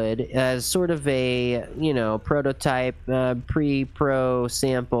the wood as sort of a prototype, pre-pro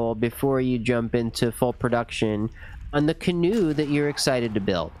sample before you jump into full production on the canoe that you're excited to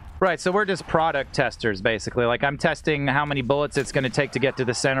build. Right, so we're just product testers, basically. Like, I'm testing how many bullets it's going to take to get to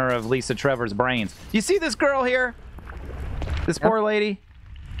the center of Lisa Trevor's brains. You see this girl here? This poor lady?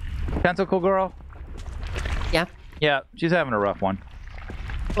 Tentacle girl? Yeah. Yeah, she's having a rough one.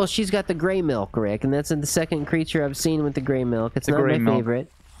 Well, she's got the gray milk, Rick, and that's the second creature I've seen with the gray milk. It's not my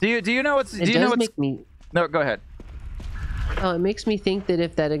favorite. Do you know what's... No, go ahead. Oh, it makes me think that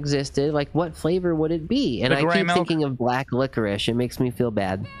if that existed, like, what flavor would it be? And I keep thinking of black licorice. It makes me feel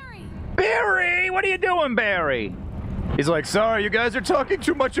bad. Barry! What are you doing, Barry? He's like, sorry, you guys are talking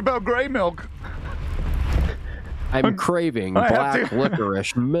too much about gray milk. I'm craving black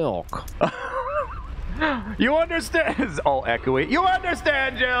licorice milk. You understand? It's all echoey. You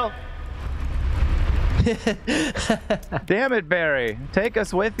understand, Jill? Damn it, Barry. Take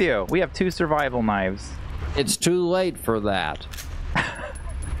us with you. We have 2 survival knives. It's too late for that.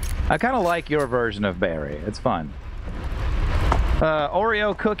 I kind of like your version of Barry. It's fun.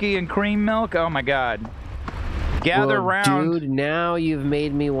 Oreo cookie and cream milk. Oh my god. Gather round. Dude, now you've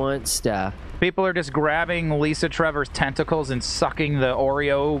made me want stuff. People are just grabbing Lisa Trevor's tentacles and sucking the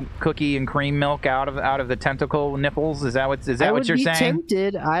Oreo cookie and cream milk out of the tentacle nipples. Is that what you're saying? I would be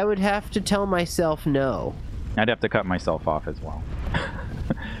tempted. I would have to tell myself no. I'd have to cut myself off as well.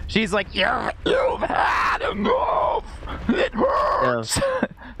 She's like, you've had enough. It hurts.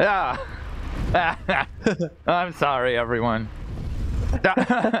 No. I'm sorry, everyone.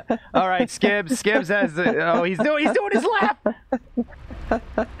 All right, Skibbs. Skibbs has. He's doing his laugh.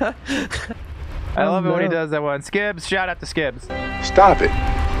 I love it when he does that one. Skibbs, shout out to Skibbs. Stop it.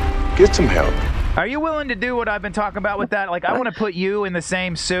 Get some help. Are you willing to do what I've been talking about with that? Like, I want to put you in the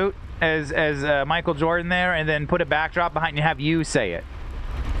same suit as Michael Jordan there, and then put a backdrop behind and have you say it.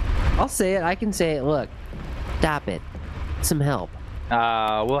 I'll say it. I can say it. Look, stop it. Some help.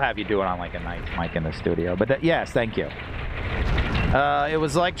 We'll have you do it on like a night mic in the studio. But yes, thank you. It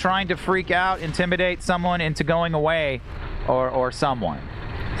was like trying to freak out, intimidate someone into going away, or someone.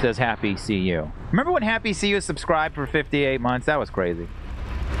 Says Happy CU. Remember when Happy CU subscribed for 58 months? That was crazy.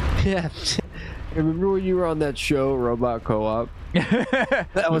 Yeah. Remember when you were on that show, Robot Co-op?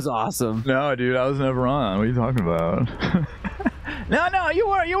 That was awesome. No, dude, I was never on. What are you talking about? No, you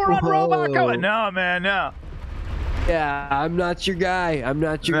were on Robot Co-op. No, man, no. Yeah, I'm not your guy. I'm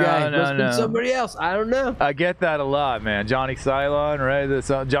not your guy. It must have been somebody else. I don't know. I get that a lot, man. Johnny Cylon,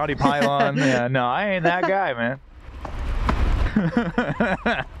 right? Johnny Pylon. Yeah, no, I ain't that guy, man.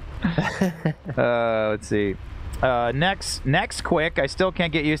 Let's see. Next Quick. I still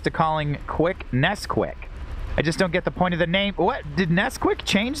can't get used to calling Quick Nesquik. I just don't get the point of the name. What did Nesquik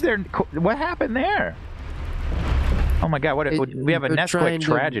change their? What happened there? Oh my god! We have a Nesquik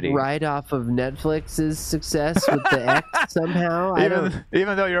tragedy. Right off of Netflix's success with the X somehow.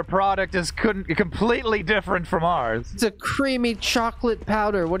 Even though your product is completely different from ours. It's a creamy chocolate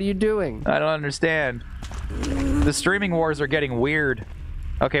powder. What are you doing? I don't understand. The streaming wars are getting weird.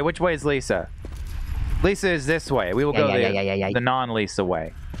 Okay, which way is Lisa? Lisa is this way. We will go the non-Lisa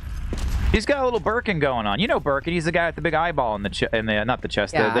way. He's got a little Birkin going on. You know Birkin. He's the guy with the big eyeball in the not the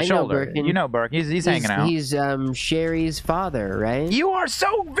chest, the shoulder. Birkin. You know Birkin. He's hanging out. He's Sherry's father, right? You are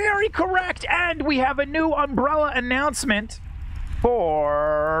so very correct. And we have a new umbrella announcement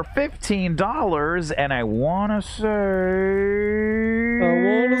for $15. And I want to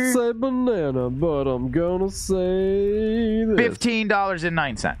say banana, but I'm gonna say this.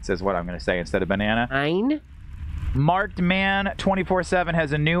 $15.09 is what I'm gonna say instead of banana. Nine. Marked Man 24/7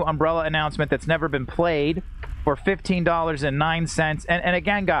 has a new umbrella announcement that's never been played for $15.09. And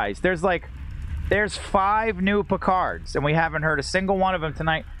again, guys, there's 5 new Picards, and we haven't heard a single one of them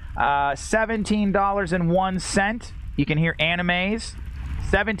tonight. $17.01. You can hear animes.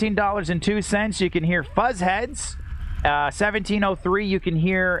 $17.02. You can hear Fuzzheads. 1703. You can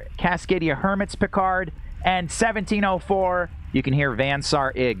hear Cascadia Hermit's Picard, and 1704. You can hear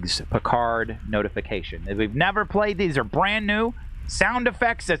Vansar Iggs Picard notification. If we've never played these, are brand new sound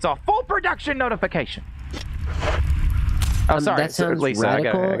effects. It's a full production notification. Oh, sorry, that sounds Lisa.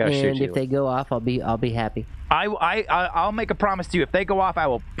 radical, I gotta shoot and you. if they go off, I'll be happy. I'll make a promise to you. If they go off, I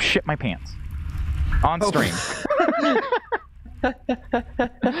will shit my pants on stream.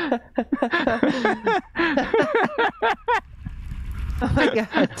 Oh my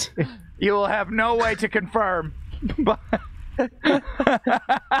god! You will have no way to confirm. But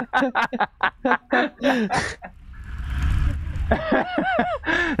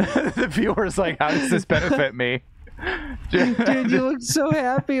the viewer's like, how does this benefit me? Dude, you looked so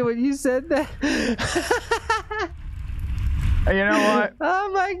happy when you said that. You know what? Oh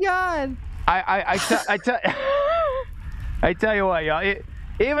my god! I tell you what, y'all.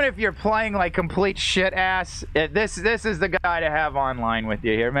 Even if you're playing like complete shit ass, this is the guy to have online with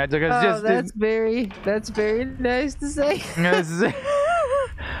you here, man. Because that's very nice to say.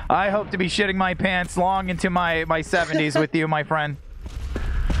 I hope to be shitting my pants long into my 70s with you, my friend.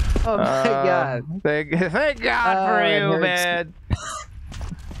 Oh my god! Thank God for you, man.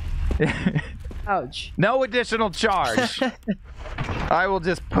 Ouch! No additional charge. I will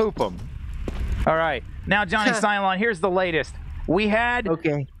just poop them. All right, now Johnny Cylon. Here's the latest. We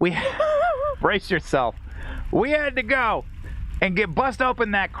brace yourself. We had to go and bust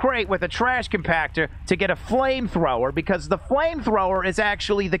open that crate with a trash compactor to get a flamethrower, because the flamethrower is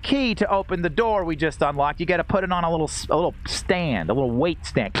actually the key to open the door we just unlocked. You got to put it on a little stand, a little weight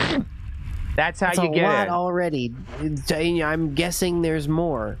stand. That's how you get it. That's a lot already. I'm guessing there's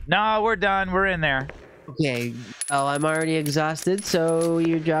more. No, we're done. We're in there. Okay. Oh, I'm already exhausted, so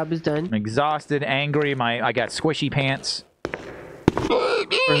your job is done. I'm exhausted, angry. I got squishy pants.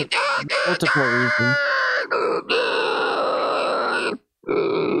 multiple reasons.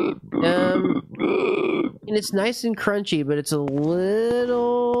 And it's nice and crunchy, but it's a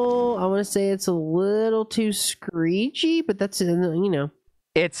little, I want to say it's a little too screechy, but that's, you know.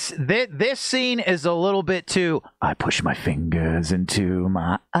 It's this scene is a little bit too, I push my fingers into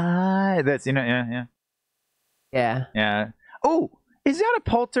my eye. That's, you know, yeah. Oh, is that a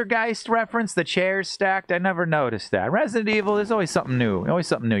Poltergeist reference? The chairs stacked? I never noticed that. Resident Evil, there's always something new. Always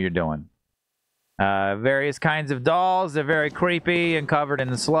something new you're doing. Various kinds of dolls. They're very creepy and covered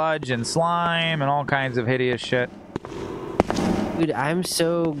in sludge and slime and all kinds of hideous shit. Dude, I'm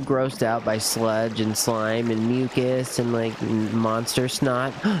so grossed out by sludge and slime and mucus and like monster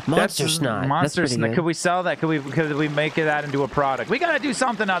snot. Monster snot. Monster snot. Could we sell that? Could we make that into a product? We gotta do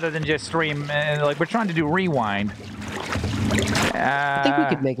something other than just stream. Like we're trying to do rewind. I think we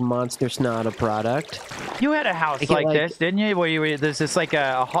could make monster snot a product. You had a house like this, didn't you? Where there's this like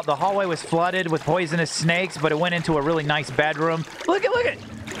the hallway was flooded with poisonous snakes, but it went into a really nice bedroom. Look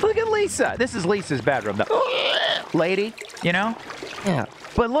at Lisa. This is Lisa's bedroom, though. Lady, you know? Yeah.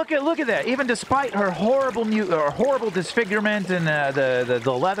 But look at that. Even despite her horrible disfigurement and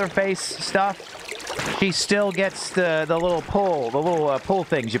the leather face stuff, she still gets the little pull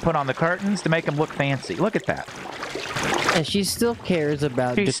things you put on the curtains to make them look fancy. Look at that. And she still cares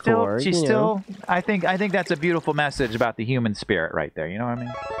about decor. I think that's a beautiful message about the human spirit right there. You know what I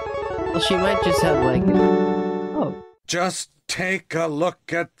mean? Well, she might just have like, Just take a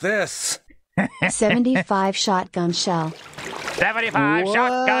look at this. 75 shotgun shell. 75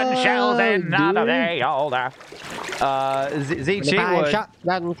 shotgun shells and another day older. Z Cheatwood.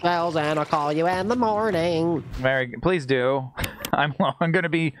 Shotgun shells and I'll call you in the morning. Mary, please do. I'm gonna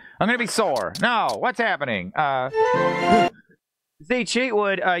be sore. No, what's happening? Z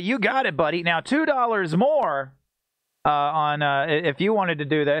Cheatwood, you got it, buddy. Now $2 more on if you wanted to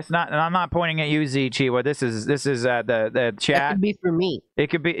do this. And I'm not pointing at you, Z Cheatwood. This is the chat. It could be for me. It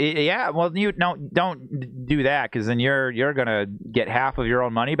could be, yeah. Well, you don't do that because then you're gonna get half of your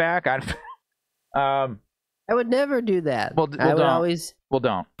own money back. I would never do that. Well, I would always. Well,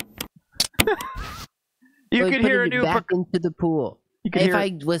 don't. You could hear a new back into the pool.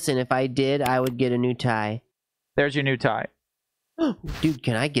 If I did, I would get a new tie. There's your new tie. Dude,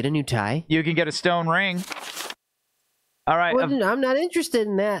 can I get a new tie? You can get a stone ring. All right. Well, I'm not interested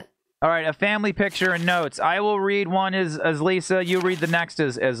in that. All right, a family picture and notes. I will read one as Lisa. You read the next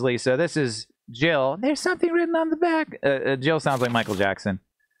as Lisa. This is Jill. There's something written on the back. Jill sounds like Michael Jackson.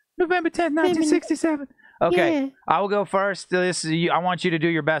 November 10th, 1967. Okay, yeah. I will go first. I want you to do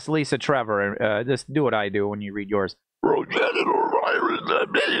your best, Lisa Trevor. Just do what I do when you read yours. Progenitor virus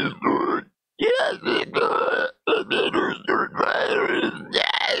administered. Yes, administered virus.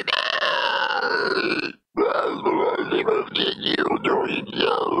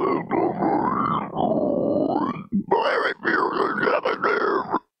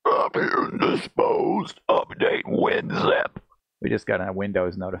 Disposed. Update WinZip. We just got a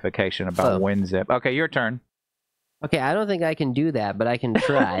Windows notification about WinZip. Okay, your turn. Okay, I don't think I can do that, but I can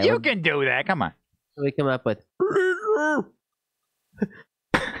try. You can do that. Come on. What do we come up with?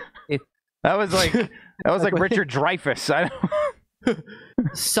 That was like Richard Dreyfuss.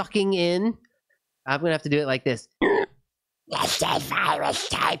 Sucking in. I'm gonna have to do it like this. Yes, virus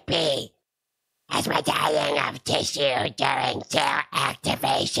type B. As medallion of tissue during cell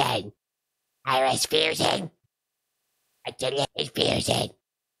activation. Virus fusion. Fusion.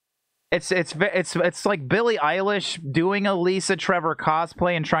 It's like Billie Eilish doing a Lisa Trevor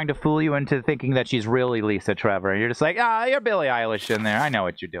cosplay and trying to fool you into thinking that she's really Lisa Trevor. And you're just like, you're Billie Eilish in there. I know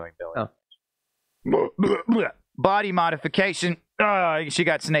what you're doing, Billie. Oh. Body modification. She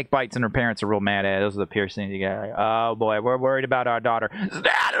got snake bites and her parents are real mad at it. Those are the piercings you got. Oh boy, we're worried about our daughter.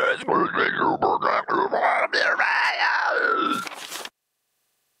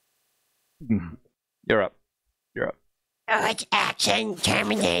 You're up. Oh, it's action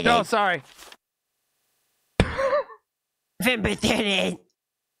terminated. No, sorry. November 30th,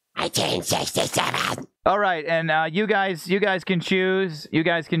 1967. All right, and you guys can choose. You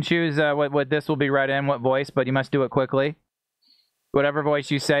guys can choose what this will be read in, what voice, but you must do it quickly. Whatever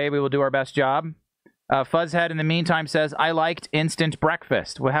voice you say, we will do our best job. Fuzzhead, in the meantime, says, I liked instant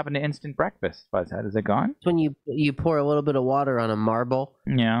breakfast. What happened to instant breakfast, Fuzzhead? Is it gone? It's when you pour a little bit of water on a marble.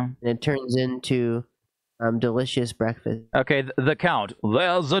 Yeah. And it turns into delicious breakfast. Okay, the count.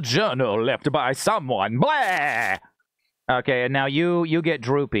 There's a journal left by someone. Blah! Okay, and now you get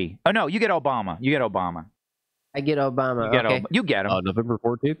Droopy. Oh, no, you get Obama. You get Obama. I get Obama. You get him. November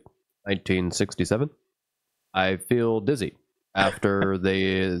 14th, 1967. I feel dizzy after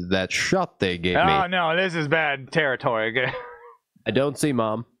that shot they gave me. Oh, no, this is bad territory. I don't see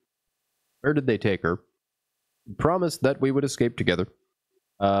Mom. Where did they take her? Promised that we would escape together.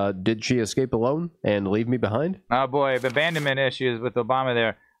 Did she escape alone and leave me behind? Oh boy, abandonment issues with Obama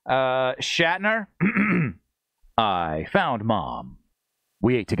there. Shatner? I found Mom.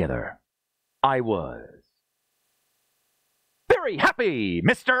 We ate together. I was very happy,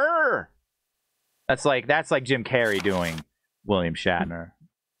 mister! That's like Jim Carrey doing William Shatner.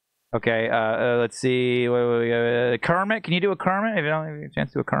 Okay, let's see. Kermit, can you do a Kermit? If you don't have a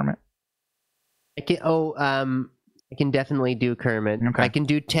chance to do a Kermit. I can definitely do Kermit. Okay. I can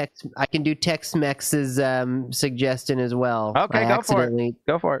do Tex-Mex's suggestion as well. Okay, go for it.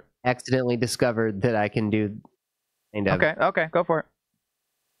 Go for it. Accidentally discovered that I can do kind of. Okay, go for it.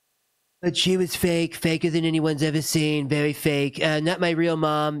 But she was fake, faker than anyone's ever seen, very fake. Not my real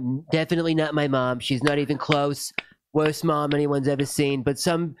mom, definitely not my mom. She's not even close. Worst mom anyone's ever seen, but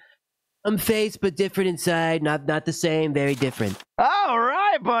some face, but different inside. Not the same, very different. All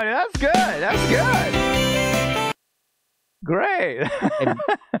right, buddy, that's good. That's good. Great. I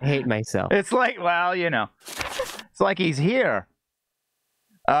hate myself. It's like, well, you know, it's like he's here.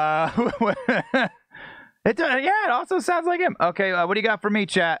 It also sounds like him. Okay, what do you got for me,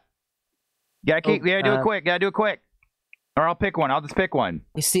 chat? Do it quick. Gotta do it quick. Or I'll pick one. I'll just pick one.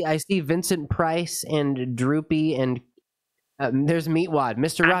 I see Vincent Price and Droopy and there's Meatwad.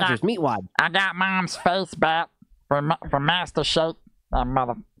 Mr. Rogers, Meatwad. I got Mom's face back for Master Shake.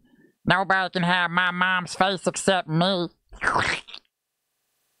 Mother. Nobody can have my mom's face except me.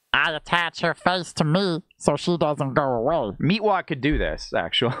 I attach her face to me so she doesn't go away. Meatwad could do this,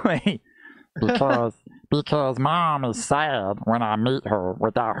 actually. because Mom is sad when I meet her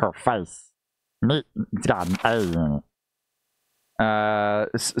without her face. It's got an A in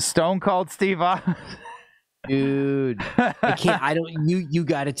it. Stone Cold Steve Austin. Dude, I can't. I don't. You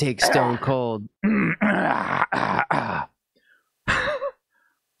got to take Stone Cold.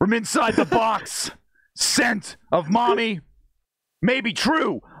 From inside the box, scent of mommy may be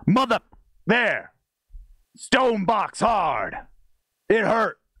true. Mother, there. Stone box hard. It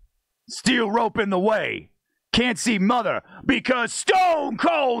hurt. Steel rope in the way. Can't see mother because Stone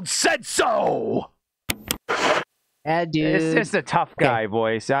Cold said so. Yeah, dude. It's just a tough guy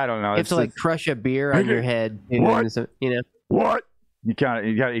voice. I don't know. You have to like crush a beer on your head. What? You know. What? You kind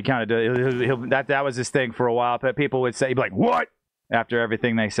of do. That was his thing for a while. But people would say, he'd be like, "What?" after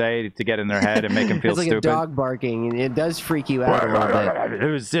everything they say to get in their head and make them feel it's like stupid. A dog barking. It does freak you out a little bit.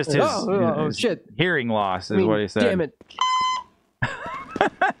 It was just his shit. Hearing loss is what he said. Damn it.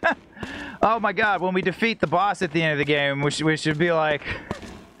 Oh my God! When we defeat the boss at the end of the game, we should be like,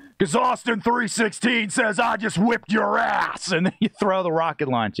 because Austin 316 says I just whipped your ass, and then you throw the rocket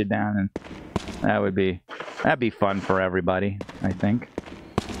launcher down, and that'd be fun for everybody. I think.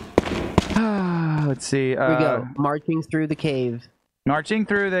 Let's see. Here we go. Marching through the cave. Marching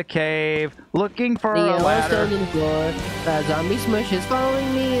through the cave, looking for a ladder. The floor. Zombie Smush is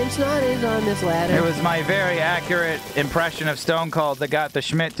following me, and Snot is on this ladder. It was my very accurate impression of Stone Cold that got the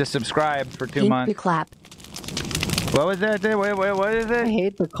Schmidt to subscribe for 2 months. The clap. What was that? Wait, what is it? I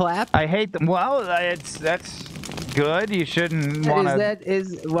hate the clap. I hate them. Well, that's good. You shouldn't want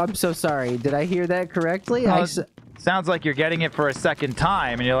to. Well, I'm so sorry. Did I hear that correctly? Well, sounds like you're getting it for a second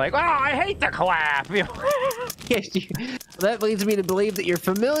time, and you're like, "Oh, I hate the clap." That leads me to believe that you're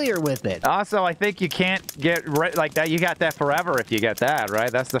familiar with it. Also, I think you can't get like that. You got that forever if you get that,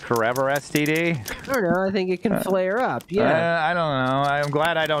 right? That's the forever STD. I don't know. I think it can flare up. Yeah. I don't know. I'm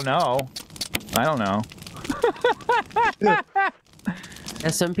glad I don't know. I don't know.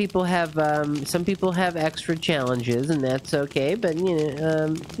 Some people have extra challenges, and that's okay. But it's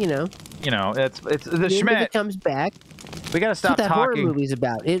the Schmidt. It comes back. We gotta stop That's what that talking. horror movie's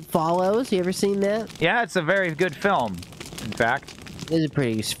about. It Follows. You ever seen that? Yeah, it's a very good film. In fact, it's a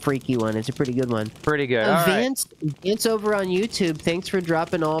pretty freaky one. It's a pretty good one. Pretty good. Vance over on YouTube. Thanks for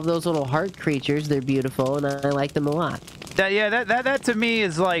dropping all of those little heart creatures. They're beautiful, and I like them a lot. That to me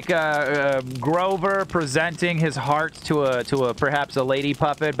is like Grover presenting his heart to a perhaps a lady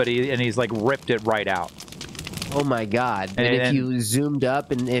puppet, but he's like ripped it right out. Oh my God! And if you zoomed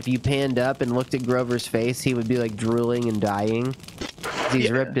up and if you panned up and looked at Grover's face, he would be like drooling and dying.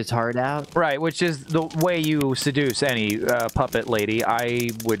 He's ripped his heart out. Right, which is the way you seduce any puppet lady.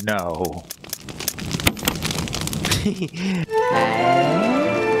 I would know.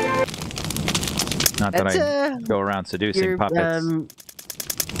 Not that I go around seducing puppets.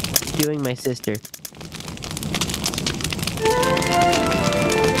 Doing my sister.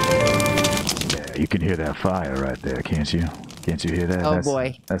 Yeah, you can hear that fire right there, can't you? Can't you hear that? Oh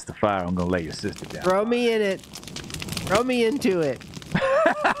boy. That's the fire. I'm gonna lay your sister down. Throw me in it. Throw me into it.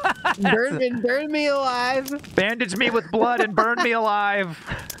 burn me alive. Bandage me with blood and burn me alive.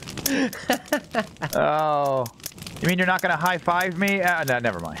 Oh. You mean you're not going to high-five me? No,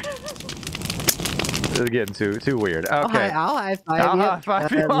 never mind. This is getting too weird. Okay. I'll high-five I'll you.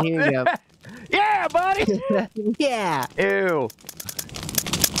 high-five you. Here you go. Yeah, buddy! Yeah. Ew.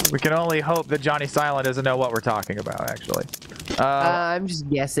 We can only hope that Johnny Silent doesn't know what we're talking about, actually. I'm just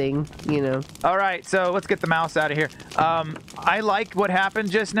guessing, you know. All right, so let's get the mouse out of here. I like what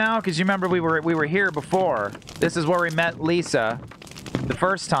happened just now because you remember we were here before. This is where we met Lisa the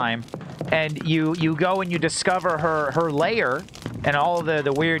first time, and you go and you discover her lair and all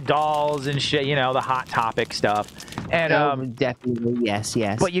the weird dolls and shit, you know, the Hot Topic stuff. And definitely, yes.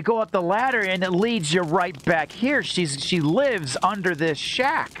 But you go up the ladder and it leads you right back here. She lives under this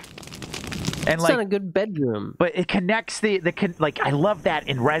shack. And it's not a good bedroom. But it connects like I love that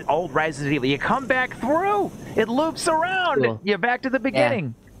in old Resident Evil. You come back through, it loops around. Cool. You're back to the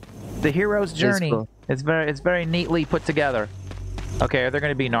beginning. Yeah. The hero's journey. Cool. It's very neatly put together. Okay, are there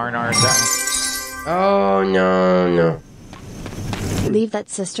going to be Narnars? Oh no. Leave that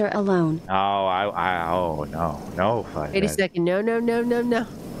sister alone. Oh, no. Wait a second. No.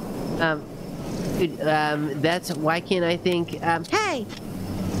 Dude, that's why can't I think? Hey,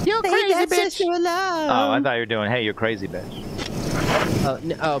 you crazy that bitch. sister alone. Oh, I thought you were doing. Hey, you crazy bitch. Oh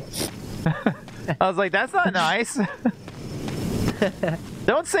no. I was like, that's not nice.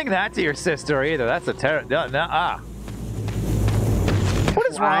 Don't sing that to your sister either. That's a terrible. What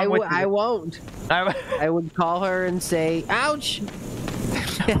is wrong with you? I won't. I would call her and say, "Ouch."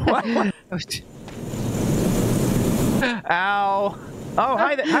 Ow. Oh,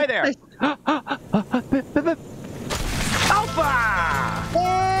 hi there. Alpha!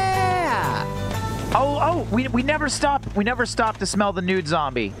 Yeah! Oh, we never stopped to smell the nude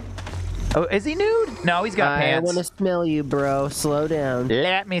zombie. Oh, is he nude? No, he's got pants. I want to smell you, bro. Slow down.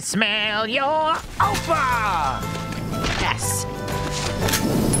 Let me smell your alpha! Yes!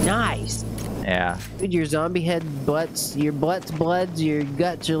 Nice. Yeah. Dude, your zombie head bloods, your bloods, your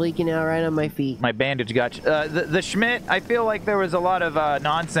guts are leaking out right on my feet. My bandage got you. The Schmidt, I feel like there was a lot of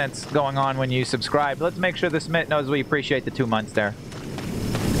nonsense going on when you subscribed. Let's make sure the Schmidt knows we appreciate the 2 months there.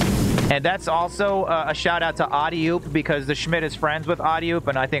 And that's also a shout out to Audioop because the Schmidt is friends with Audioop,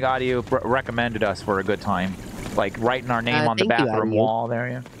 and I think Audioop recommended us for a good time. Like writing our name on the bathroom wall there,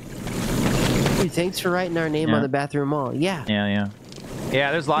 yeah. Dude, thanks for writing our name on the bathroom wall. Yeah.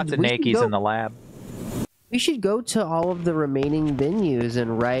 Yeah, there's lots of nakies in the lab. We should go to all of the remaining venues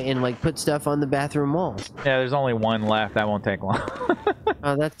and write and like put stuff on the bathroom walls. Yeah, there's only one left. That won't take long.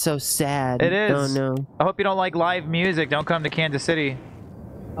 Oh, that's so sad. It is. Oh, no. I hope you don't like live music. Don't come to Kansas City.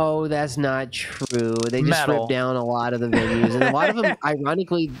 Oh, that's not true. They just ripped down a lot of the venues, and a lot of them,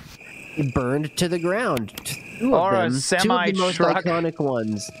 ironically, burned to the ground. Two of them, a semi-truck. Two of the most iconic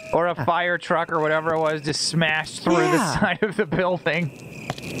ones. Or a fire truck or whatever it was just smashed through the side of the building.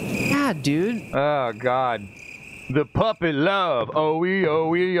 Yeah, dude. Oh, God. The puppy love. Oh.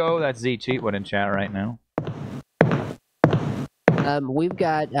 That's Z Cheatwood in chat right now. We've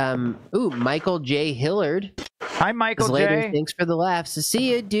got, Michael J. Hillard. Hi, Michael Later. J. Thanks for the laughs.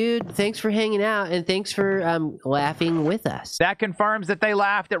 See you, dude. Thanks for hanging out, and thanks for laughing with us. That confirms that they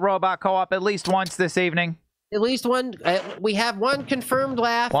laughed at Robot Co-op at least once this evening. At least one. We have one confirmed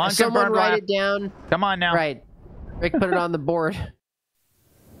laugh. One Someone confirmed write laugh. it down. Come on now. Right. Rick, put it on the board.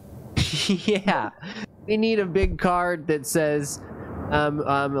 Yeah. We need a big card that says,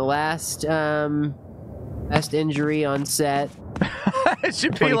 last injury on set. It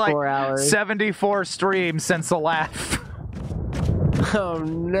should be like hours. 74 streams since the laugh. Oh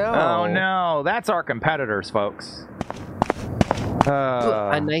no. Oh no. That's our competitors, folks.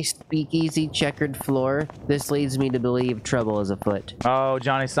 A nice speakeasy checkered floor. This leads me to believe trouble is afoot. Oh,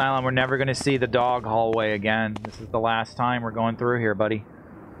 Johnny Silent, we're never going to see the dog hallway again. This is the last time we're going through here, buddy.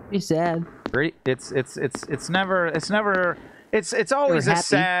 Pretty sad. It's always a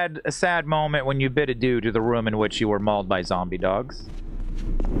sad moment when you bid adieu to the room in which you were mauled by zombie dogs.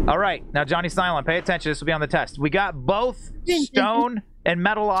 All right, now Johnny Silent, pay attention. This will be on the test. We got both stone and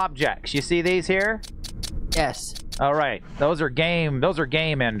metal objects. You see these here? Yes. All right, those are game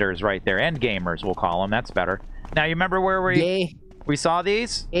enders right there. End gamers, we'll call them. That's better. Now you remember where we saw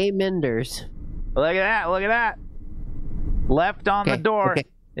these? Game enders. Look at that. Left on the door. Okay.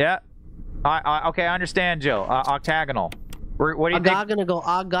 Yeah. Okay, I understand, Joe. Octagonal. What do you think? Agaganagadol.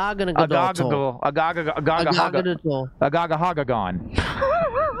 Agagahagagon.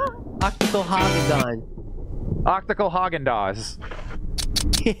 Optical Hagagon. Optical Haagen-Dazs.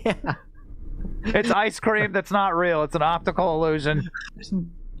 Yeah. It's ice cream that's not real. It's an optical illusion.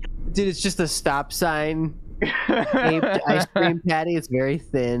 Dude, it's just a stop sign ice cream patty. It's very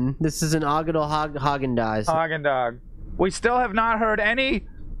thin. This is an Haagen-Dazs. Haagen-Dazs. We still have not heard any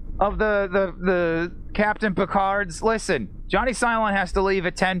of the Captain Picards. Listen, Johnny Silent has to leave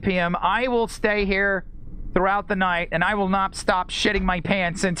at 10 p.m. I will stay here throughout the night, and I will not stop shitting my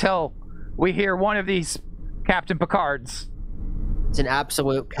pants until we hear one of these Captain Picards. It's an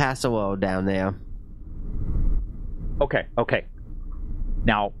absolute casserole down there. Okay.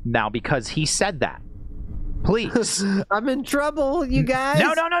 Now, because he said that, please. I'm in trouble, you guys.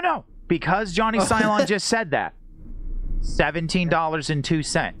 No. Because Johnny Silent just said that,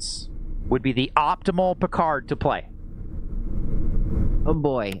 $17.02 would be the optimal Picard to play. Oh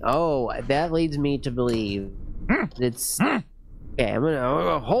boy. Oh, that leads me to believe it's... Okay, I'm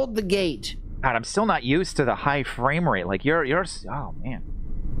gonna hold the gate. God, I'm still not used to the high frame rate. Like, you're oh, man.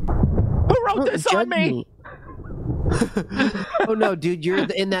 Who wrote this on me? Oh no, dude, you're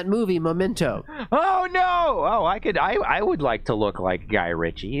in that movie Memento. Oh no! Oh, I would like to look like Guy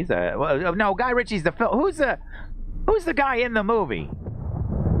Ritchie. No, Guy Ritchie's the film. Who's the guy in the movie?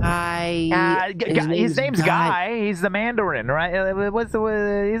 His name's Guy. He's the Mandarin, right? What's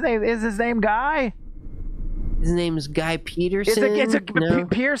his name? Is his name Guy? His name's Guy Peterson. It's a no?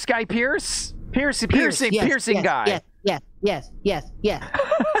 Pierce. Guy Pierce. Piercing guy. Yes.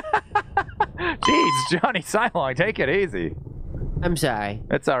 Jeez, Johnny Silent, take it easy. I'm sorry.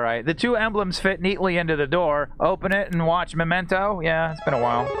 It's all right. The two emblems fit neatly into the door. Open it and watch Memento. Yeah, it's been a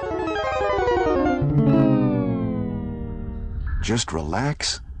while. Just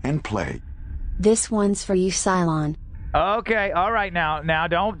relax and play. This one's for you, Cylon. Okay, all right now. Now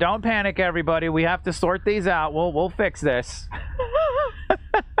don't panic, everybody. We have to sort these out. We'll fix this.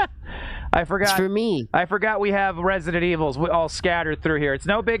 I forgot. It's for me. I forgot we have Resident Evils all scattered through here. It's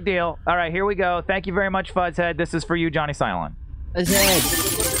no big deal. All right, here we go. Thank you very much, Fuzzhead. This is for you, Johnny Silent. Fuzzhead.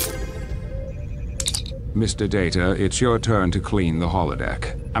 Mr. Data, it's your turn to clean the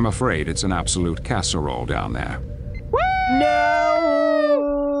holodeck. I'm afraid it's an absolute casserole down there.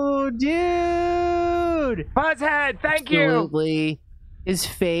 No, dude. Fuzzhead, thank you. Absolutely. His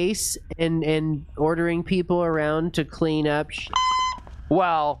face and ordering people around to clean up.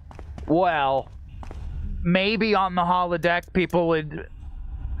 Well, maybe on the holodeck people would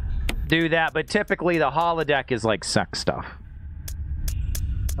do that, but typically the holodeck is like sex stuff.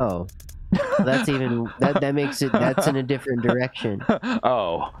 Oh, that's even that makes it. That's in a different direction.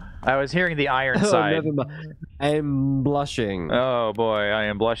 Oh, I was hearing the iron side. Never mind. I'm blushing. Oh boy, I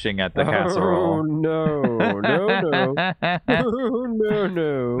am blushing at the casserole. Oh no!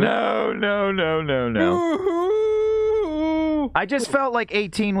 No. I just felt like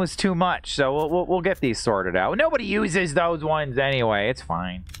 18 was too much, so we'll get these sorted out. Nobody uses those ones anyway. It's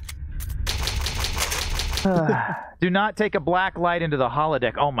fine. Do not take a black light into the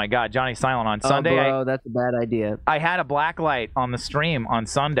holodeck. Oh my God, Johnny Silent on Sunday. Oh, bro, that's a bad idea. I had a black light on the stream on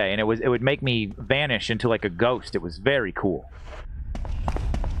Sunday, and it would make me vanish into like a ghost. It was very cool.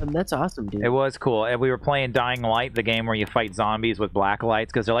 That's awesome, dude. It was cool. And we were playing Dying Light, the game where you fight zombies with black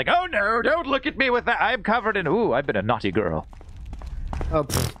lights, because they're like, oh no, don't look at me with that. I'm covered in, ooh, I've been a naughty girl. Oh,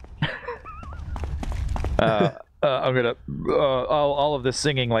 I'm gonna, all of this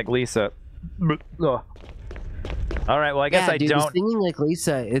singing like Lisa. All right, well, I guess I dude, don't. Singing like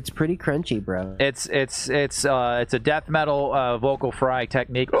Lisa, it's pretty crunchy, bro. It's a death metal vocal fry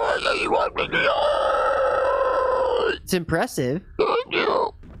technique. It's impressive.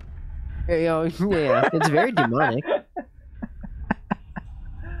 Yeah, it's very demonic.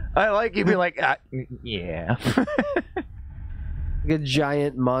 I like you be like, yeah. Like a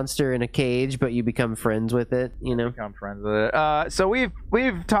giant monster in a cage, but you become friends with it, you know? Become friends with it. So we've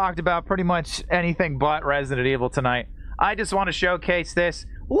talked about pretty much anything but Resident Evil tonight. I just want to showcase this.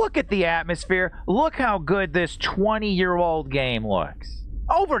 Look at the atmosphere. Look how good this 20-year-old game looks.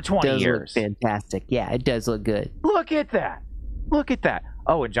 Over 20 years. It does look fantastic. Yeah, it does look good. Look at that. Look at that.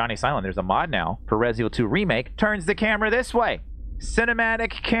 Oh, and Johnny Silent, there's a mod now for Resident Evil 2 Remake. Turns the camera this way.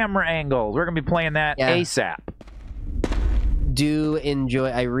 Cinematic camera angles. We're going to be playing that ASAP. Do enjoy.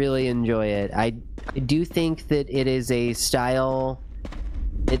 I really enjoy it. I do think that it is a style.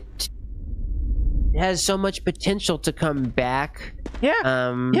 It has so much potential to come back.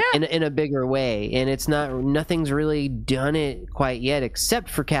 In a bigger way, and it's nothing's really done it quite yet, except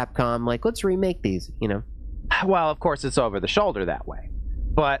for Capcom. Like, let's remake these. You know. Well, of course, it's over the shoulder that way,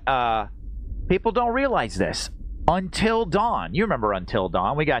 but people don't realize this. Until Dawn. You remember Until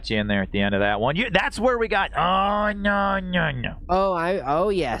Dawn? We got you in there at the end of that one. That's where we got. Oh no. Oh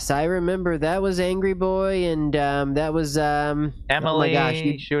yes, I remember. That was Angry Boy, and that was Emily. Oh my gosh,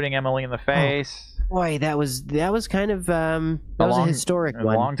 shooting Emily in the face. Oh, boy, that was kind of that was a historic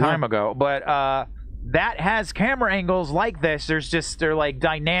one. A long time ago. But that has camera angles like this. They're like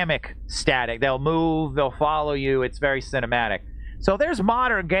dynamic static. They'll move, they'll follow you. It's very cinematic. So there's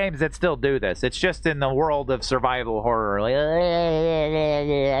modern games that still do this. It's just in the world of survival horror. Like,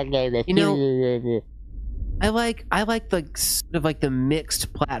 you know, I like the sort of like the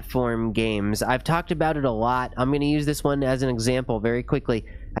mixed platform games. I've talked about it a lot. I'm going to use this one as an example very quickly.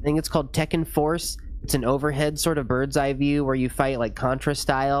 I think it's called Tekken Force. It's an overhead sort of bird's eye view where you fight like Contra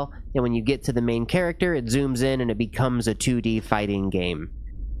style, and when you get to the main character, it zooms in and it becomes a 2D fighting game.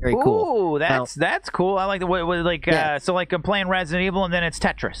 Very cool. Ooh, that's cool. I like the way like so like I'm playing Resident Evil and then it's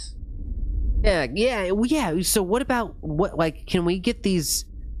Tetris. Yeah. So what about can we get these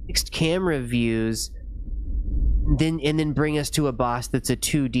fixed camera views, and then bring us to a boss that's a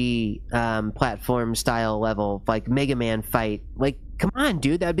 2D platform style level, like Mega Man fight? Like, come on,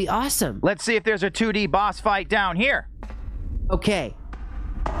 dude, that'd be awesome. Let's see if there's a 2D boss fight down here. Okay.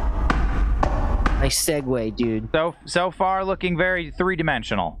 Nice segue, dude. So far, looking very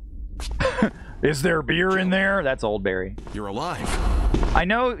three-dimensional. Is there beer in there? That's old Barry. You're alive. I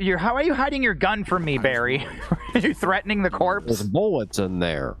know you're. How are you hiding your gun from me, Barry? Are you threatening the corpse? There's bullets in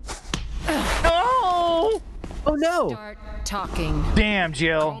there. No! Oh no! Start talking. Damn,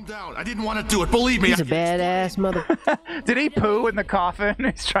 Jill. Calm down. I didn't want to do it. Believe me. He's a badass mother. Did he poo in the coffin?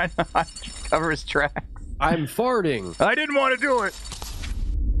 He's trying to cover his tracks. I'm farting. I didn't want to do it.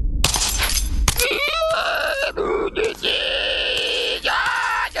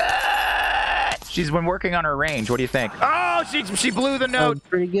 She's been working on her range. What do you think? Oh, she blew the note. Oh,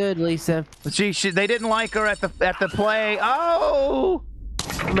 pretty good, Lisa. They didn't like her at the play. Oh.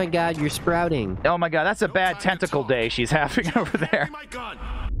 Oh my God, you're sprouting. Oh my God, that's a bad tentacle day she's having over there.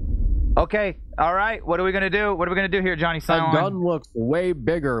 Okay, all right. What are we gonna do? What are we gonna do here, Johnny Silent? The gun looks way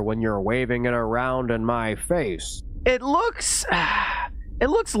bigger when you're waving it around in my face. It looks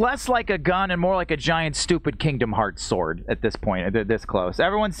less like a gun and more like a giant, stupid Kingdom Hearts sword at this point, this close.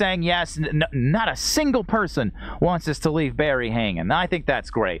 Everyone's saying yes. Not a single person wants us to leave Barry hanging. I think that's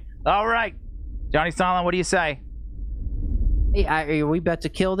great. All right, Johnny Silent, what do you say? Hey, are we about to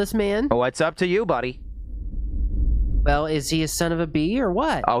kill this man? Oh, it's up to you, buddy. Well, is he a son of a bee or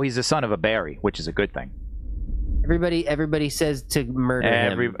what? Oh, he's a son of a Barry, which is a good thing. Everybody says to murder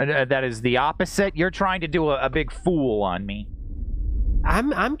him. That is the opposite. You're trying to do a big fool on me.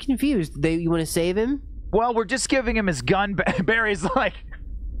 I'm confused. You want to save him? Well, we're just giving him his gun. Barry's like,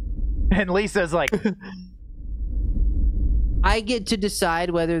 and Lisa's like, I get to decide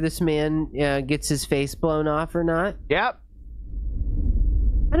whether this man gets his face blown off or not. Yep.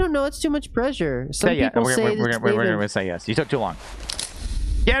 I don't know. It's too much pressure. Some people say we're going to say yes. You took too long.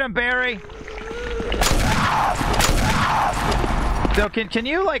 Get him, Barry. So can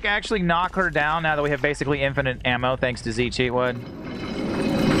you like actually knock her down now that we have basically infinite ammo thanks to Z Cheatwood?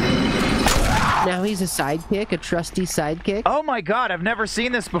 Now he's a sidekick, a trusty sidekick. Oh my God, I've never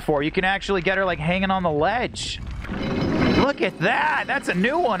seen this before. You can actually get her like hanging on the ledge. Look at that. That's a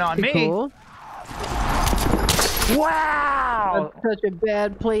new one on me. Cool. Wow! That's such a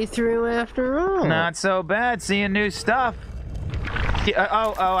bad playthrough after all. Not so bad. Seeing new stuff.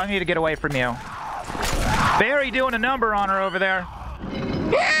 Oh, I need to get away from you. Barry doing a number on her over there.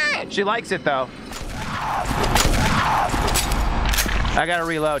 She likes it, though. I gotta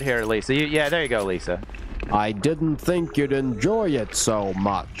reload here, Lisa. Yeah, there you go, Lisa. I didn't think you'd enjoy it so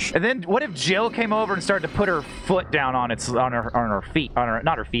much. And then what if Jill came over and started to put her foot down on her feet,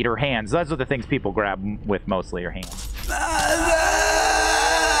 not her feet, her hands. Those are the things people grab with mostly, her hands.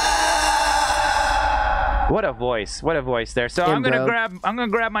 What a voice! What a voice there. So I'm gonna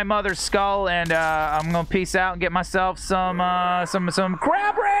grab my mother's skull and I'm gonna peace out and get myself some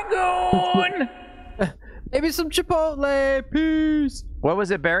crab rangoon. Maybe some Chipotle. Peace. What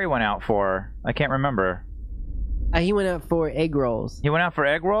was it Barry went out for? I can't remember. He went out for egg rolls. He went out for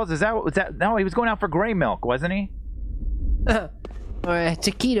egg rolls? Was that? No, he was going out for gray milk, wasn't he? Or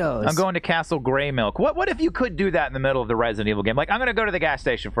taquitos. I'm going to Castle Gray Milk. What if you could do that in the middle of the Resident Evil game? Like, I'm going to go to the gas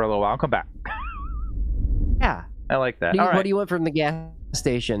station for a little while. I'll come back. Yeah. I like that. What do you want from the gas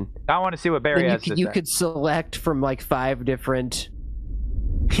station? I want to see what Barry has to say. You could select from like 5 different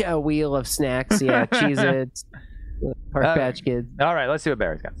wheel of snacks. Yeah, Cheez-Its, Park Patch Kids. All right, let's see what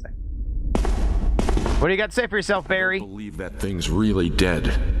Barry's got to say. What do you got to say for yourself, Barry? I don't believe that thing's really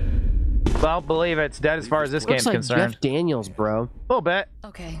dead. Well, believe it's dead as far as this game's concerned. Jeff Daniels, bro. A little bit.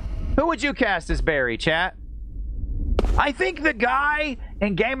 Okay. Who would you cast as Barry, chat? I think the guy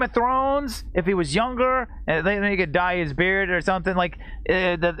in Game of Thrones, if he was younger, they could dye his beard or something. Like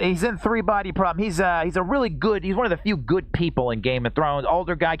he's in 3 Body Problem. He's a really good. He's one of the few good people in Game of Thrones.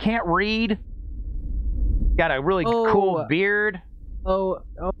 Older guy, can't read. Got a really cool beard. Oh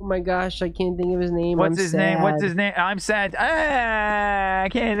my gosh, I can't think of his name. What's his name? I'm sad. I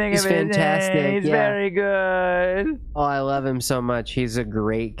can't think of his fantastic. name. He's very good. Oh, I love him so much. He's a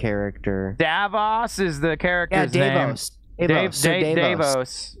great character. Davos is the character's Davos. name.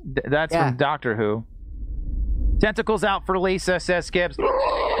 Davos. That's from Doctor Who. Tentacles out for Lisa, says Skips.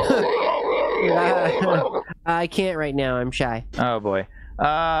 I can't right now. I'm shy. Oh boy.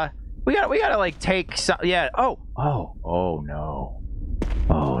 We gotta like take some. Yeah. Oh no.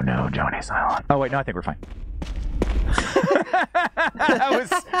 Oh no, Johnny Silent. Oh wait, no, I think we're fine. that was.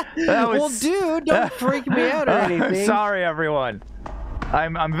 Well, dude, don't freak me out or anything. Sorry, everyone.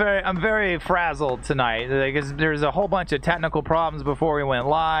 I'm very frazzled tonight because there's a whole bunch of technical problems before we went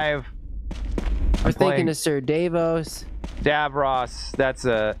live. We're thinking of Sir Davos. Davros. That's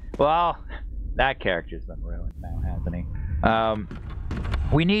that character's been ruined now, hasn't he?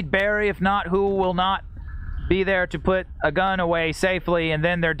 We need Barry. If not, who will not be there to put a gun away safely, and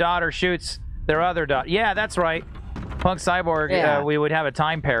then their daughter shoots their other daughter. Yeah, that's right. Punk Cyborg, we would have a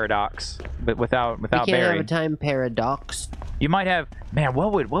time paradox, but without we can't Barry. have a time paradox. You might have, man.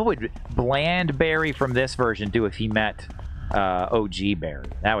 What would bland Barry from this version do if he met OG Barry?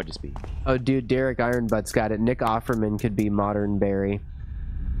 That would just be. Oh, dude, Derek Ironbutt's got it. Nick Offerman could be modern Barry.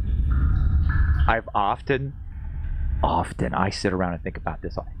 I've often I sit around and think about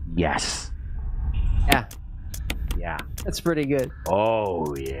this. Yes. Yeah. Yeah. That's pretty good.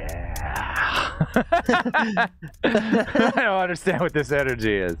 Oh, yeah. I don't understand what this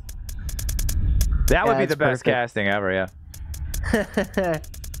energy is. That would be the best casting ever, yeah.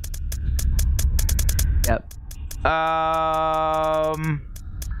 Yep.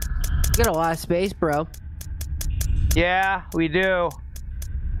 You got a lot of space, bro. Yeah, we do.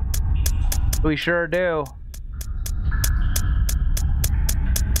 We sure do.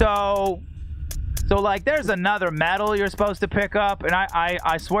 So like, there's another medal you're supposed to pick up, and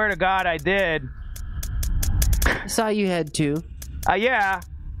I swear to God I did. I saw you had two. Yeah,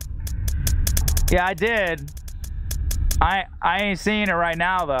 I did. I ain't seeing it right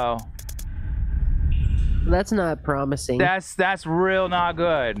now though. That's not promising. That's real not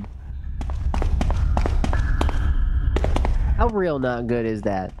good. How real not good is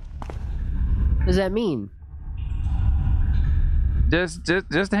that? What does that mean?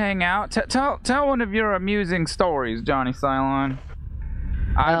 Just hang out. Tell one of your amusing stories, Johnny Cylon.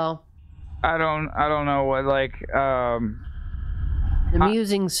 I don't know what, like,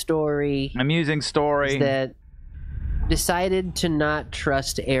 amusing story is that decided to not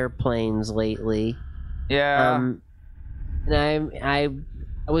trust airplanes lately. Yeah. And I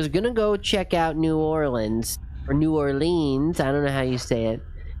was gonna go check out New Orleans or New Orleans. I don't know how you say it.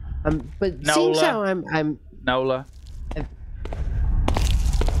 But seems how I'm Nola.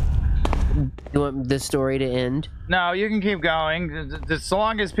 You want the story to end? No, you can keep going. As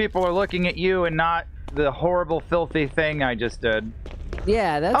long as people are looking at you and not the horrible, filthy thing I just did.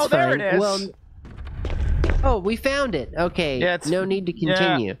 Yeah, that's fine. There it is. Well, we found it. Okay. Yeah, no need to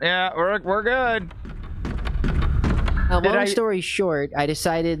continue. Yeah, we're good. Long story short, I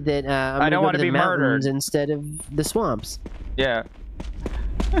decided that I don't want to be murdered instead of the swamps. Yeah.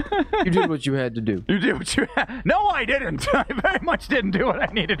 You did what you had to do. You did what you had. No, I didn't. I very much didn't do what I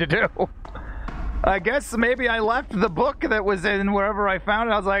needed to do. I guess maybe I left the book that was in wherever I found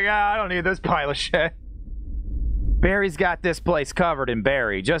it. I was like, I don't need this pile of shit. Barry's got this place covered in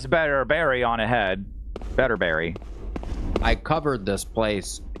berry. Just better berry on ahead. Better berry. I covered this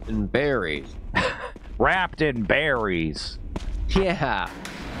place in berries. Wrapped in berries. Yeah.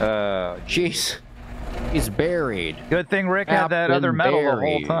 She's buried. Good thing Rick had that other metal the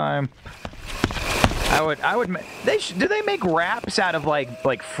whole time. I would. Do they make wraps out of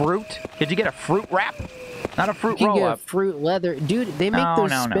like fruit? Did you get a fruit wrap? Not a fruit roll up. You can get fruit leather, dude. They make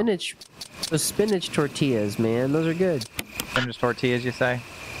those spinach tortillas, man. Those are good. Spinach tortillas, you say?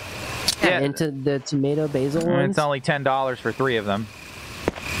 Yeah, into the tomato basil ones. It's only $10 for 3 of them.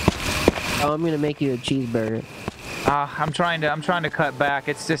 Oh, I'm gonna make you a cheeseburger. I'm trying to cut back.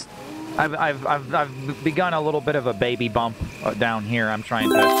 It's just I've begun a little bit of a baby bump down here. I'm trying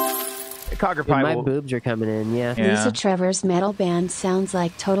to. Cogger Pie my boobs are coming in. Yeah. Lisa Trevor's metal band sounds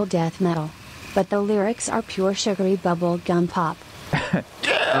like total death metal, but the lyrics are pure sugary bubble gum pop.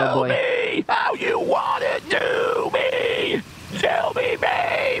 Tell me how you wanna do me. Tell me,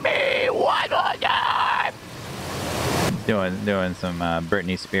 baby, one more time. Doing some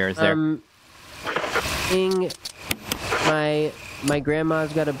Britney Spears there. My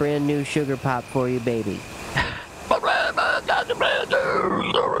grandma's got a brand new sugar pop for you, baby.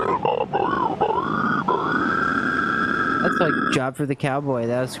 That's like Job for the Cowboy.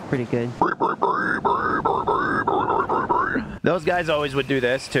 That was pretty good. Those guys always would do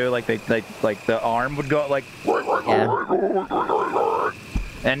this too. Like like the arm would go like,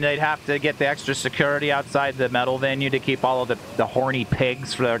 and they'd have to get the extra security outside the metal venue to keep all of the horny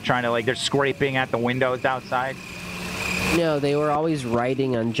pigs that are trying to they're scraping at the windows outside. No, they were always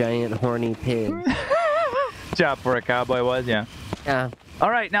riding on giant horny pigs. Job for a cowboy was, yeah. Yeah.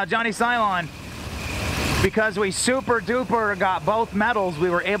 All right, now Johnny Cylon. Because we super duper got both medals,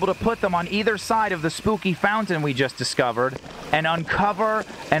 we were able to put them on either side of the spooky fountain we just discovered and uncover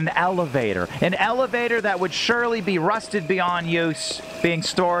an elevator. An elevator that would surely be rusted beyond use, being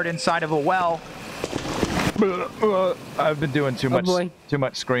stored inside of a well. I've been doing too much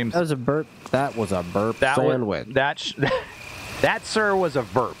screams. That was a burp. That was a burp sandwich. That, sir, was a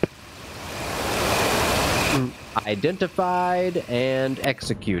burp. Identified and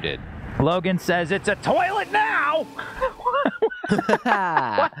executed. Logan says it's a toilet now!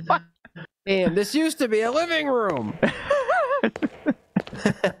 Damn, this used to be a living room.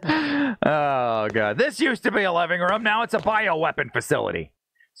 Oh god, this used to be a living room. Now it's a bioweapon facility.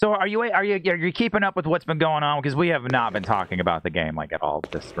 So are you keeping up with what's been going on? Because we have not been talking about the game like at all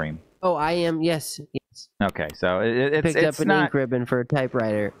this stream. Oh, I am. Yes. Okay, so it's picked up an ink ribbon for a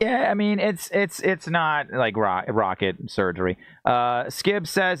typewriter. Yeah, I mean it's not like rocket surgery. Skib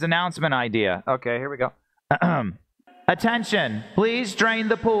says announcement idea. Okay, here we go. Attention, please drain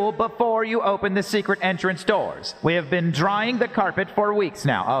the pool before you open the secret entrance doors. We have been drying the carpet for weeks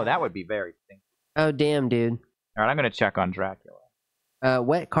now. Oh, that would be very stinky. Oh, damn, dude. All right, I'm gonna check on Dracula.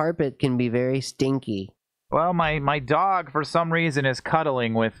 Wet carpet can be very stinky. Well, my dog, for some reason, is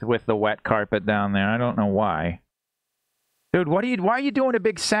cuddling with the wet carpet down there. I don't know why. Dude, why are you doing a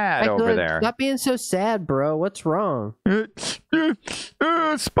big sad over there? Stop being so sad, bro. What's wrong?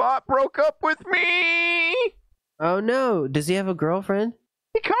 Spot broke up with me! Oh, no. Does he have a girlfriend?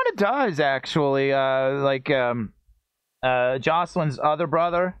 He kind of does, actually. Jocelyn's other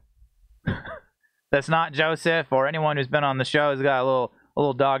brother. That's not Joseph or anyone who's been on the show has got a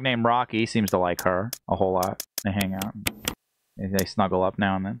little dog named Rocky. He seems to like her a whole lot. They hang out. They snuggle up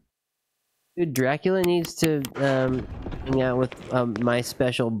now and then. Dude, Dracula needs to hang out with my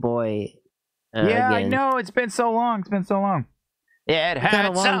special boy. Yeah, again. I know. It's been so long. It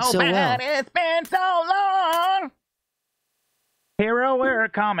hurts so bad. It's been so long. Hero, we're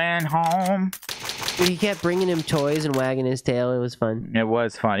coming home. He kept bringing him toys and wagging his tail. It was fun. It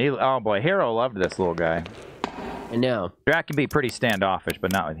was fun. Oh boy, Hero loved this little guy. I know. Drac can be pretty standoffish,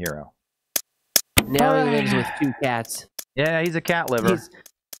 but not with Hero. Now he lives with 2 cats. Yeah, he's a cat liver.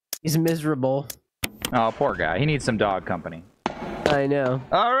 He's miserable. Oh, poor guy. He needs some dog company. I know.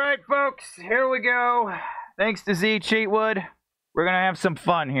 All right, folks. Here we go. Thanks to Z Cheatwood. We're going to have some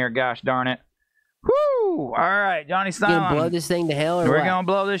fun here, gosh darn it. Woo! All right, Johnny Stein. You gonna blow this thing to hell or We're what? going to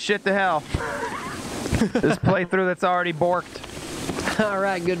blow this shit to hell. This playthrough that's already borked. All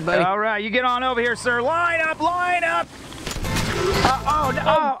right, good buddy. All right, you get on over here, sir. Line up, line up.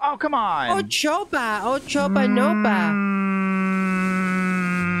 Oh, come on. Oh, chopa, nopa.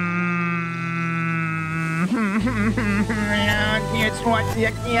 It's what you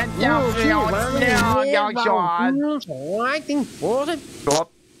can't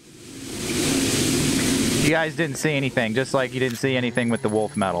You guys didn't see anything, just like you didn't see anything with the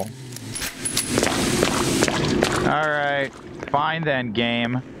wolf medal. Alright, fine then,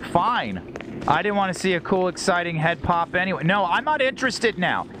 game. Fine. I didn't want to see a cool, exciting head pop anyway. No, I'm not interested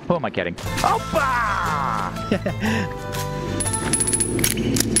now. Who am I kidding? Opa!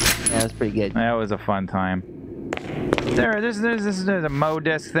 That's pretty good. That was a fun time. There's a Mo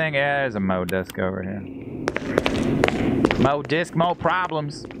disc thing. Yeah, there's a Mo disc over here. Mo disc, Mo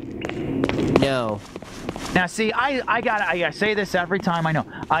problems. No. Now, see, I say this every time, I know.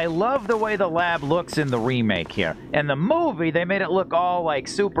 I love the way the lab looks in the remake here. In the movie, they made it look all, like,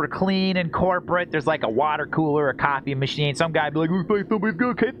 super clean and corporate. There's, like, a water cooler, a coffee machine. Some guy be like, looks like somebody's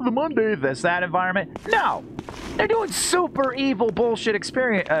got a case of the Monday. This, that environment. No! They're doing super evil bullshit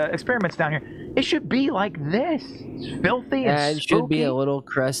experiments down here. It should be like this. It's filthy and it should be a little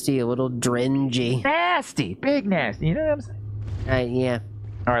crusty, a little drengy. Nasty. Big nasty. You know what I'm saying? Yeah.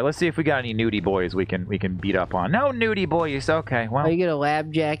 All right, let's see if we got any nudie boys we can beat up on. No nudie boys. Okay, well. Oh, you get a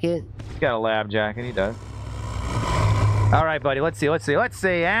lab jacket? He's got a lab jacket. He does. All right, buddy. Let's see.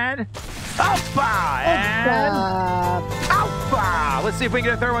 And Alpha! And Alpha! Let's see if we can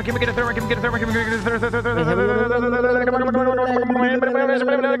get a third one. Can we get a third one? Can we get a third one? Can we get a third one?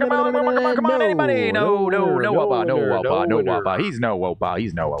 Come on, anybody? No Opa. He's no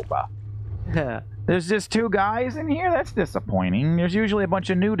Opa. There's just 2 guys in here? That's disappointing. There's usually a bunch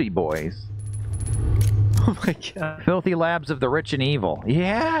of nudie boys. Oh my god. Filthy labs of the rich and evil.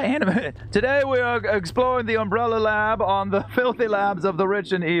 Yeah, anime. Today we are exploring the Umbrella Lab on the filthy labs of the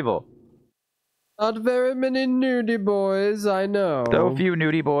rich and evil. Not very many nudie boys, I know. So few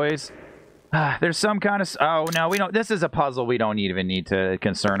nudie boys. There's some kind of... Oh, no, we don't... This is a puzzle we don't even need to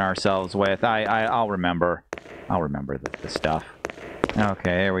concern ourselves with. I'll remember. I'll remember the stuff.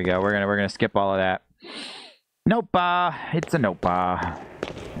 Okay, here we go. We're gonna skip all of that. Nope. It's a nope. There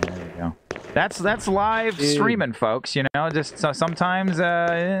we go. That's live streaming, folks. You know, just sometimes,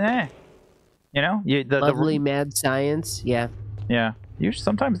 you know, lovely mad science. Yeah. Yeah.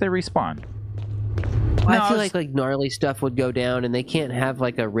 Sometimes they respawn. Well, I feel like gnarly stuff would go down, and they can't have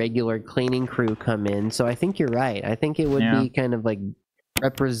like a regular cleaning crew come in. So I think you're right. I think it would be kind of like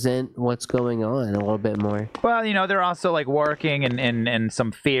represent what's going on a little bit more. Well, you know, they're also like working in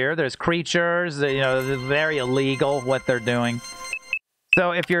some fear. There's creatures. You know, they're very illegal what they're doing.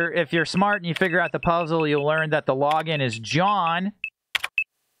 So if you're smart and you figure out the puzzle, you'll learn that the login is John,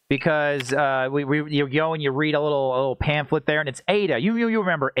 because you go and you read a little pamphlet there, and it's Ada. You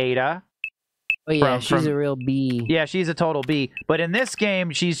remember Ada? Oh yeah, she's a real bee. Yeah, she's a total bee. But in this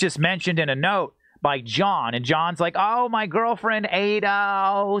game, she's just mentioned in a note by John, and John's like, "Oh, my girlfriend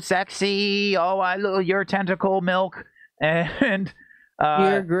Ada, oh sexy, oh I love your tentacle milk," and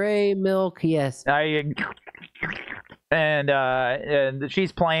your gray milk, yes. And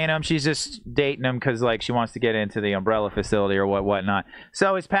she's playing him. She's just dating him because like she wants to get into the Umbrella facility or whatnot.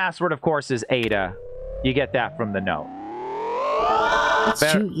 So his password, of course, is Ada. You get that from the note.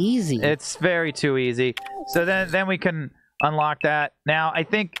 That's too easy. It's very too easy. So then we can unlock that. Now I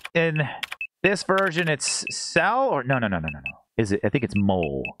think in this version it's Cell or no. Is it? I think it's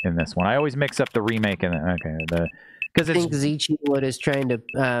Mole in this one. I always mix up the remake and because I think Zeechwood is trying to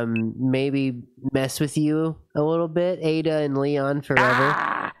maybe mess with you a little bit. Ada and Leon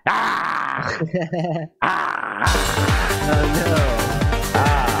forever.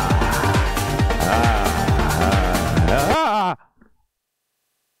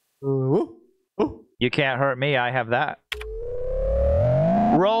 Oh no. You can't hurt me. I have that.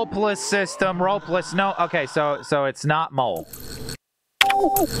 Ropeless system. Ropeless. No. Okay. So it's not Mole.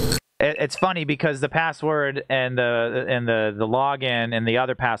 It's funny because the password and the login and the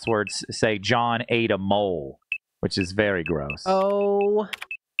other passwords say John ate a mole, which is very gross. Oh,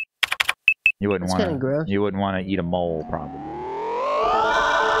 you wouldn't want to. You wouldn't want to eat a mole, probably.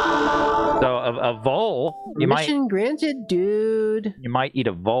 So a vole, you might. Mission granted, dude. You might eat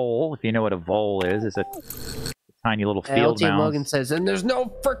a vole if you know what a vole is. It's a tiny little field mouse. Logan says, and there's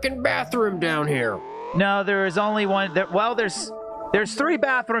no frickin' bathroom down here. No, there is only one. Well, There's 3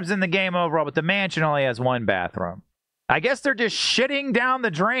 bathrooms in the game overall, but the mansion only has 1 bathroom. I guess they're just shitting down the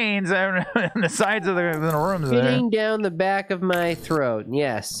drains on the sides of the rooms. Shitting down the back of my throat,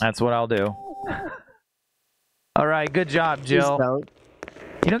 yes. That's what I'll do. All right, good job, Jill.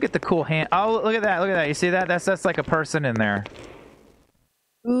 You don't get the cool hand. Oh, look at that. Look at that. You see that? That's like a person in there.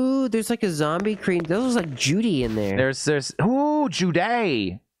 Ooh, there's like a zombie cream. That was like Judy in there. There's ooh,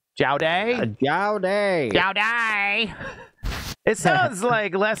 Judy. Jowday? Jowday. Jowday. It sounds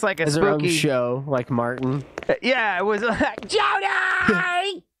like less like a spooky her own show, like Martin. Yeah, it was like Jowdy.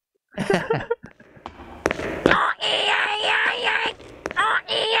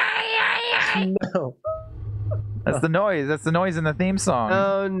 No. That's the noise. That's the noise in the theme song.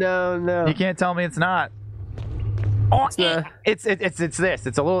 Oh no. You can't tell me it's not. It's this.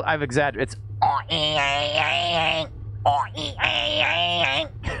 It's a little. I've exaggerated.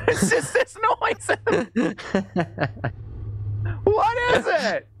 It's just this noise. What is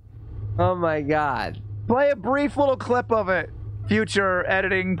it? Oh my god. Play a brief little clip of it, future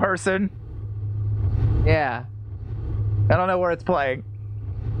editing person. Yeah. I don't know where it's playing.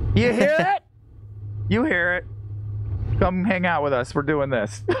 You hear it? You hear it. Come hang out with us. We're doing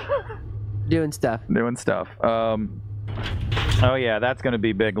this. Doing stuff. Doing stuff. Oh yeah, that's gonna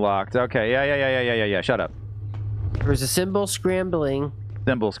be big locked. Okay, yeah. Shut up. There's a symbol scrambling.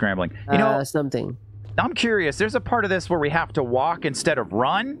 Symbol scrambling. You know something. I'm curious. There's a part of this where we have to walk instead of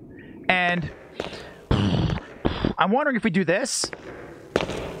run, and I'm wondering if we do this,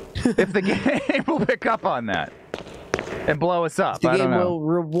 if the game will pick up on that and blow us up. The game will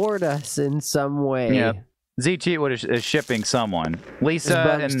reward us in some way. Yeah. Z-Cheatwood is shipping someone. Lisa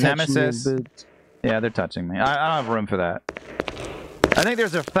and Nemesis. Yeah, they're touching me. I don't have room for that. I think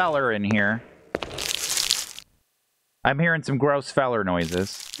there's a feller in here. I'm hearing some gross feller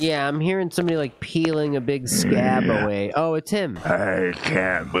noises. Yeah, I'm hearing somebody like peeling a big scab away. Oh, it's him. I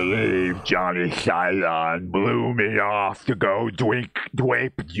can't believe Johnny Cylon blew me off to go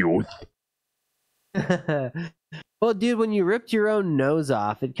dweep youth. Well, dude, when you ripped your own nose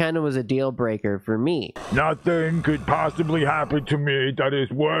off, it kind of was a deal breaker for me. Nothing could possibly happen to me that is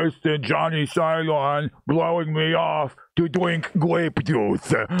worse than Johnny Cylon blowing me off to drink grape juice.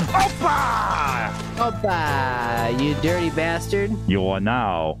 Opa! Opa! You dirty bastard. You are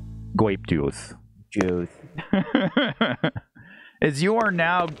now grape juice. Is You Are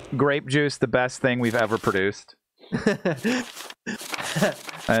Now Grape Juice the best thing we've ever produced? I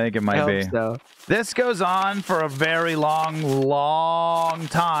think it might be. So. This goes on for a very long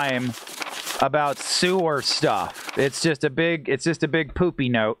time about sewer stuff. It's just a big poopy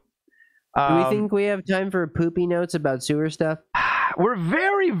note. Do we think we have time for poopy notes about sewer stuff? We're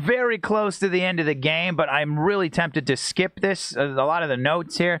very close to the end of the game, but I'm really tempted to skip this. A lot of the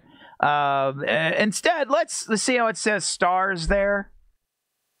notes here. Instead, let's see how it says stars there.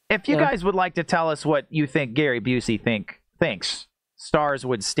 If you guys would like to tell us what you think Gary Busey thinks stars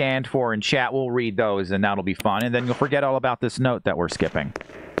would stand for in chat, we'll read those, and that'll be fun. And then you'll forget all about this note that we're skipping.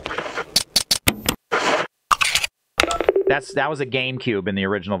 That was a GameCube in the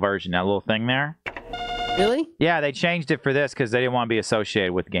original version, that little thing there. Really? Yeah, they changed it for this because they didn't want to be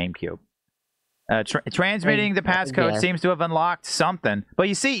associated with GameCube. Transmitting the passcode seems to have unlocked something, but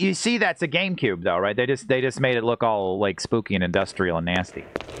you see that's a GameCube though, right? They just made it look all like spooky and industrial and nasty.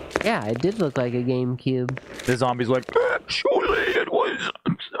 Yeah, it did look like a GameCube. The zombie's like, actually, it was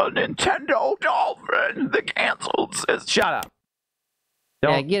a Nintendo Dolphin. The canceled says, shut up.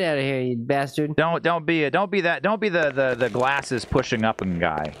 Yeah, get out of here, you bastard. Don't be the glasses pushing up and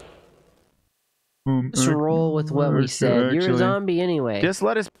guy. Just roll with what we said. You're a zombie anyway. Just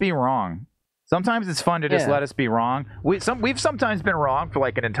let us be wrong. Sometimes it's fun to just let us be wrong. We've sometimes been wrong for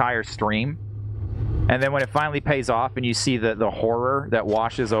like an entire stream. And then when it finally pays off and you see the horror that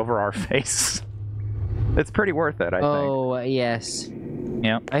washes over our face, it's pretty worth it, I think. Oh, yes.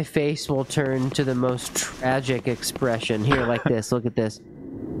 Yeah. My face will turn to the most tragic expression. Here, like this. Look at this.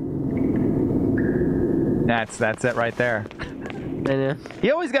 That's it right there. I know.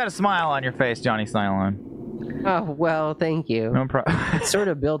 You always got a smile on your face, Johnny Cylon. Oh, well, thank you. No problem. It's sort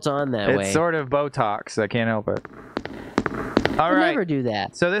of built on that way. It's sort of Botox. I can't help it. All right. Never do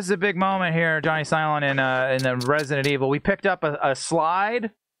that. So this is a big moment here, Johnny Cylon, in the Resident Evil. We picked up a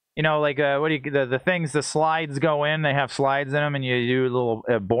slide. You know, like the things the slides go in. They have slides in them, and you do a little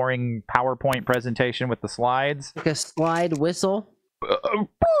boring PowerPoint presentation with the slides. Like a slide whistle.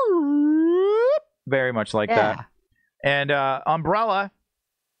 Very much like that. And Umbrella.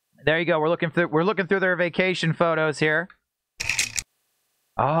 There you go. We're looking through their vacation photos here.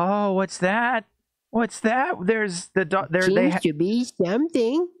 Oh, what's that? What's that? There's Seems to be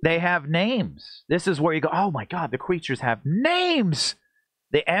something. They have names. This is where you go. Oh my God, the creatures have names.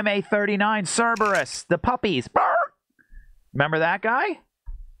 The MA39 Cerberus, the puppies. Burr! Remember that guy?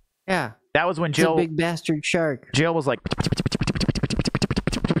 Yeah. That was when It's Jill. a big bastard shark. Jill was like.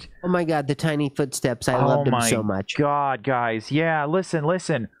 Oh my God, the tiny footsteps. I loved him so much. God, guys. Yeah,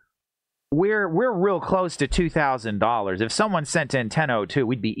 listen. We're real close to $2,000. If someone sent in 1002,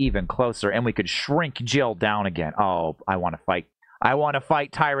 we'd be even closer, and we could shrink Jill down again. Oh, I want to fight. I want to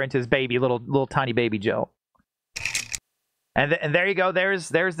fight Tyrant, his baby, little tiny baby Jill. And there you go. There's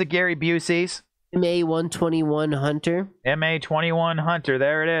the Gary Buseys. MA121 Hunter. MA21 Hunter.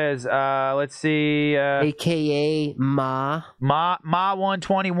 There it is. Let's see. AKA Ma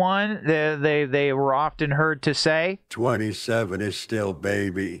 121. They were often heard to say. 27 is still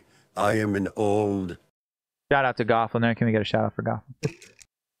baby. I am an old. Shout out to Gofflin there. Can we get a shout out for Gofflin?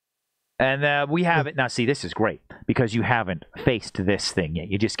 And we haven't. Now, see, this is great because you haven't faced this thing yet.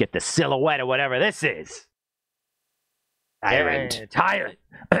 You just get the silhouette of whatever this is. Tyrant.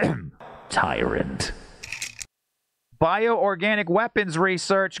 Tyrant. Bioorganic weapons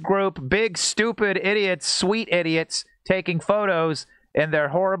research group. Big, stupid idiots, sweet idiots, taking photos in their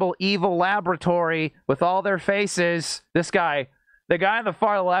horrible, evil laboratory with all their faces. This guy, the guy on the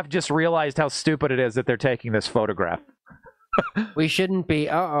far left, just realized how stupid it is that they're taking this photograph. We shouldn't be.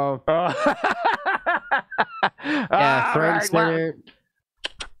 Uh-oh. Yeah, All front right, center.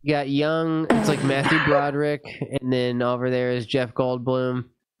 You got young, it's like Matthew Broderick, and then over there is Jeff Goldblum.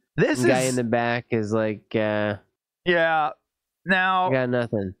 This guy in the back is like, yeah. Now, got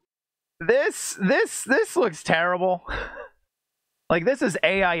nothing. This looks terrible. Like, this is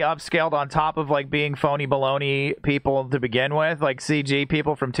AI upscaled on top of like being phony baloney people to begin with, like CG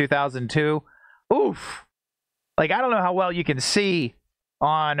people from 2002. Oof. Like, I don't know how well you can see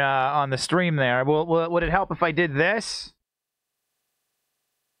on the stream there. Would it help if I did this?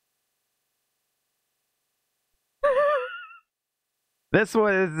 This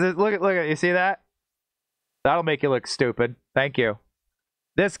one is look at you see that? That'll make you look stupid. Thank you.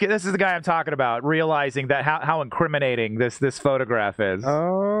 This is the guy I'm talking about, realizing that how incriminating this photograph is.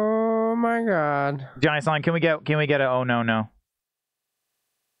 Oh my god. Johnny Silent, can we get a oh no.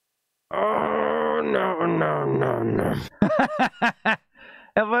 Oh no.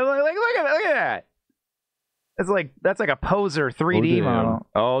 Look at that. It's like that's like a poser 3D model.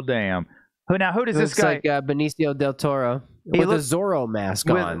 Oh damn. Who does this guy? Looks like Benicio del Toro with a Zorro mask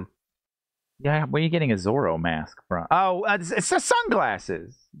on. Yeah, where are you getting a Zorro mask from? Oh, it's the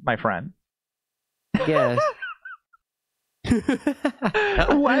sunglasses, my friend. Yes.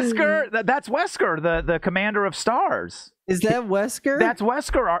 Wesker, that's Wesker, the commander of stars. Is that Wesker? That's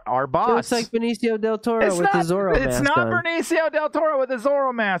Wesker, our boss. It looks like Benicio del Toro with the Zorro mask on. It's not Benicio del Toro with the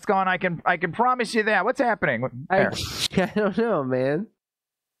Zorro mask on. I can promise you that. What's happening? I don't know, man.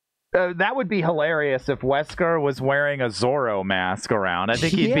 That would be hilarious if Wesker was wearing a Zorro mask around. I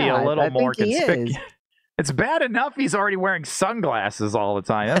think he'd be a little more conspicuous. It's bad enough he's already wearing sunglasses all the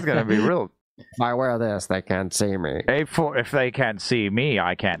time. That's gonna be real. If I wear this, they can't see me. If they can't see me,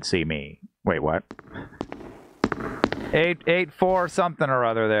 I can't see me. Wait, what? 884 something or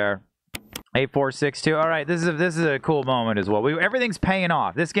other there. 8462. All right, this is a cool moment as well. Everything's paying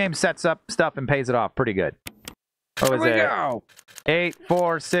off. This game sets up stuff and pays it off pretty good. What was it? Here we go.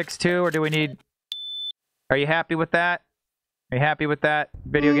 8462, or do we need? Are you happy with that? Are you happy with that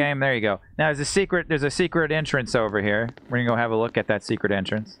video game? There you go. Now there's a secret entrance over here. We're gonna go have a look at that secret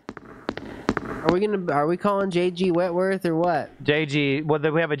entrance. Are we calling JG Wentworth or what? JG, well,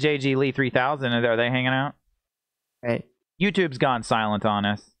 we have a JG Lee 3000. Are they hanging out? Right. YouTube's gone silent on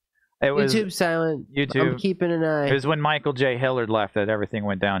us. YouTube's silent. I'm keeping an eye. It was when Michael J. Hillard left that everything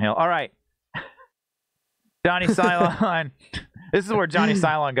went downhill. All right. Johnny Cylon. This is where Johnny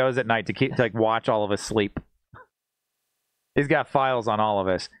Cylon goes at night to watch all of us sleep. He's got files on all of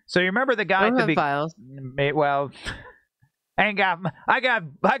us. So you remember the guy? I don't have files. Well, I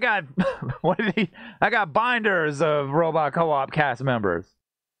got binders of Robot Co-op cast members.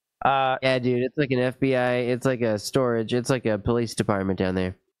 Yeah, dude, it's like an FBI. It's like a storage. It's like a police department down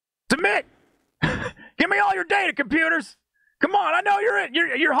there. Submit. Give me all your data, computers. Come on, I know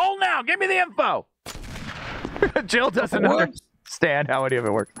you're whole now. Give me the info. Jill doesn't understand how any of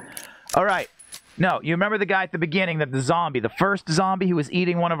it works. All right. No, you remember the guy at the beginning, the first zombie who was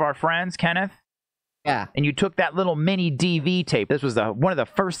eating one of our friends, Kenneth? Yeah. And you took that little mini DV tape. This was one of the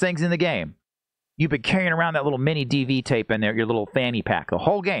first things in the game. You've been carrying around that little mini DV tape in there, your little fanny pack, the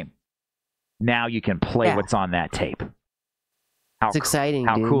whole game. Now you can play what's on that tape. It's exciting,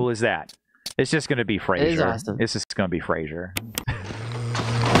 How dude. cool is that? It's just going to be Frasier. It is awesome. It's just going to be Frasier.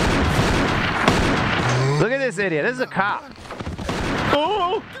 Look at this idiot. This is a cop.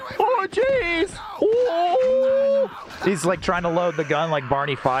 Oh, jeez. Oh. He's like trying to load the gun like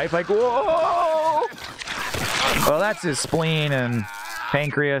Barney Fife. Like, whoa. Well, that's his spleen and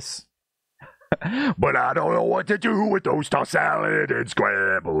pancreas. But I don't know what to do with those tossed salad and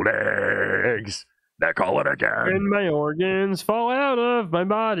scrambled eggs. They call it again. And my organs fall out of my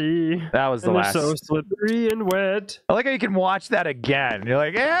body. That was the last. They're so slippery and wet. I like how you can watch that again. You're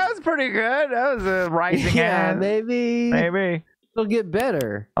like, yeah, that was pretty good. That was a rising hand. Maybe. It'll get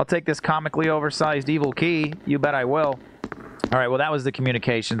better. I'll take this comically oversized evil key. You bet I will. All right, well, that was the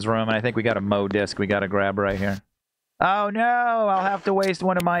communications room, and I think we got a Mo disc we got to grab right here. Oh, no. I'll have to waste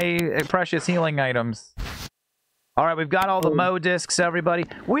one of my precious healing items. All right, we've got all the Mo discs, everybody.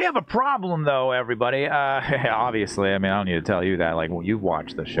 We have a problem, though, everybody. Obviously, I mean, I don't need to tell you that. Like, well, you've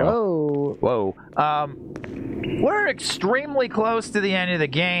watched the show. Whoa. We're extremely close to the end of the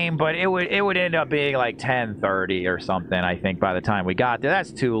game, but it would end up being like 10:30 or something, I think, by the time we got there.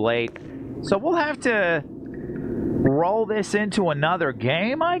 That's too late. So we'll have to roll this into another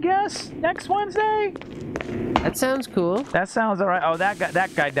game, I guess, next Wednesday? That sounds cool. That sounds all right. Oh,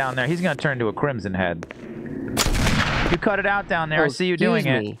 that guy down there, he's going to turn into a Crimson Head. You cut it out down there. I see you doing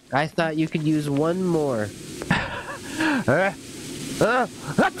it. I thought you could use one more.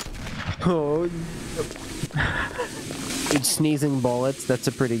 Dude, Sneezing Bullets. That's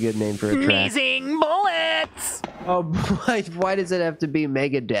a pretty good name for a track. Sneezing Bullets! Oh, why does it have to be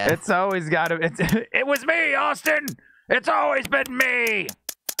Megadeth? It's always got to... It was me, Austin! It's always been me!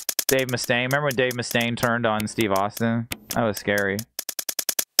 Dave Mustaine. Remember when Dave Mustaine turned on Steve Austin? That was scary.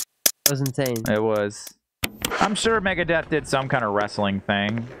 That was insane. It was. I'm sure Megadeth did some kind of wrestling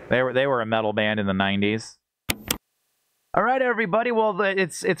thing. They were a metal band in the 90s. All right, everybody. Well,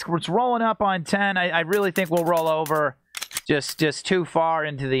 it's rolling up on 10. I really think we'll roll over just too far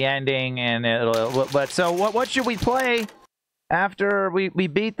into the ending, and but so what should we play after we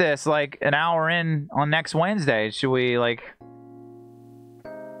beat this? Like an hour in on next Wednesday? Should we like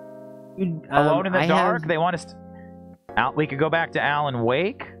Alone in the Dark? They want us. We could go back to Alan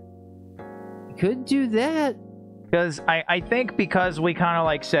Wake. Could do that. Because I think because we kind of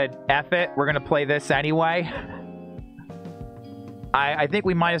like said, F it, we're going to play this anyway. I think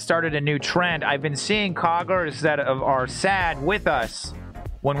we might have started a new trend. I've been seeing coggers that are sad with us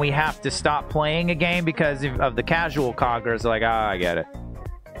when we have to stop playing a game because of the casual coggers. Like, I get it.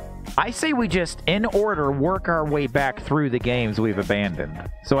 I say we just, in order, work our way back through the games we've abandoned.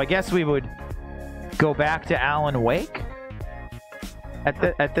 So I guess we would go back to Alan Wake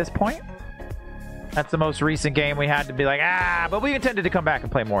at this point. That's the most recent game we had to be like, but we intended to come back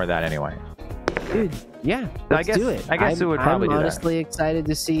and play more of that anyway. Dude, yeah, let's do it. I guess it would probably do that. I'm honestly excited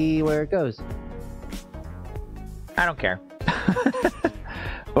to see where it goes. I don't care.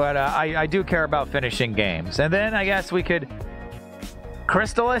 But I do care about finishing games. And then I guess we could...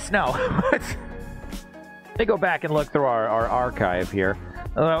 Crystalis? No. Let me go back and look through our archive here.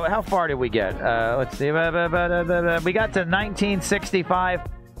 How far did we get? Let's see. We got to 1965.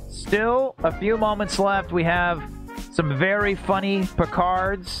 Still a few moments left. We have some very funny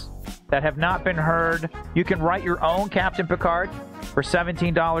Picards that have not been heard. You can write your own Captain Picard for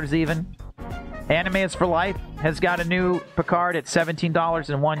 $17 even. Anime is for Life has got a new Picard at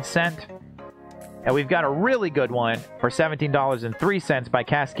 $17.01. And we've got a really good one for $17.03 by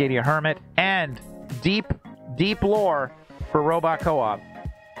Cascadia Hermit. And Deep Lore for Robot Co-op,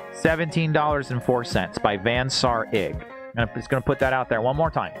 $17.04 by Vansar Ig. I'm just going to put that out there one more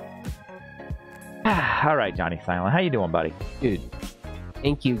time. All right, Johnny Silent. How you doing, buddy? Dude,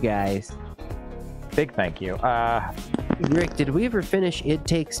 thank you, guys. Big thank you. Rick, did we ever finish It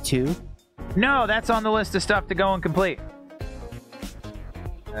Takes Two? No, that's on the list of stuff to go and complete.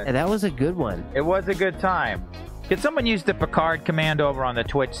 Yeah, that was a good one. It was a good time. Can someone use the Picard command over on the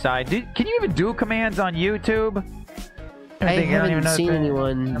Twitch side? Can you even do commands on YouTube? I haven't seen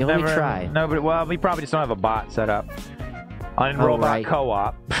anyone. Let me try. Nobody. Well, we probably just don't have a bot set up on Robot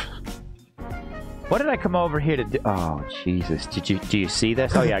Co-op. What did I come over here to do? Oh, Jesus! Do you see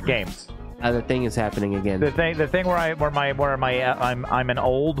this? Oh yeah, games. The thing is happening again. The thing where I'm an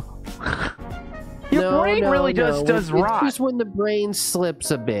old. Your brain really just does rot. It's just when the brain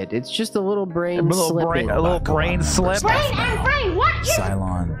slips a bit. It's just a little brain slipping. A little brain slip. Brain and brain, what?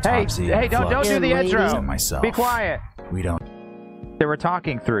 Cylon, Topsy, hey, don't do the intro. Myself. Be quiet. We don't. They were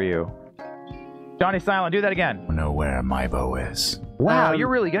talking through you. Johnny Silent, do that again. Know where my bow is. Wow, you're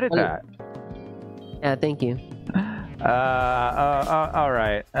really good at that. Yeah, thank you. All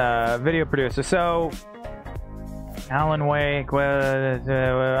right. Video producer. So, Alan Wake.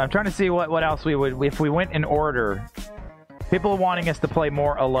 I'm trying to see what else we would if we went in order. People are wanting us to play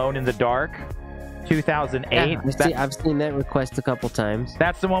more Alone in the Dark. 2008. Yeah, I've seen that request a couple times.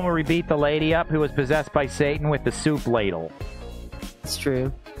 That's the one where we beat the lady up who was possessed by Satan with the soup ladle. It's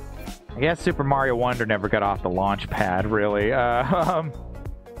true. I guess Super Mario Wonder never got off the launch pad, really.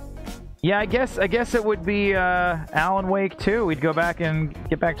 Yeah, I guess it would be Alan Wake 2. We'd go back and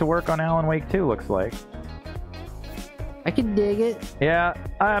get back to work on Alan Wake 2, looks like. I can dig it. Yeah,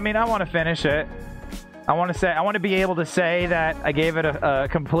 I mean, I want to finish it. I want to be able to say that I gave it a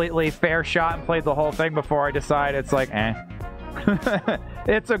completely fair shot and played the whole thing before I decide it's like,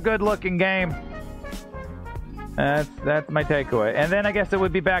 It's a good-looking game. That's my takeaway. And then I guess it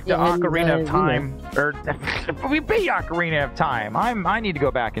would be back to Ocarina of Time. Or we beat Ocarina of Time. I need to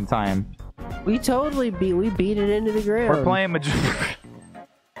go back in time. We beat it into the ground. We're playing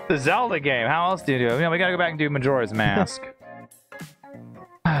the Zelda game. How else do you do it? You know, we gotta go back and do Majora's Mask.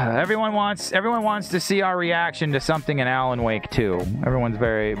 Everyone wants to see our reaction to something in Alan Wake 2.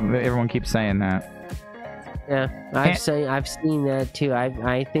 Everyone keeps saying that. Yeah, I've seen that too.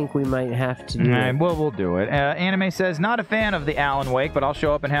 I think we might have to do it. We'll do it. Anime says, not a fan of the Alan Wake, but I'll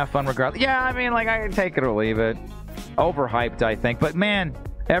show up and have fun regardless. Yeah, I mean, like, I can take it or leave it. Overhyped, I think. But man,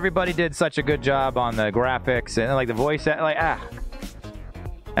 everybody did such a good job on the graphics and like the voice. Like, I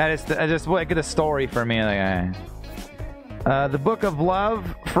just look at the story for me. Like, The Book of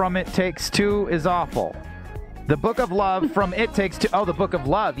Love from It Takes Two is awful. The Book of Love from It Takes Two. Oh, the Book of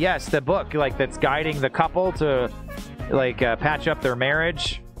Love. Yes, the book like that's guiding the couple to like patch up their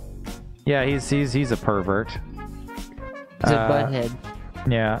marriage. Yeah, he's a pervert. He's a butthead.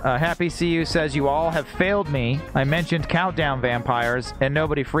 Yeah. Happy CU says, you all have failed me. I mentioned Countdown Vampires and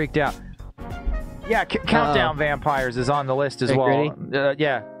nobody freaked out. Yeah, Countdown Vampires is on the list as well. Ready?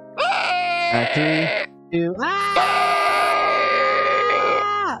 Yeah. 3, 2.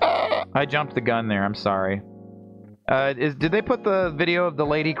 I jumped the gun there. I'm sorry. Did they put the video of the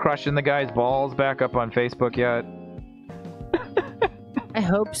lady crushing the guy's balls back up on Facebook yet? I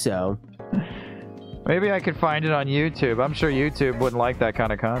hope so. Maybe I could find it on YouTube. I'm sure YouTube wouldn't like that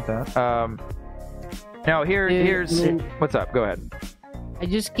kind of content. No, here's what's up. Go ahead. I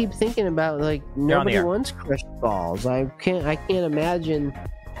just keep thinking about like nobody wants crushed balls. I can't imagine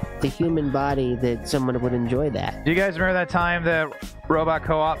the human body that someone would enjoy that. Do you guys remember that time that Robot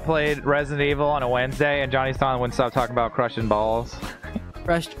Co-op played Resident Evil on a Wednesday and Johnny Stalin wouldn't stop talking about crushing balls?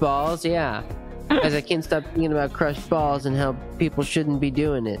 Crushed balls, yeah. Because I can't stop thinking about crushed balls and how people shouldn't be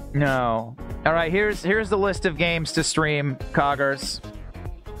doing it. No. All right, here's the list of games to stream, Coggers.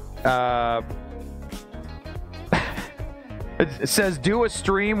 It says do a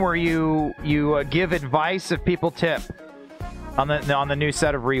stream where you give advice if people tip on the new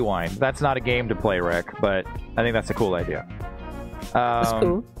set of Rewind. That's not a game to play, Rick, but I think that's a cool idea. That's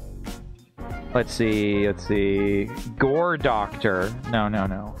cool. Let's see. Gore Doctor.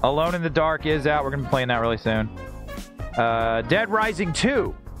 No. Alone in the Dark is out. We're gonna be playing that really soon. Dead Rising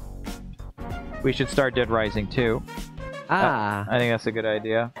 2. We should start Dead Rising 2. I think that's a good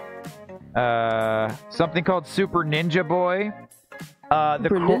idea. Something called Super Ninja Boy.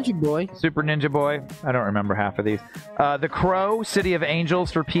 Super Ninja Boy. I don't remember half of these. The Crow, City of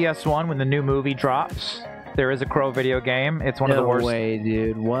Angels for PS1 when the new movie drops. There is a Crow video game. It's one of the worst. No way,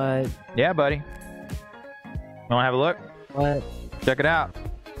 dude. What? Yeah, buddy. Want to have a look? What? Check it out.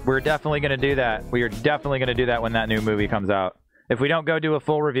 We're definitely going to do that. We are definitely going to do that when that new movie comes out. If we don't go do a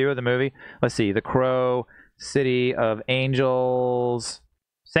full review of the movie, let's see. The Crow, City of Angels.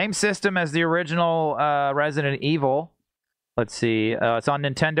 Same system as the original Resident Evil. Let's see. It's on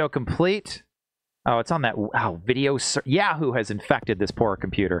Nintendo Complete. Oh, it's on that. Wow, Yahoo has infected this poor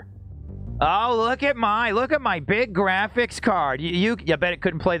computer. Oh, look at my big graphics card. You bet it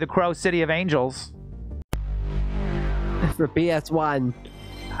couldn't play the Crow City of Angels. For PS1.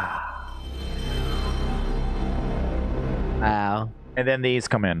 Wow. And then these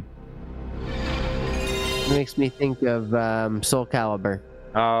come in. It makes me think of Soul Calibur.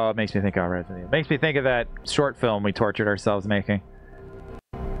 Oh, it makes me think of Resident Evil. It makes me think of that short film we tortured ourselves making.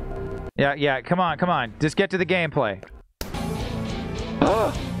 Yeah, come on. Just get to the gameplay.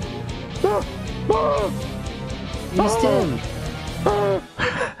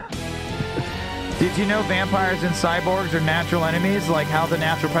 Did you know vampires and cyborgs are natural enemies? Like how the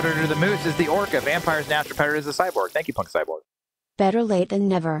natural predator to the moose is the orca. Vampires' natural predator is the cyborg. Thank you, Punk Cyborg. Better late than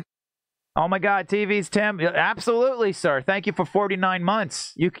never. Oh my God, TV's Tim. Absolutely, sir. Thank you for 49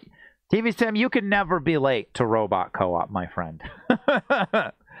 months. TV's Tim, you can never be late to Robot Co-op, my friend.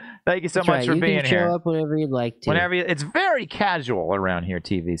 Thank you so much for being here. You can show up whenever you'd like to. It's very casual around here,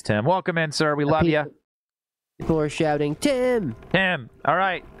 TV's Tim. Welcome in, sir. We love you. People are shouting, Tim! Tim. All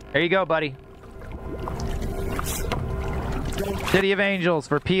right. There you go, buddy. City of Angels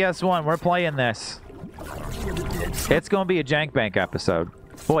for PS1. We're playing this. It's going to be a Jank Bank episode.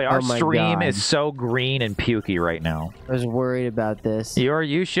 Boy, our stream is so green and pukey right now. I was worried about this.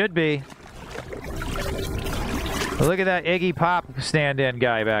 You should be. Look at that Iggy Pop stand-in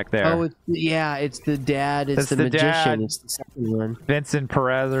guy back there. Oh, it's the dad. It's the magician. Dad. It's the second one. Vincent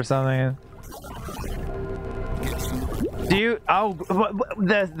Perez or something. Do you? Oh,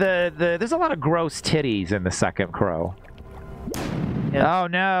 there's a lot of gross titties in the second Crow. Yeah. Oh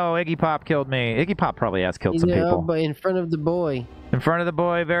no, Iggy Pop killed me. Iggy Pop probably has killed some people. But in front of the boy. In front of the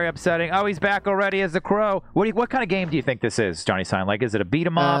boy, very upsetting. Oh, he's back already as the Crow. What kind of game do you think this is, Johnny Sign? Like, is it a beat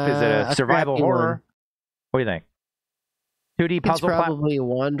 'em up? Is it a survival horror? What do you think? 2D puzzle. It's probably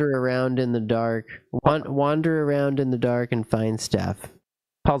wander around in the dark. Wander around in the dark and find stuff.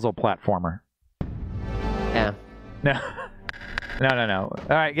 Puzzle platformer. Yeah. No. No.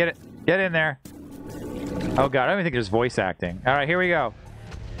 All right, get in there. Oh God, I don't even think there's voice acting. All right, here we go.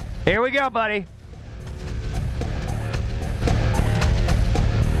 Here we go, buddy.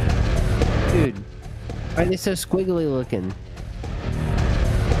 Dude, why are they so squiggly looking?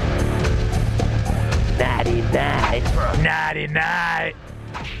 Nighty night, bro. Nighty night.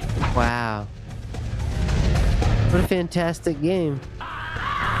 Wow. What a fantastic game.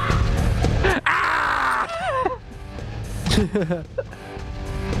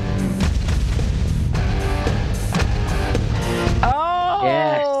 Oh,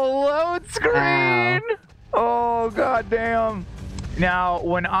 yes. Load screen. Wow. Oh, goddamn. Now,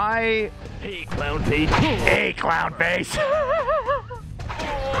 when I... Hey, clown face. Hey, clown face.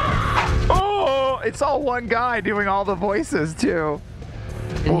 Oh, it's all one guy doing all the voices, too.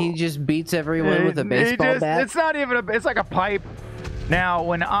 And he just beats everyone with a baseball bat? It's not even it's like a pipe. Now,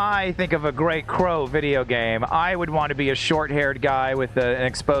 when I think of a great Crow video game, I would want to be a short-haired guy with an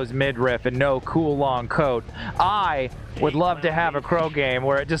exposed midriff and no cool long coat. I would love to have a Crow game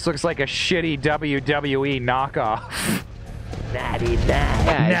where it just looks like a shitty WWE knockoff. Natty night.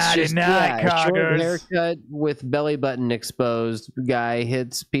 Yeah, Natty night, short coggers. Haircut with belly button exposed guy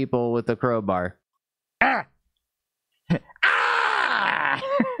hits people with a crowbar. Yeah.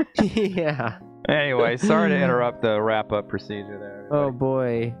 Anyway, sorry to interrupt the wrap-up procedure there. Oh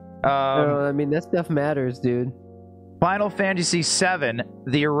boy. No, I mean, that stuff matters, dude. Final Fantasy VII,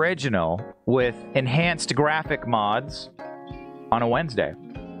 the original, with enhanced graphic mods on a Wednesday.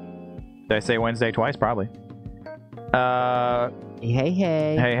 Did I say Wednesday twice? Probably.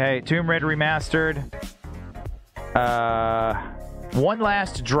 Hey. Tomb Raider Remastered. One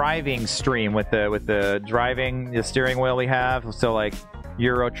last driving stream with the steering wheel we have. So like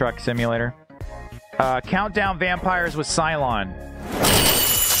Euro Truck Simulator. Countdown Vampires with Cylon.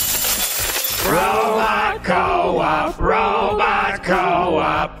 Robot co-op, robot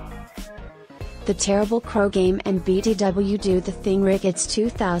co-op. The Terrible Crow game and BTW Do the Thing Rick. It's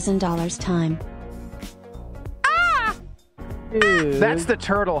 $2,000 time. That's the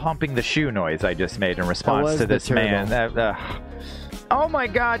turtle humping the shoe noise I just made in response to this man. Oh my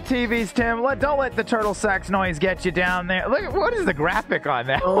God, TV's Tim! Don't let the turtle sex noise get you down there. Look, what is the graphic on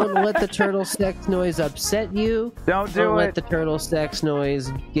that? Don't let the turtle sex noise upset you. Don't Don't let the turtle sex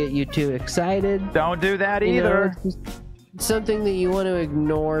noise get you too excited. Don't do that either. You know, it's something that you want to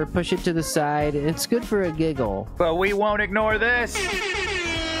ignore. Push it to the side. It's good for a giggle. But we won't ignore this.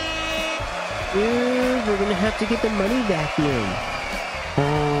 Dude, we're gonna have to get the money back in.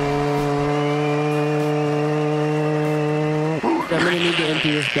 I'm gonna need to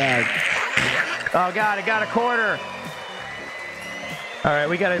empty this bag. Oh God, I got a quarter. All right,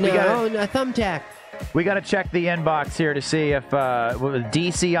 we gotta a thumbtack. We gotta check the inbox here to see if what was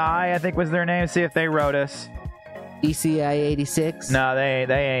DCI, I think was their name. See if they wrote us. DCI 86. No,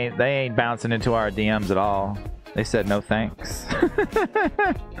 they ain't bouncing into our DMs at all. They said no thanks.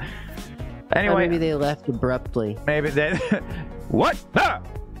 Anyway, maybe they left abruptly. Maybe they. What? Ah!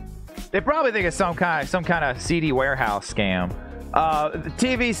 They probably think it's some kind of CD warehouse scam.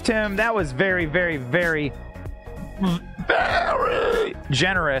 TV's Tim, that was very, very, very, very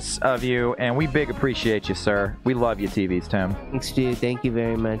generous of you, and we big appreciate you, sir. We love you, TV's Tim. Thanks, dude. Thank you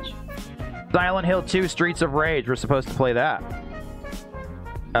very much. Silent Hill 2 Streets of Rage. We're supposed to play that.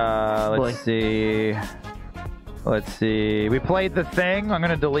 Let's see. We played The Thing. I'm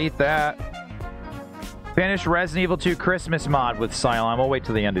going to delete that. Finished Resident Evil 2 Christmas mod with Cylon. We'll wait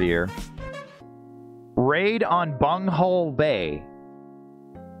till the end of the year. Raid on Bunghole Bay.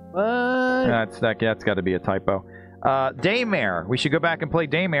 What? That's got to be a typo. Daymare. We should go back and play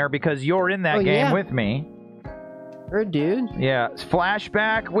Daymare because you're in that game with me. Sure, dude. Yeah.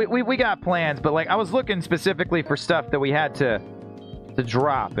 Flashback. We got plans, but like I was looking specifically for stuff that we had to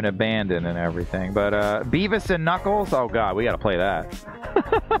drop and abandon and everything. But Beavis and Knuckles. Oh God, we got to play that.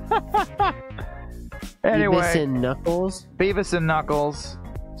 Anyway, Beavis and Knuckles,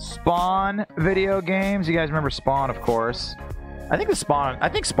 Spawn video games. You guys remember Spawn, of course. I think Spawn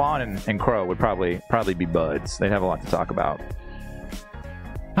and Crow would probably be buds. They'd have a lot to talk about.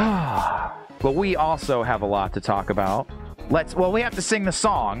 But we also have a lot to talk about. We have to sing the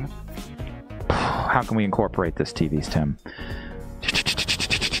song. How can we incorporate this, TV's Tim?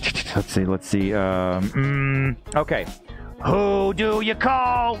 Let's see. Okay. Who do you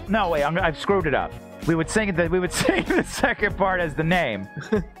call? No, wait. I've screwed it up. We would sing the second part as the name.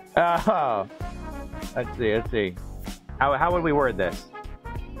 Let's see. How would we word this?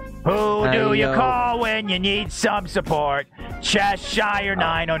 Who do you call when you need some support? Cheshire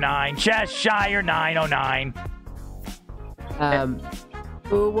 909. Cheshire 909.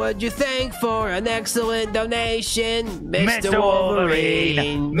 Who would you thank for an excellent donation? Mr.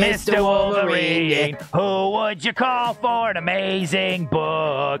 Wolverine. Mr. Wolverine. Who would you call for an amazing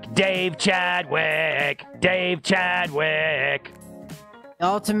book? Dave Chadwick. Dave Chadwick.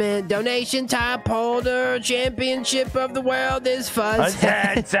 Ultimate donation top holder, championship of the world is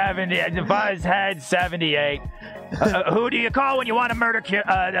Fuzzhead 78. Who do you call when you want to murder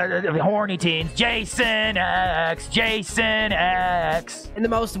horny teens? Jason X. Jason X. And the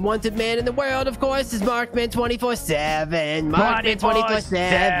most wanted man in the world, of course, is Markman 24/7. Markman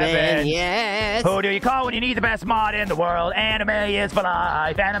 24/7. Yes. Who do you call when you need the best mod in the world? Anime is for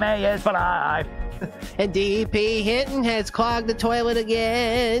life. Anime is for life. And DP Hinton has clogged the toilet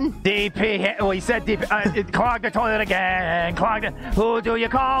again. He said DP. Clogged the toilet again. Who do you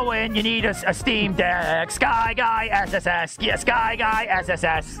call when you need a Steam Deck? Sky Guy SSS. Yeah, Sky Guy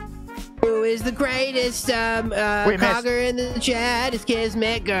SSS. Who is the greatest cogger in the chat? Is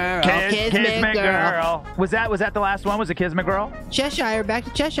Kismet Girl. Kismet Girl. Was that the last one? Was it Kismet Girl? Cheshire. Back to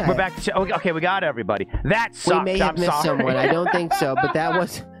Cheshire. We're back to Cheshire. Okay, we got everybody. That sucked. We may have missed someone. I don't think so, but that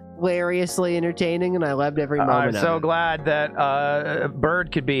was hilariously entertaining, and I loved every moment I'm of so it. glad that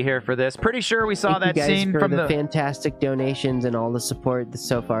Bird could be here for this. Pretty sure we saw Thank that you guys scene for from the fantastic donations and all the support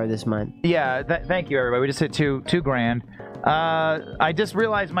so far this month. Yeah, thank you, everybody. We just hit two grand. I just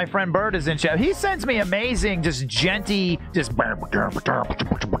realized my friend Bird is in chat. He sends me amazing, just genty, just. I'm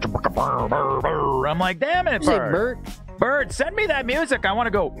like, damn it, Bird. Bird, send me that music. I want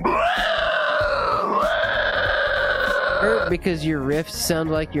to go. Bird, because your riffs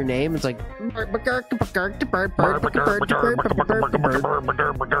sound like your name. It's like.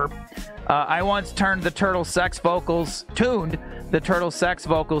 I once tuned the turtle sex vocals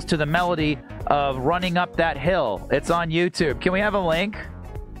to the melody of "Running Up That Hill." It's on YouTube. Can we have a link?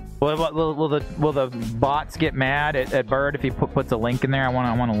 Will the bots get mad at Bird if he puts a link in there? I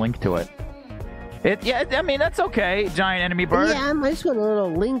want a link to it. I mean, that's okay, Giant Enemy Bird. Yeah, I just want a little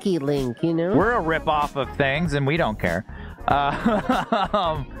linky link, you know? We're a rip-off of things, and we don't care.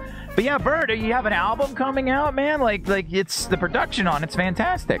 But yeah, Bird, you have an album coming out, man? Like it's the production on it's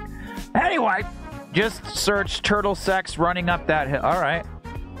fantastic. Anyway, just search Turtle Sex Running Up That Hill. All right.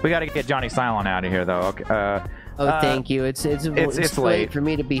 We got to get Johnny Silent out of here, though. Okay. Thank you. It's late late for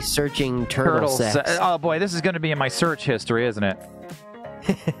me to be searching turtle sex. Oh boy, this is going to be in my search history, isn't it?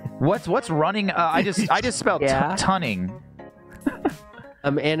 What's running? I just spelled tunning.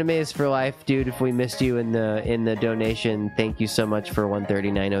 Anime is for life, dude. If we missed you in the donation, thank you so much for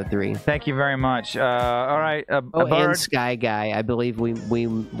 139.03. Thank you very much. All right. And Sky Guy. I believe we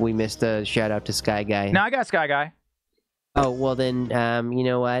missed a shout out to Sky Guy. No, I got Sky Guy. Oh well, then you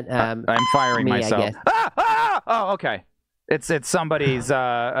know what? I'm firing myself. I guess. Oh, okay. It's somebody's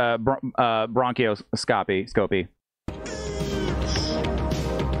bronchioscopy.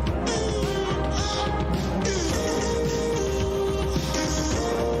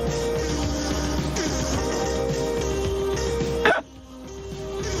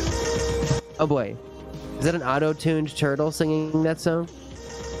 Oh boy, is that an auto-tuned turtle singing that song?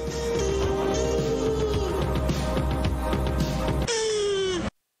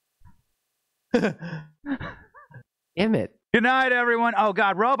 Damn it. Good night, everyone. Oh,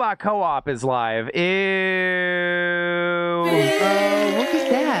 God. Robot Co-op is live. Ew. Oh, look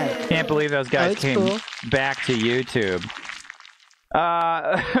at that. Can't believe those guys came back to YouTube.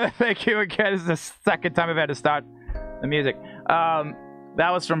 Thank you again. This is the second time I've had to start the music.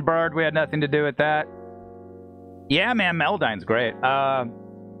 That was from Bird. We had nothing to do with that. Yeah, man. Meldine's great.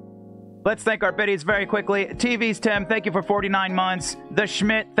 Let's thank our biddies very quickly. TV's Tim, thank you for 49 months. The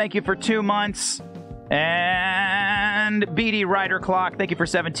Schmidt, thank you for 2 months. And BD Rider Clock, thank you for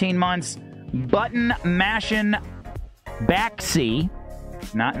 17 months. Button Mashin Baxi.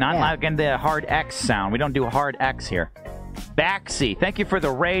 Not like in the hard X sound. We don't do hard X here. Baxi, thank you for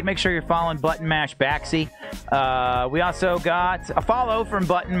the raid. Make sure you're following Button Mash Baxi. We also got a follow from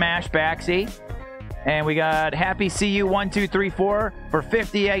Button Mash Baxi. And we got Happy CU 1234 for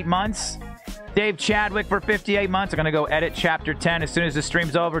 58 months. Dave Chadwick for 58 months. I'm going to go edit chapter 10 as soon as the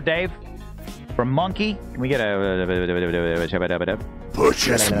stream's over, Dave. From Monkey. Can we get a...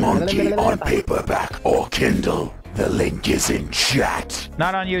 Purchase Monkey on paperback or Kindle. The link is in chat.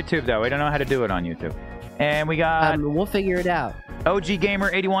 Not on YouTube, though. We don't know how to do it on YouTube. And we got... we'll figure it out. OG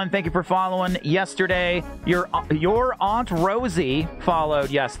Gamer 81, thank you for following yesterday. Your Aunt Rosie followed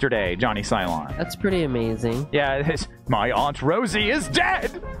yesterday, Johnny Cylon. That's pretty amazing. Yeah, my Aunt Rosie is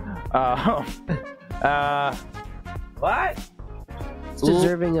dead! What? It's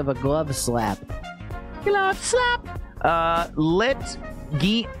deserving of a glove slap. Glove slap!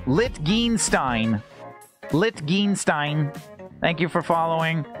 Litgenstein. Litgenstein. Thank you for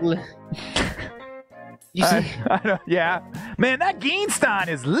following. You see? Yeah. Man, that Geenstein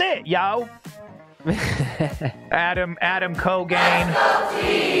is lit, yo. Adam Cogain. Let's go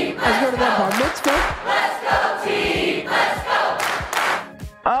team. Let's go to that bar mitzvah. Let's go team.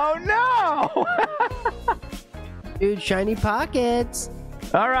 Oh, no. Dude, shiny pockets.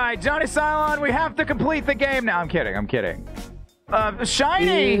 All right, Johnny Cylon, we have to complete the game now. I'm kidding.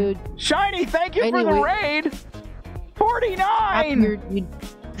 Shiny. Dude. Shiny, thank you for the raid. 49. You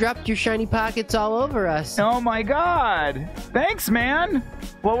dropped your shiny pockets all over us. Oh my god. Thanks, man.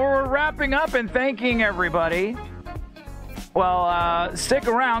 Well, we're wrapping up and thanking everybody. Well, stick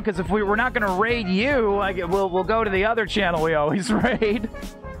around, because if we're not going to raid you, we'll go to the other channel we always raid.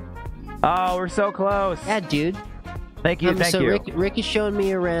 Oh, we're so close. Yeah, dude. Thank you, thank you. Rick is showing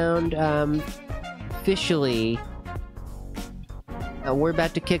me around, officially. We're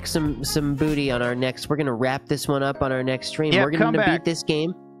about to kick some booty on our next... We're going to wrap this one up on our next stream. Yeah, we're going to beat this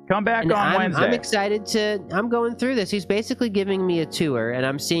game. Come back And on Wednesday. I'm excited to. I'm going through this. He's basically giving me a tour, and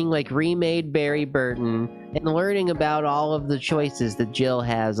I'm seeing like remade Barry Burton and learning about all of the choices that Jill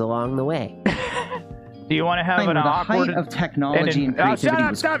has along the way. Do you want to have an awkward height of technology and creativity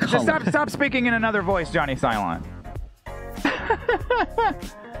was stop speaking in another voice, Johnny Silent.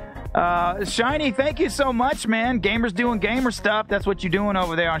 Shiny, thank you so much, man. Gamers doing gamer stuff. That's what you're doing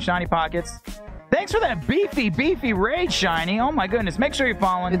over there on Shiny Pockets. Thanks for that beefy raid, Shiny. Oh my goodness. Make sure you're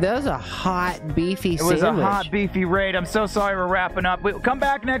following. Dude, that was a hot, beefy sandwich. It was a hot, beefy raid. I'm so sorry we're wrapping up. Come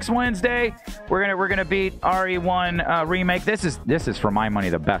back next Wednesday. We're gonna beat RE1 remake. This is for my money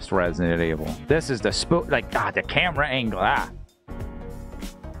the best Resident Evil. This is the the camera angle. All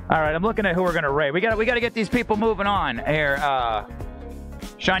right, I'm looking at who we're gonna raid. We gotta get these people moving on here.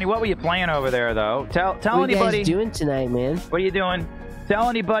 Shiny, what were you playing over there though? Tell what anybody. What are you guys doing tonight, man? What are you doing? Tell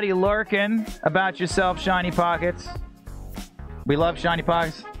anybody lurking about yourself, Shiny Pockets. We love Shiny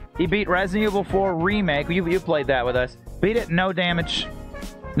Pockets. He beat Resident Evil 4 Remake. You played that with us. Beat it, no damage.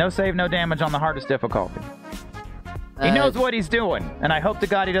 No save, no damage on the hardest difficulty. He knows what he's doing, and I hope to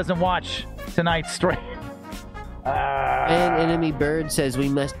God he doesn't watch tonight's stream. And Enemy Bird says we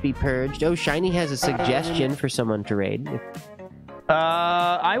must be purged. Oh, Shiny has a suggestion for someone to raid.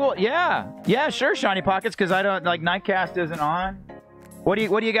 I will. Yeah, sure, Shiny Pockets, because I don't like Nightcast isn't on. What do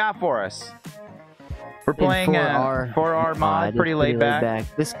you got for us? We're playing 4R mod, pretty laid back.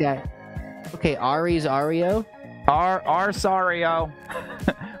 This guy. Okay, Ari's Ario. R Sario.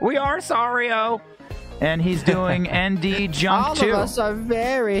 We are Sario. And he's doing ND Jump 2. All of us are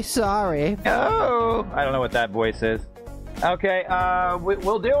very sorry. Oh, I don't know what that voice is. Okay,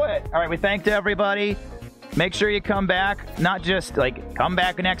 we'll do it. All right, we thanked everybody. Make sure you come back. Not just come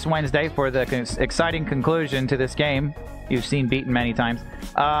back next Wednesday for the exciting conclusion to this game you've seen beaten many times.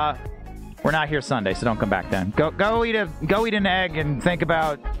 We're not here Sunday, so don't come back then. Go eat an egg and think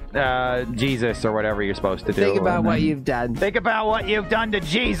about Jesus or whatever you're supposed to do. Think about what you've done. Think about what you've done to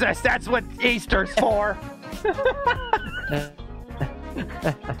Jesus. That's what Easter's for.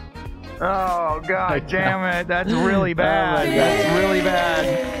 Oh God damn it! That's really bad. That's really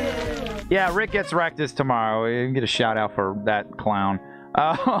bad. Yeah, Rick gets wrecked this tomorrow. We can get a shout out for that clown.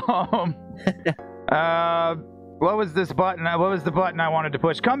 What was this button? What was the button I wanted to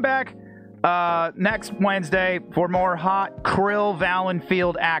push? Come back next Wednesday for more hot Krill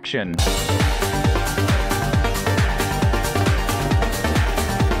Valenfield action.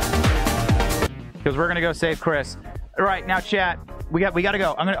 Because we're gonna go save Chris. All right, now chat. We got to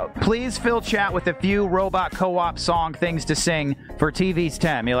go. Please fill chat with a few robot co-op song things to sing for TV's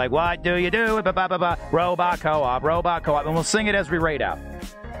 10. You're like, what do you do? Robot co-op, and we'll sing it as we raid out.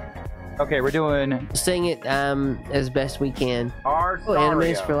 Okay, we're doing... Sing it as best we can.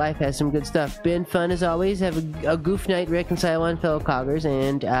 Animes for Life has some good stuff. Been fun as always. Have a goof night, reconcile on fellow coggers,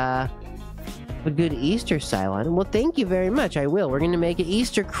 and a good Easter, Cylon. Well, thank you very much. I will. We're going to make an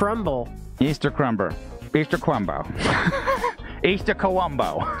Easter crumble. Easter crumber. Easter crumbo. Easter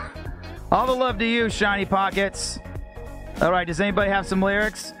Columbo. All the love to you, Shiny Pockets. All right, does anybody have some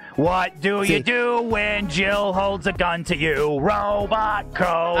lyrics? What do you do when Jill holds a gun to you? Robot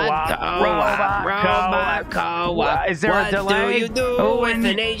co-op. Robot co-op. Is there a delay? What do you do with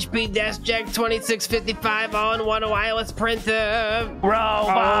an HP DeskJack 2655 on one wireless printer?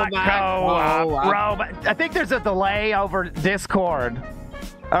 Robot co-op. Robot. I think there's a delay over Discord.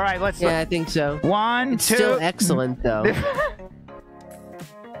 All right, let's. Yeah, I think so. It's still excellent, though.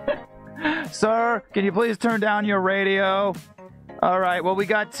 Sir, can you please turn down your radio? All right. Well, we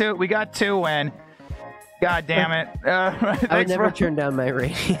got two in. God damn it! I would never turn down my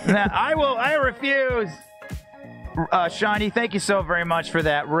radio. I will. I refuse. Shiny, thank you so very much for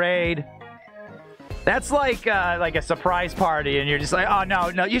that raid. That's like a surprise party, and you're just like, oh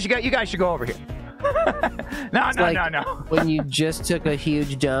no, you guys should go over here. No. When you just took a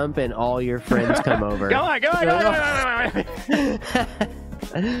huge dump and all your friends come over. Go on.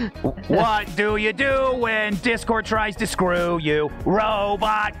 What do you do when Discord tries to screw you?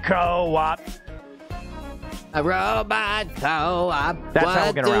 Robot co-op. A robot co-op. That's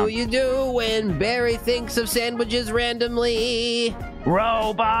how we'll what do you do when Barry thinks of sandwiches randomly?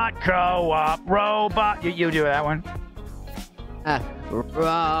 Robot co-op. Robot. You do that one.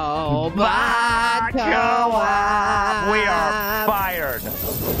 Robot co-op. We are fired.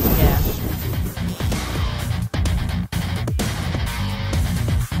 Yeah.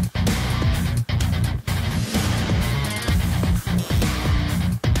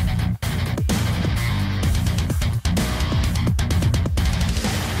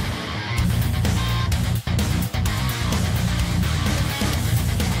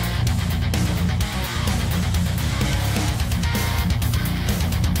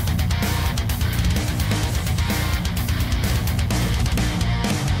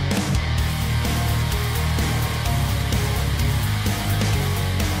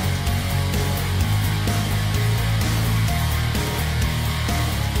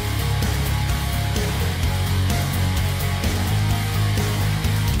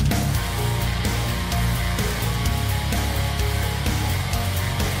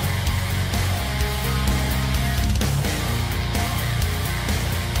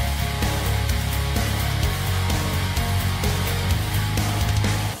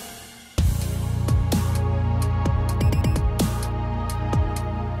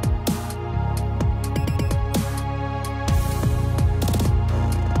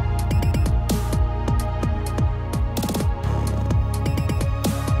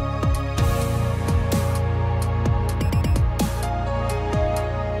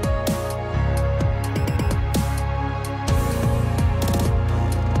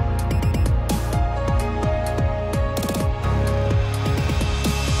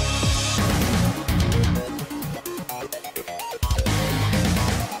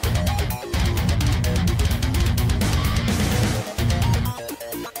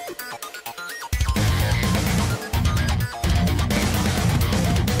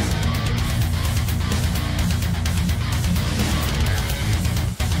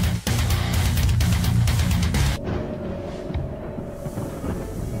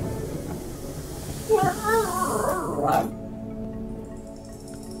 co-op.